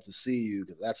coming up to see you,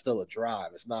 because that's still a drive.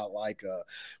 It's not like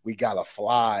we got to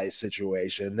fly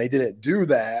situation. They didn't do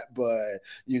that, but,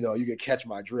 you could catch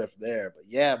my drift there. But,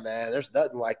 yeah, man, there's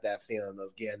nothing like that feeling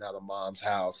of getting out of mom's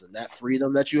house and that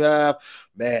freedom that you have.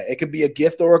 Man, it could be a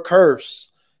gift or a curse.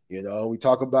 We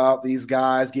talk about these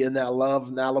guys getting that love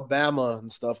in Alabama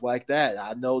and stuff like that.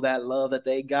 I know that love that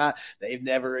they got, they've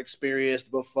never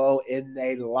experienced before in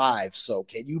their life. So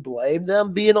can you blame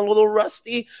them being a little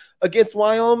rusty against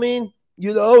Wyoming?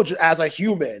 as a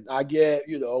human, I get,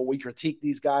 we critique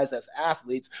these guys as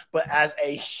athletes, but as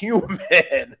a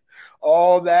human,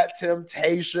 all that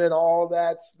temptation, all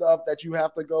that stuff that you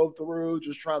have to go through,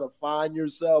 just trying to find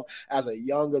yourself as a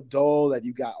young adult, that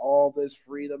you got all this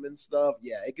freedom and stuff.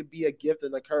 Yeah, it could be a gift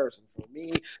and a curse. And for me,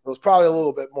 it was probably a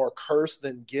little bit more curse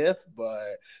than gift,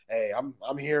 but hey,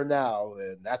 I'm here now,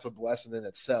 and that's a blessing in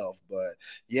itself. But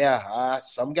yeah,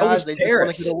 some guys, they just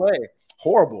want to get away.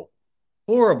 Horrible.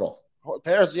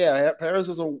 Paris, yeah, Paris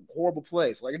is a horrible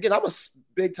place. Like, again, I'm a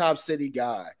big time city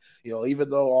guy. Even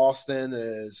though Austin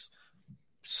is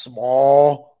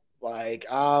small, like,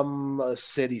 I'm a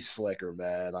city slicker,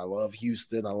 man. I love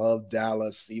Houston, I love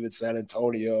Dallas, even San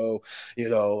Antonio.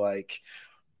 Like,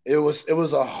 it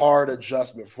was a hard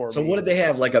adjustment for me. So what did they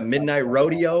have? Like a midnight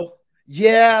rodeo?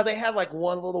 Yeah, they had like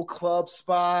one little club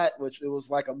spot, which it was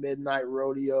like a midnight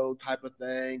rodeo type of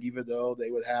thing, even though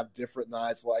they would have different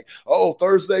nights, like,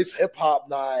 Thursday's hip hop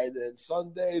night and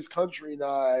Sunday's country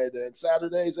night and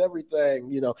Saturday's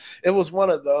everything. It was one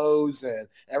of those, and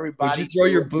everybody. Would you throw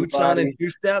your boots on in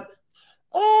two-step?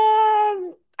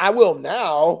 I will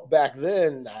now. Back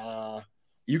then,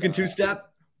 you can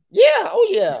two-step? Yeah. Oh,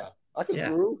 yeah. I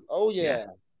can groove. Oh, yeah.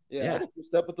 Yeah, I can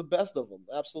step with the best of them.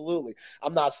 Absolutely.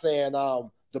 I'm not saying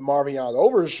DeMarvion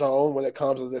Overshown when it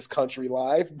comes to this country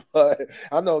life, but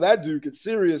I know that dude could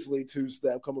seriously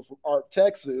two-step coming from Art,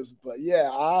 Texas. But yeah,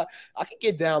 I can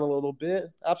get down a little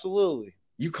bit. Absolutely.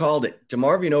 You called it.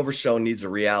 DeMarvion Overshown needs a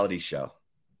reality show.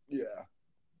 Yeah.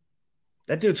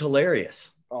 That dude's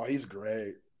hilarious. Oh, he's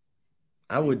great.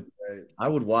 I would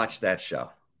watch that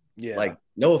show. Yeah. Like,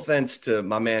 no offense to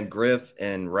my man Griff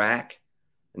and Rack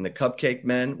and the Cupcake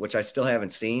Men, which I still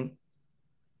haven't seen,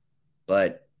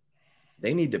 but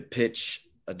they need to pitch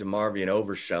a DeMarvion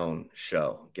Overshown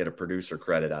show, get a producer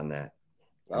credit on that.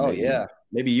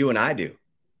 Maybe you and I do.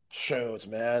 Shows,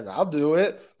 man. I'll do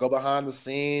it. Go behind the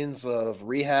scenes of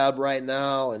rehab right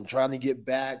now and trying to get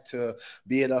back to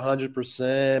being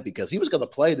 100%, because he was going to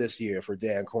play this year for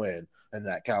Dan Quinn and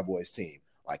that Cowboys team.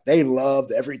 Like, they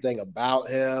loved everything about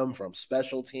him, from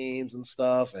special teams and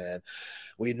stuff. And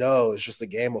we know it's just a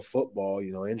game of football.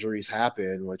 Injuries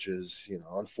happen, which is,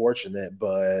 unfortunate.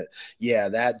 But yeah,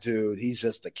 that dude, he's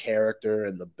just a character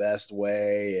in the best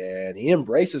way. And he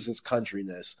embraces his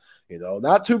countryness.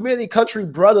 Not too many country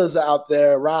brothers out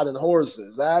there riding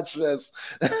horses. That's just,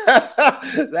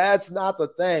 that's not the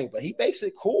thing. But he makes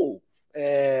it cool.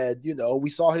 And, we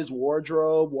saw his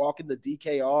wardrobe walking the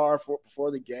DKR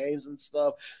before the games and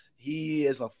stuff. He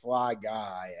is a fly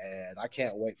guy, and I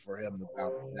can't wait for him to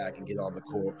bounce back and get on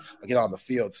the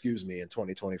field, in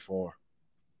 2024.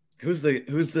 Who's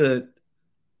the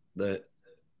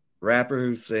rapper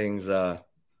who sings I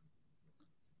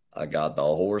got the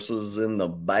horses in the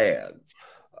bag?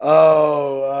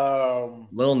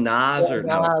 Lil Nas Lil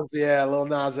Nas, yeah, Lil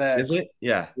Nas X. Is it?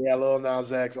 Yeah. Yeah, Lil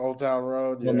Nas X, Old Town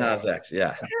Road. Lil Nas X,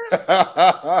 yeah.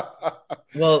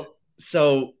 Well,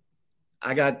 so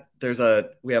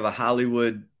we have a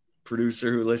Hollywood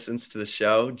producer who listens to the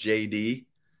show, JD.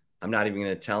 I'm not even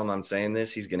going to tell him I'm saying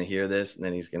this. He's going to hear this, and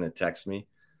then he's going to text me.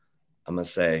 I'm going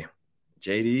to say,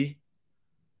 JD,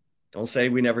 don't say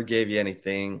we never gave you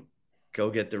anything.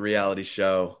 Go get the reality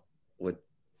show with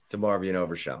DeMarvion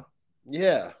Overshown.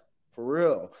 Yeah, for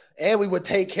real. And we would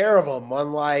take care of him,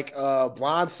 unlike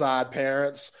Blindside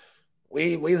parents.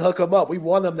 We hook him up. We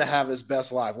want him to have his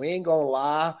best life. We ain't gonna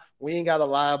lie. We ain't gotta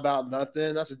lie about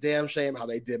nothing. That's a damn shame how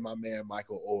they did my man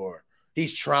Michael Orr.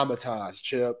 He's traumatized,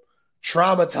 Chip.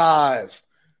 Traumatized.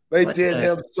 They did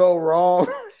him so wrong.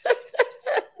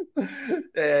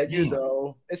 And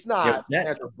it's not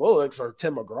Sandra Bullock's or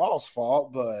Tim McGraw's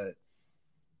fault, but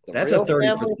that's a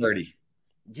 30 for 30.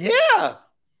 Yeah.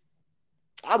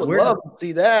 I would love to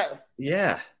see that.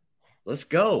 Yeah. Let's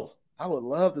go. I would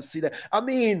love to see that. I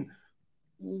mean,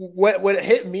 what it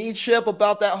hit me, Chip,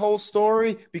 about that whole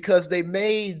story, because they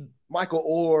made Michael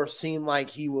Orr seem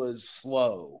like he was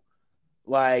slow.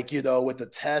 Like, with the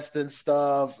test and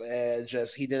stuff, and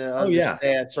just he didn't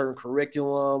understand certain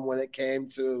curriculum when it came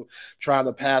to trying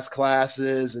to pass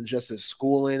classes and just his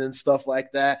schooling and stuff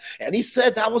like that. And he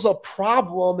said that was a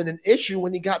problem and an issue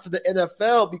when he got to the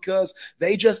NFL, because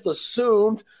they just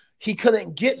assumed he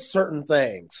couldn't get certain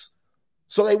things.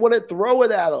 So they wouldn't throw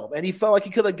it at him. And he felt like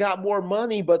he could have got more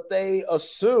money, but they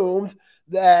assumed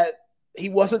that he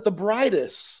wasn't the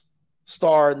brightest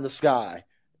star in the sky.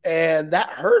 And that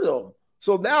hurt him.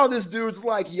 So now this dude's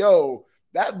like, yo,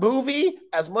 that movie,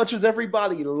 as much as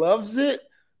everybody loves it,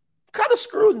 kind of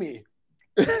screwed me.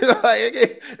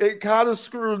 It kind of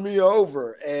screwed me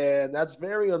over. And that's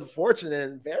very unfortunate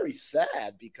and very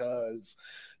sad, because,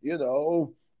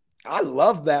 I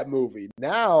love that movie.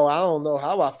 Now I don't know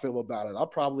how I feel about it. I'll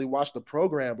probably watch the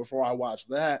program before I watch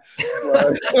that.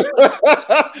 But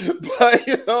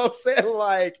you know what I'm saying?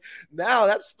 Like now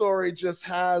that story just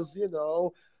has,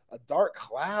 a dark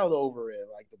cloud over it.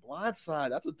 Like The Blind Side,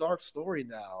 that's a dark story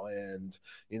now. And,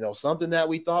 something that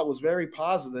we thought was very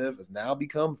positive has now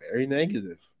become very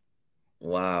negative.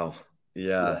 Wow.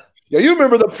 Yeah. Yeah, you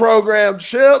remember the program,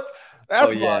 Chip?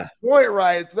 That's my point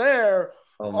right there.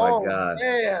 Oh my God.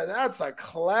 Man, that's a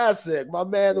classic. My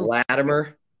man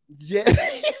Latimer. Yeah.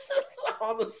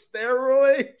 On the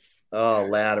steroids. Oh,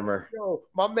 Latimer. Yo,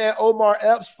 my man Omar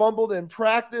Epps fumbled in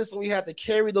practice, and we had to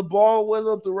carry the ball with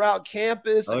him throughout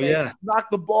campus. Oh, and yeah.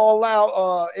 Knocked the ball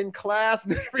out in class,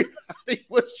 and everybody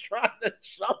was trying to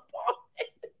jump on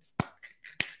it.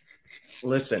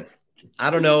 Listen,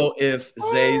 I don't know if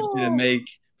Zay's going to make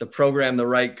the program the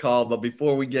right call, but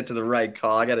before we get to the right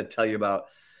call, I got to tell you about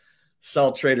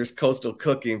Salt Traders Coastal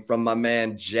Cooking from my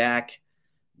man Jack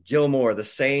Gilmore. The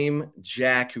same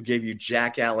Jack who gave you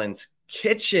Jack Allen's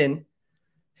Kitchen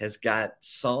has got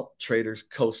Salt Traders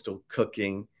Coastal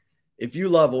Cooking. If you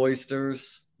love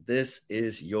oysters, this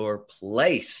is your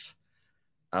place.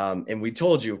 And we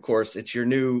told you, of course, it's your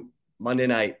new Monday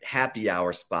night happy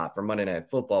hour spot for Monday Night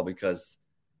Football because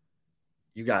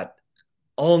you got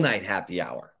all night happy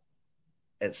hour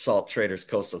at Salt Traders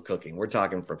Coastal Cooking. We're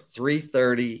talking from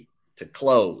 3:30 to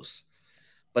close,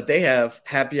 but they have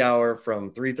happy hour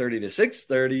from 3:30 to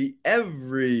 6:30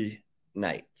 every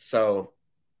night. So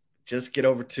just get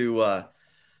over to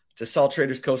Salt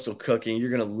Traders Coastal Cooking. You're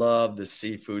going to love the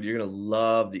seafood. You're going to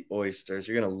love the oysters.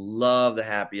 You're going to love the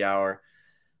happy hour.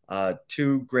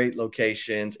 2 great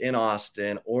locations in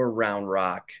Austin or Round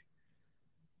Rock.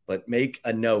 But make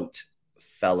a note,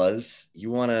 fellas.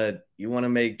 You want to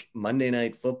make Monday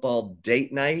Night Football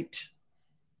date night?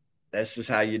 This is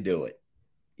how you do it.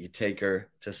 You take her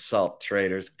to Salt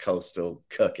Traders Coastal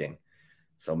Cooking.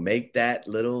 So make that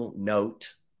little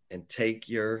note and take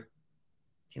your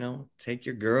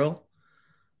girl,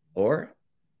 or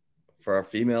for our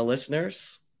female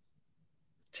listeners,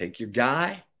 take your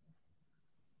guy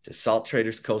to Salt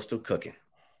Traders Coastal Cooking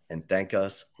and thank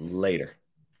us later.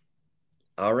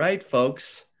 All right,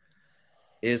 folks.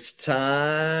 It's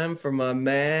time for my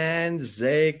man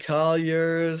Zay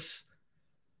Collier's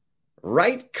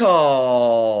right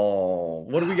call.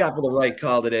 What do we got for the right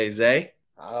call today, Zay?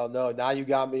 I don't know. Now you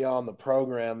got me on the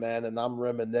program, man, and I'm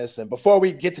reminiscing. Before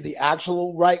we get to the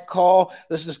actual right call,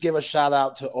 let's just give a shout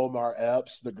out to Omar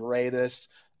Epps, the greatest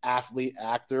athlete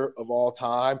actor of all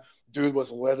time. Dude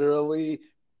was literally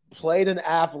played an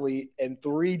athlete in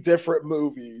 3 different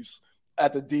movies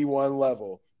at the D1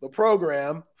 level. The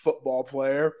program, football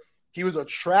player. He was a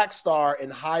track star in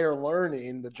Higher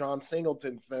Learning, the John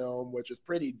Singleton film, which is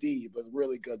pretty deep, but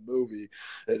really good movie.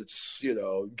 It's,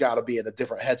 got to be in a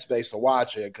different headspace to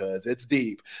watch it because it's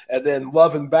deep. And then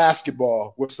Loving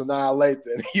Basketball with Sanaa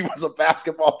Lathan. He was a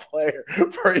basketball player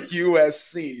for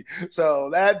USC.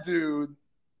 So that dude,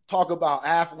 talk about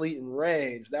athlete and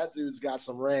range. That dude's got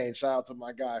some range. Shout out to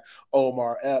my guy,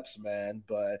 Omar Epps, man.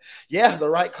 But, yeah, the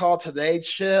right call today,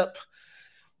 Chip.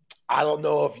 I don't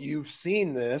know if you've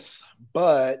seen this,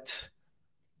 but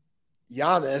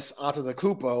Giannis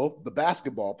Antetokounmpo, the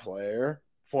basketball player,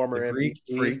 former the Greek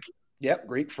MVP, freak. Yep,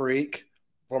 Greek freak,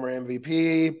 former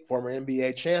MVP, former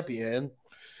NBA champion.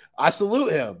 I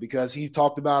salute him because he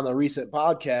talked about in a recent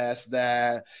podcast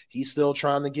that he's still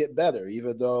trying to get better,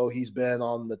 even though he's been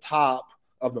on the top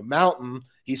of the mountain.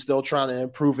 He's still trying to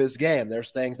improve his game. There's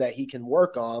things that he can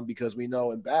work on because we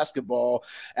know in basketball,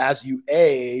 as you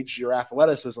age, your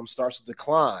athleticism starts to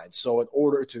decline. So in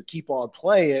order to keep on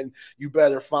playing, you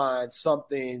better find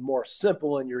something more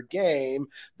simple in your game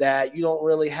that you don't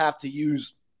really have to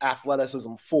use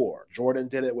athleticism for. Jordan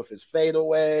did it with his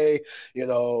fadeaway.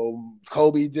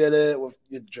 Kobe did it with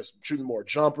just shooting more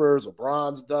jumpers.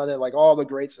 LeBron's done it. Like all the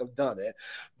greats have done it.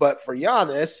 But for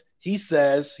Giannis, he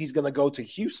says he's going to go to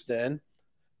Houston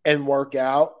and work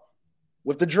out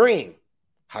with the dream,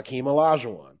 Hakeem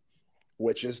Olajuwon,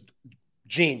 which is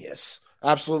genius,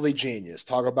 absolutely genius.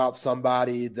 Talk about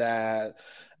somebody that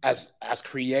as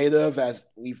creative as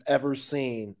we've ever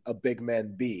seen a big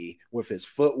man be with his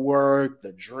footwork,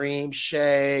 the dream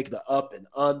shake, the up and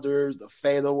unders, the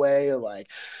fadeaway. Like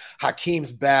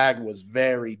Hakeem's bag was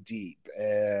very deep.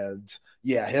 And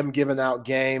yeah, him giving out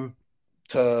game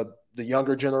to the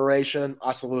younger generation,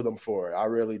 I salute him for it. I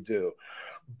really do.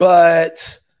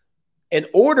 But in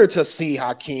order to see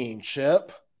Hakeem,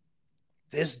 Chip,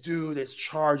 this dude is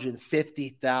charging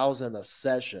 $50,000 a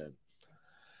session.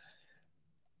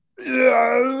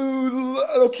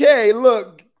 Okay,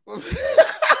 look.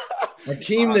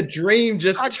 Hakeem the Dream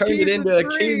just turned it into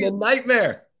Hakeem the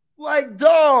Nightmare. Like,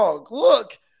 dog,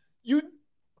 look,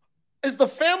 is the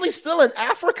family still in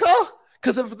Africa?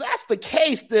 Because if that's the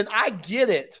case, then I get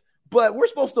it. But we're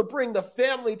supposed to bring the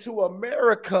family to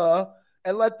America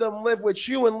and let them live with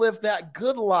you and live that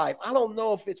good life. I don't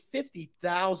know if it's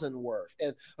 $50,000 worth.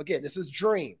 And again, this is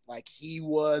Dream. Like, he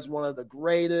was one of the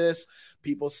greatest.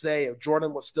 People say if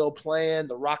Jordan was still playing,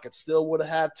 the Rockets still would have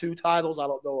had 2 titles. I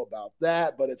don't know about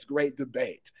that, but it's great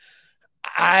debate.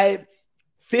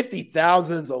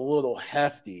 50,000 is a little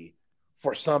hefty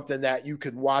for something that you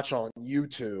could watch on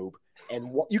YouTube.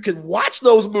 And you can watch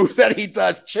those moves that he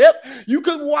does, Chip. You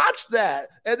can watch that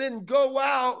and then go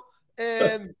out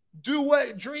and do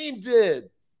what Dream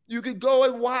did. You could go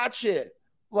and watch it.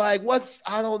 Like,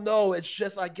 I don't know. It's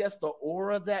just, I guess, the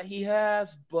aura that he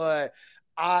has. But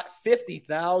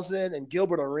 50,000, and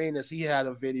Gilbert Arenas, he had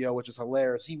a video, which is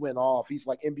hilarious. He went off. He's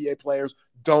like, NBA players,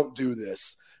 don't do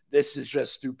this. This is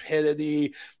just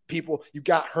stupidity. People, you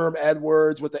got Herm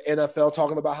Edwards with the NFL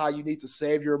talking about how you need to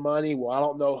save your money. Well, I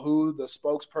don't know who the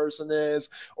spokesperson is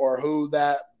or who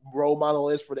that role model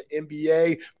is for the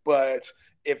NBA, but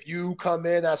if you come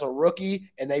in as a rookie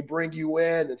and they bring you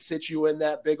in and sit you in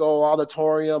that big old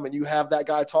auditorium and you have that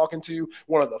guy talking to you,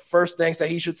 one of the first things that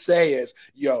he should say is,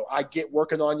 yo, I get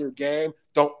working on your game.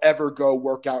 Don't ever go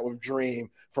work out with Dream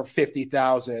for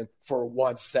 $50,000 for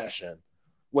one session.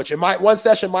 Which one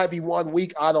session might be 1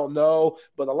 week, I don't know.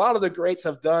 But a lot of the greats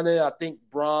have done it. I think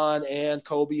Bron and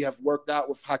Kobe have worked out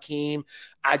with Hakeem.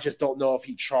 I just don't know if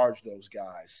he charged those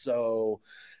guys. So,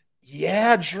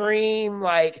 yeah, Dream.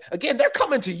 Like, again, they're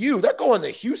coming to you. They're going to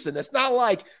Houston. It's not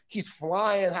like he's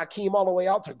flying Hakeem all the way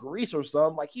out to Greece or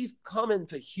something. Like, he's coming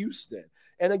to Houston.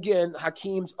 And again,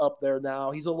 Hakeem's up there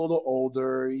now. He's a little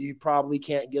older. He probably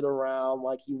can't get around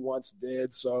like he once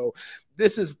did. So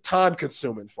this is time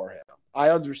consuming for him.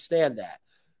 I understand that.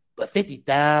 But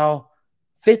 50,000.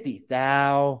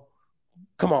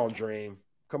 Come on, Dream.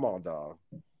 Come on, dog.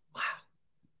 Wow.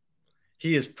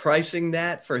 He is pricing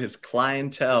that for his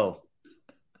clientele.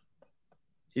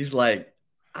 He's like,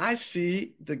 I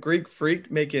see the Greek Freak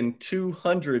making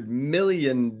 $200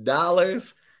 million.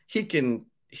 He can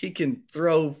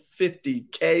throw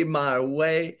 $50K my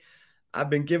way. I've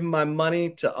been giving my money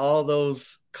to all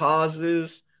those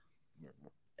causes.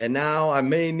 And now I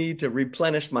may need to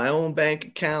replenish my own bank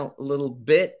account a little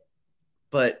bit.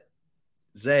 But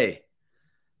Zay,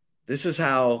 this is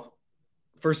how,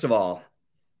 first of all,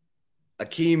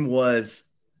 Hakeem was,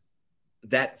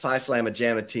 that Phi Slamma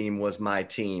Jamma team was my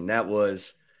team. That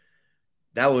was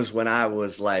when I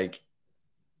was like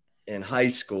in high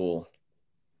school.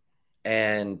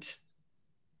 And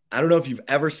I don't know if you've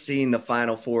ever seen the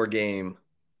Final Four game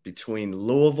between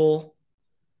Louisville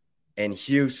and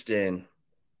Houston.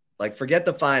 Like, forget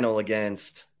the final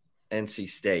against NC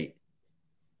State.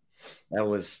 That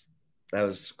was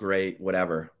great,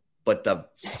 whatever. But the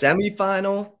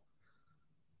semifinal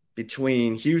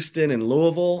between Houston and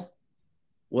Louisville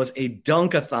was a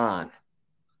dunk-a-thon.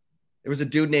 There was a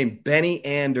dude named Benny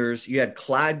Anders. You had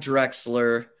Clyde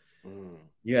Drexler.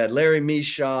 You had Larry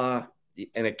Mishaw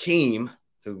and Hakeem,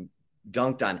 who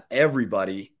dunked on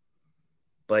everybody.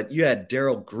 But you had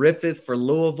Darrell Griffith for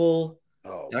Louisville.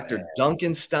 Dr. Man.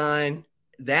 Duncanstein.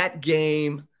 That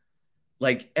game,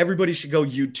 like, everybody should go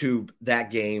YouTube that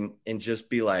game and just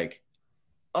be like,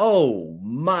 oh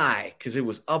my, because it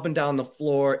was up and down the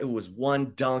floor. It was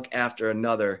one dunk after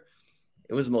another.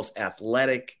 It was the most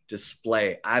athletic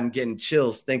display. I'm getting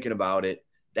chills thinking about it.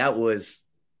 That was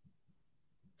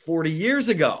 40 years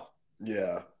ago.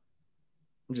 Yeah.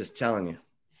 I'm just telling you.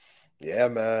 Yeah,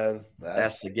 man.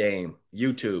 That's the game.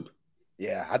 YouTube.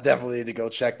 Yeah, I definitely need to go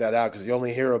check that out because you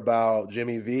only hear about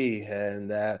Jimmy V and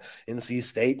that NC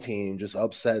State team just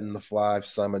upsetting the Phi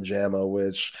Slamma Jamma,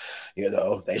 which, you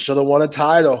know, they should have won a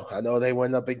title. I know they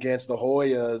went up against the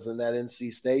Hoyas and that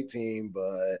NC State team,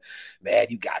 but, man,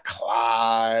 you got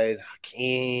Clyde,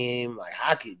 Hakeem. Like,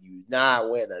 how could you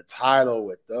not win a title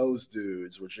with those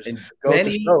dudes? Which just goes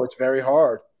to show it's very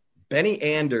hard. Benny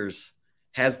Anders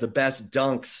has the best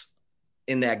dunks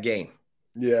in that game.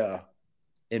 Yeah.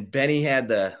 And Benny had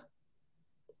the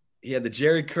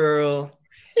Jerry curl.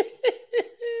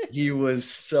 he was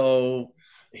so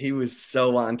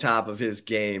on top of his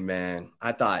game, man.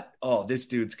 I thought, oh, this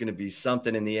dude's going to be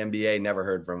something in the NBA. Never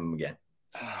heard from him again.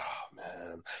 Oh,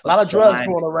 man. A lot of drugs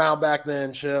going around back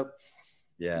then, Chip.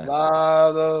 Yeah. A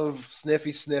lot of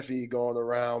sniffy going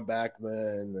around back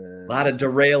then. Man. A lot of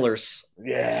derailers.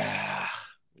 Yeah.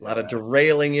 A lot of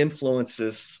derailing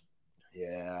influences.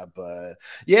 Yeah, but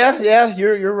yeah,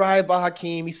 you're right about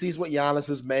Hakeem. He sees what Giannis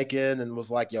is making and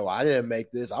was like, yo, I didn't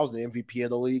make this. I was the MVP of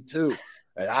the league too.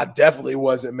 And I definitely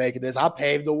wasn't making this. I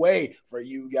paved the way for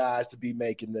you guys to be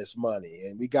making this money.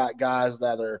 And we got guys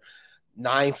that are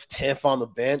 9th, 10th on the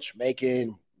bench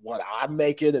making what I'm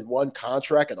making in one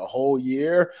contract in a whole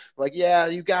year. Like, yeah,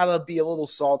 you got to be a little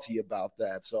salty about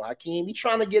that. So Hakeem, he's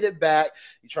trying to get it back.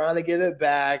 He's trying to get it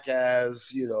back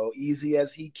as, easy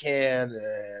as he can.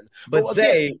 But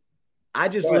Zay, I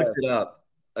just looked it up.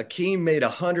 Hakeem made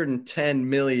 $110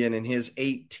 million in his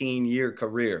 18-year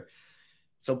career.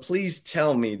 So please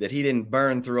tell me that he didn't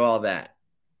burn through all that.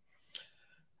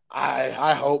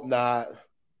 I hope not.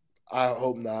 I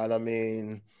hope not. I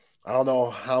mean, I don't know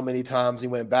how many times he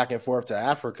went back and forth to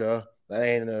Africa. That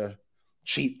ain't a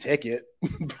cheap ticket.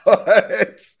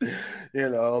 But,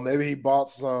 maybe he bought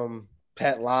some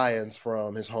pet lions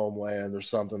from his homeland or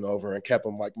something over and kept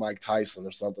them like Mike Tyson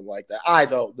or something like that. I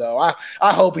don't know.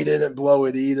 I hope he didn't blow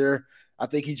it either. I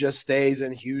think he just stays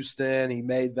in Houston. He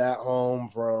made that home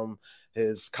from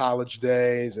his college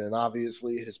days and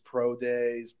obviously his pro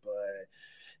days. But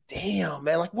damn,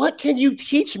 man, like, what can you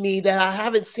teach me that I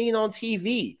haven't seen on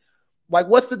TV? Like,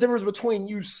 what's the difference between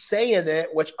you saying it,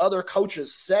 which other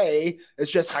coaches say, it's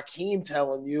just Hakeem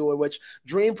telling you, in which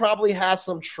Dream probably has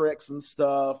some tricks and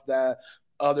stuff that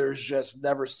others just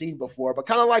never seen before. But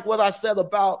kind of like what I said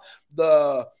about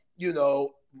the,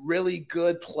 really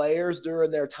good players during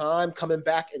their time coming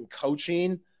back and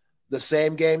coaching the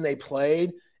same game they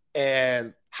played,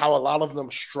 and how a lot of them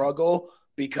struggle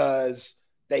because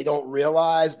they don't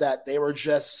realize that they were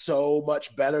just so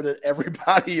much better than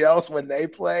everybody else when they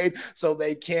played. So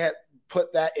they can't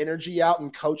put that energy out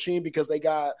in coaching because they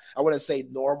got, I wouldn't say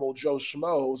normal Joe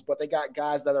Schmoes, but they got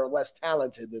guys that are less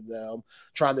talented than them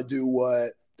trying to do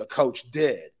what the coach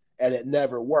did. And it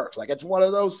never works. Like, it's one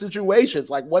of those situations.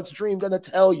 Like, what's Dream going to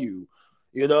tell you?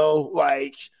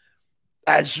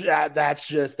 That's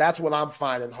what I'm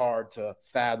finding hard to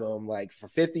fathom. Like, for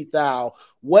 50 thou,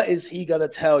 what is he gonna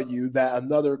tell you that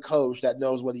another coach that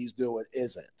knows what he's doing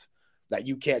isn't? That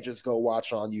you can't just go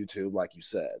watch on YouTube, like you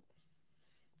said.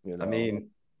 I mean,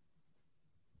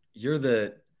 you're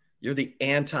the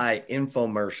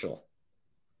anti-infomercial.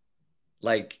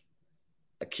 Like,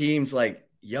 Hakeem's like,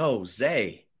 yo,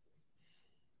 Zay,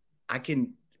 I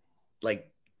can, like,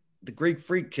 the Greek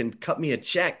Freak can cut me a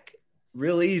check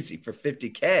real easy for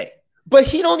 $50K. But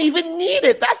he don't even need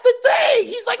it. That's the thing.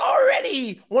 He's like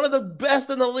already one of the best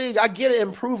in the league. I get it,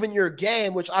 improving your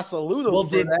game, which I salute him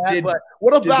for that. But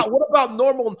what about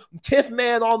normal Tiff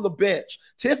man on the bench?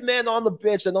 Tiff man on the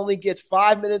bench that only gets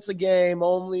 5 minutes a game,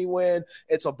 only when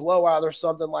it's a blowout or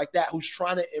something like that, who's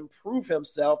trying to improve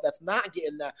himself, that's not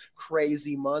getting that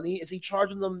crazy money. Is he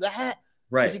charging them that?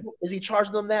 Right. Is he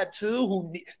charging them that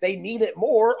too? They need it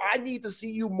more. I need to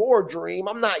see you more, Dream.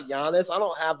 I'm not Giannis. I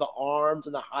don't have the arms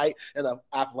and the height and the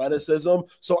athleticism.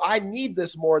 So I need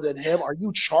this more than him. Are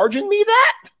you charging me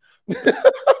that?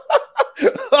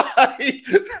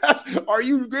 Are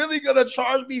you really going to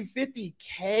charge me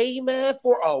 $50K, man,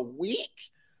 for a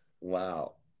week?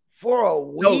 Wow. For a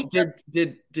week? So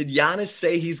did Giannis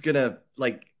say he's going to,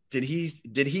 like, did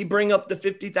he bring up the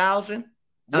 50,000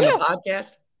 on the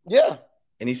podcast? Yeah.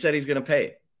 And he said he's going to pay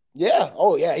it. Yeah.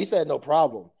 Oh, yeah. He said no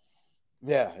problem.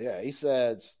 Yeah. He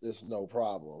said it's no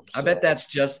problem. I bet that's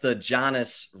just the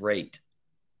Giannis rate.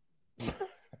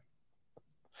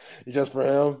 Just for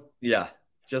him? Yeah.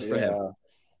 Just for him.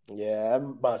 Yeah, it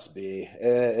must be.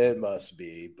 It must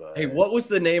be. But hey, what was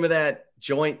the name of that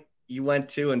joint you went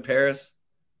to in Paris?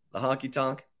 The honky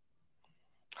tonk?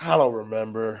 I don't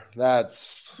remember.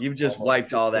 You've just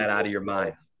wiped all that out of your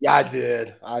mind. Yeah, I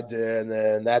did. And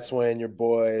then that's when your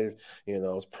boy,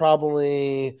 is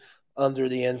probably under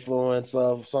the influence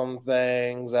of some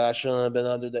things that I shouldn't have been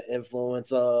under the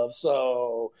influence of.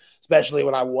 So, especially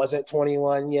when I wasn't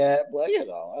 21 yet. But,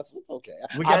 that's okay.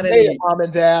 I made it, Mom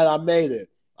and Dad. I made it.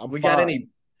 We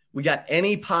got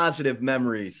any positive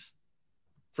memories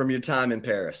from your time in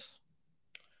Paris?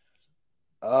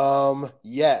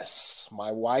 Yes,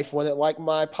 my wife wouldn't like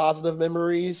my positive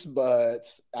memories, but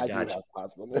I do have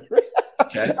positive memories.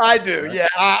 Okay. I do. Yeah,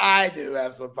 I do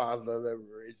have some positive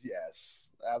memories. Yes,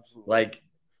 absolutely. Like,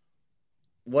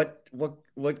 what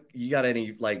you got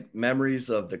any like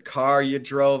memories of the car you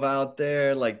drove out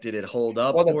there? Like, did it hold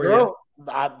up for you?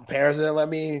 Parents didn't let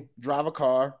me drive a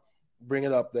car, bring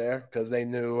it up there, because they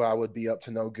knew I would be up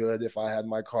to no good if I had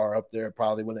my car up there.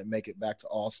 Probably wouldn't make it back to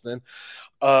Austin.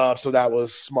 So that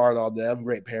was smart on them.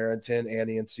 Great parenting,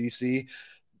 Annie and Cece.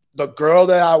 The girl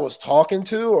that I was talking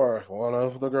to, or one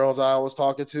of the girls I was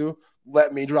talking to,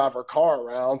 let me drive her car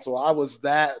around. So I was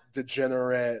that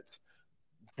degenerate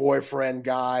boyfriend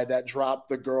guy that dropped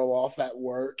the girl off at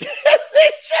work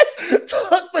just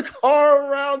took the car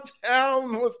around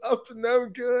town, was up to no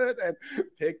good, and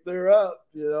picked her up.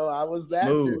 I was that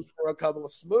dude for a couple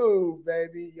of smooth,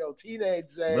 baby.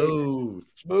 Teenage days.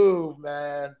 Smooth,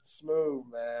 man.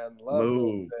 Love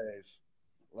those days.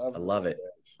 I love it.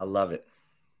 I love it.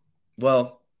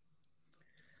 Well,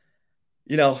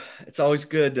 it's always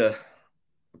good to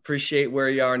appreciate where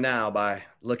you are now by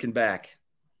looking back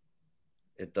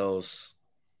at those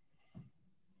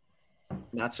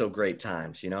not so great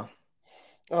times,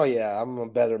 Oh, yeah. I'm a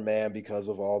better man because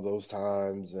of all those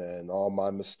times and all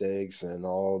my mistakes and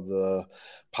all the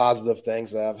positive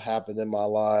things that have happened in my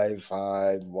life.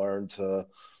 I've learned to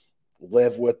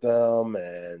live with them.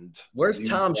 And where's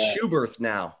Tom Schuberth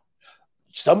now?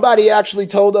 Somebody actually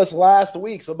told us last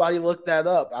week. Somebody looked that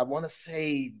up. I want to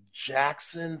say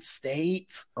Jackson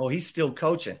State. Oh, he's still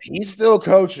coaching. He's still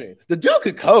coaching. The dude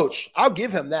could coach. I'll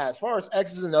give him that. As far as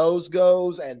X's and O's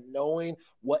goes and knowing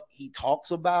what he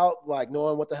talks about, like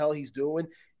knowing what the hell he's doing,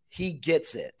 he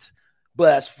gets it.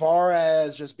 But as far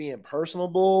as just being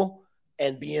personable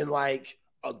and being like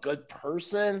a good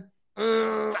person,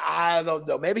 I don't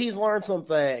know. Maybe he's learned some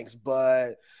things,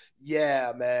 but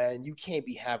yeah, man, you can't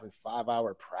be having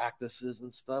 5-hour practices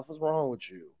and stuff. What's wrong with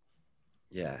you?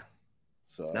 Yeah.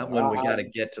 So not when we got to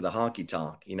get to the honky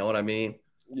tonk. You know what I mean?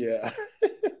 Yeah.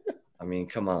 I mean,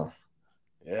 come on.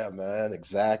 Yeah, man,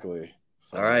 exactly.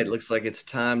 So, all right, looks like it's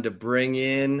time to bring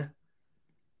in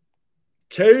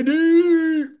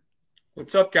KD.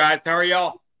 What's up, guys? How are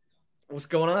y'all? What's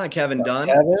going on, Kevin Dunn?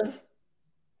 Kevin?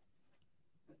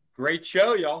 Great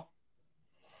show, y'all.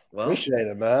 Well, appreciate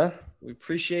it, man. We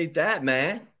appreciate that,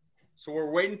 man. So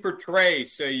we're waiting for Trey.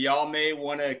 So y'all may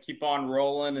want to keep on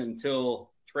rolling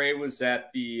until Trey was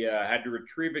at the had to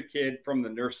retrieve a kid from the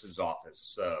nurse's office.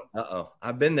 So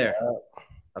I've been there.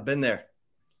 I've been there.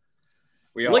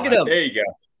 Look at him. There you go.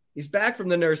 He's back from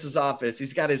the nurse's office.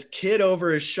 He's got his kid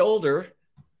over his shoulder,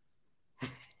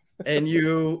 and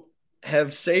you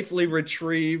have safely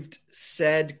retrieved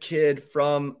said kid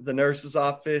from the nurse's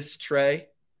office, Trey.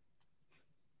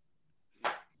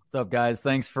 What's up, guys?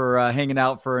 Thanks for hanging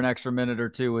out for an extra minute or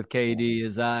two with KD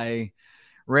as I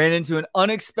ran into an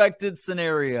unexpected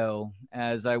scenario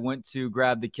as I went to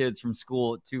grab the kids from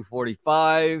school at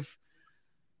 2:45.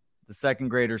 The second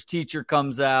grader's teacher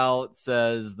comes out,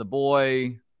 says the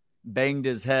boy banged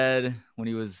his head when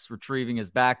he was retrieving his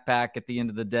backpack at the end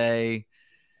of the day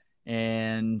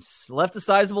and left a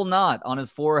sizable knot on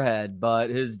his forehead. But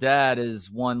his dad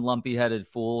is one lumpy-headed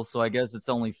fool, so I guess it's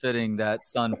only fitting that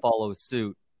son follows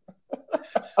suit.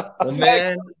 Well,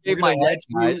 man, my head,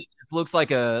 guys. It just looks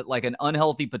like an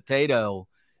unhealthy potato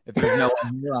if there's no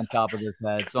hair on top of this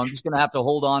head. So I'm just gonna have to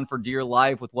hold on for dear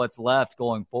life with what's left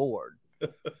going forward.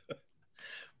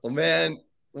 Well, man,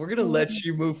 we're gonna let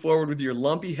you move forward with your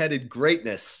lumpy-headed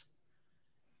greatness.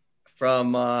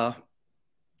 From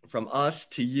us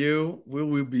to you, we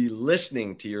will be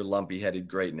listening to your lumpy-headed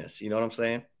greatness. You know what I'm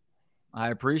saying? I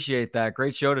appreciate that.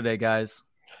 Great show today, guys.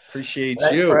 Appreciate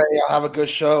Thanks, you. Ray. Y'all have a good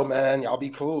show, man. Y'all be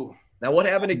cool. Now, what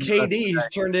happened to KD? He's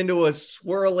turned into a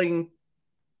swirling,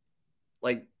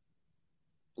 like,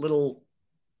 little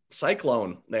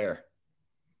cyclone there.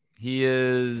 He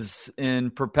is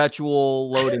in perpetual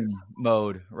loading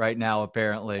mode right now,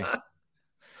 apparently.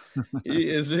 He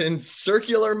is in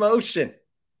circular motion.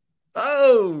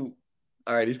 Oh,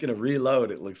 all right. He's going to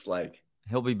reload, it looks like.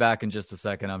 He'll be back in just a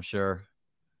second, I'm sure.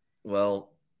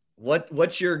 Well,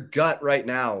 what's your gut right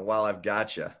now while I've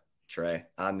got you, Trey,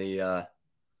 on the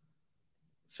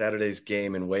Saturday's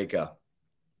game in Waco?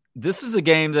 This was a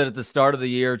game that at the start of the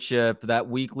year, Chip, that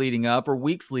week leading up or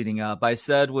weeks leading up, I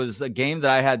said was a game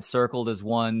that I had circled as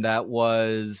one that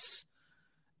was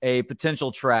a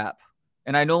potential trap.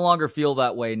 And I no longer feel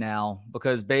that way now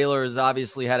because Baylor has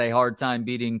obviously had a hard time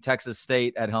beating Texas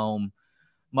State at home,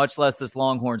 much less this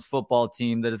Longhorns football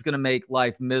team that is going to make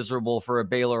life miserable for a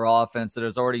Baylor offense that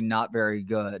is already not very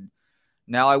good.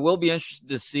 Now, I will be interested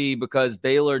to see because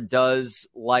Baylor does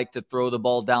like to throw the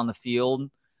ball down the field,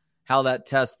 how that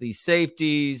tests the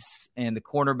safeties and the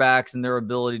cornerbacks and their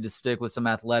ability to stick with some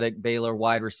athletic Baylor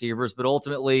wide receivers. But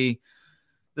ultimately,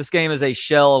 this game is a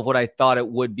shell of what I thought it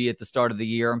would be at the start of the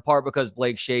year, in part because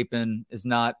Blake Shapen is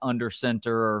not under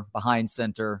center or behind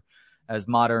center, as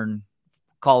modern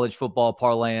college football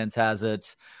parlance has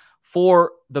it,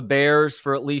 for the Bears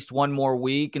for at least one more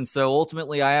week. And so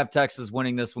ultimately, I have Texas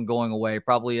winning this one going away,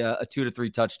 probably a 2 to 3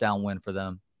 touchdown win for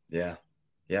them. Yeah.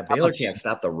 Yeah. Baylor can't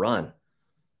stop the run.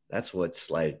 That's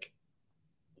what's like,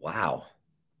 wow.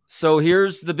 So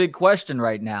here's the big question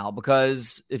right now,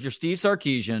 because if you're Steve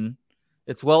Sarkisian,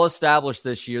 it's well established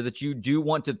this year that you do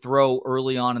want to throw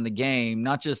early on in the game,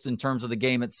 not just in terms of the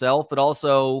game itself, but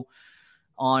also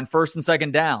on first and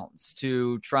second downs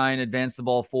to try and advance the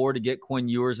ball forward to get Quinn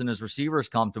Ewers and his receivers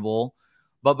comfortable.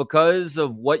 But because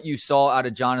of what you saw out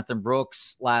of Jonathan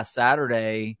Brooks last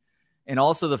Saturday, and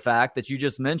also the fact that you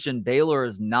just mentioned Baylor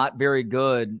is not very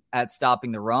good at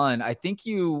stopping the run, I think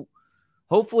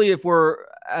hopefully if we're,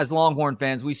 as Longhorn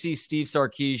fans, we see Steve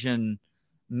Sarkisian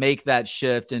make that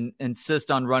shift and insist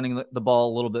on running the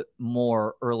ball a little bit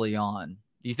more early on.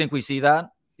 Do you think we see that?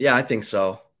 Yeah, I think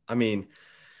so. I mean,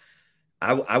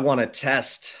 I want to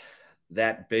test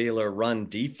that Baylor run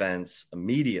defense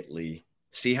immediately,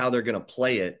 see how they're going to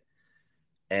play it.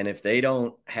 And if they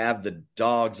don't have the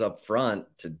dogs up front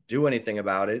to do anything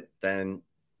about it, then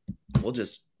we'll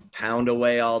just pound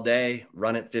away all day,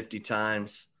 run it 50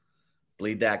 times,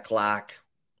 bleed that clock,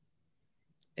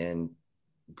 and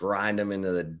grind them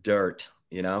into the dirt,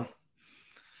 you know?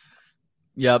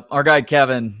 Yep. Our guy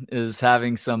Kevin is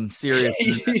having some serious.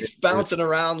 He's bouncing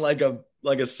around like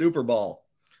a Super Bowl.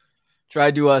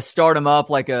 Tried to start him up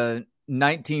like a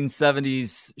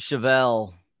 1970s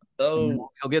Chevelle. Oh,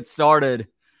 he'll get started,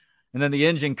 and then the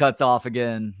engine cuts off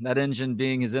again. That engine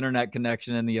being his internet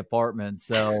connection in the apartment.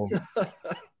 So,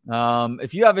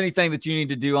 if you have anything that you need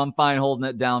to do, I'm fine holding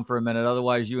it down for a minute.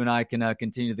 Otherwise, you and I can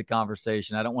continue the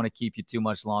conversation. I don't want to keep you too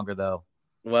much longer, though.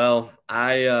 Well,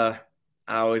 I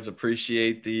always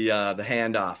appreciate the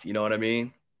handoff. You know what I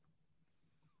mean?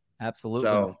 Absolutely.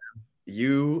 So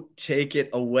you take it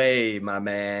away, my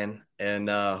man. And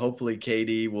hopefully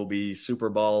KD will be Super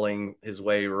Bowling his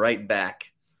way right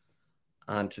back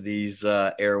onto these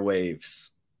airwaves.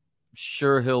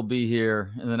 Sure, he'll be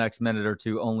here in the next minute or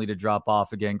two, only to drop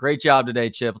off again. Great job today,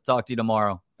 Chip. I'll talk to you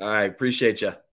tomorrow. All right. Appreciate you.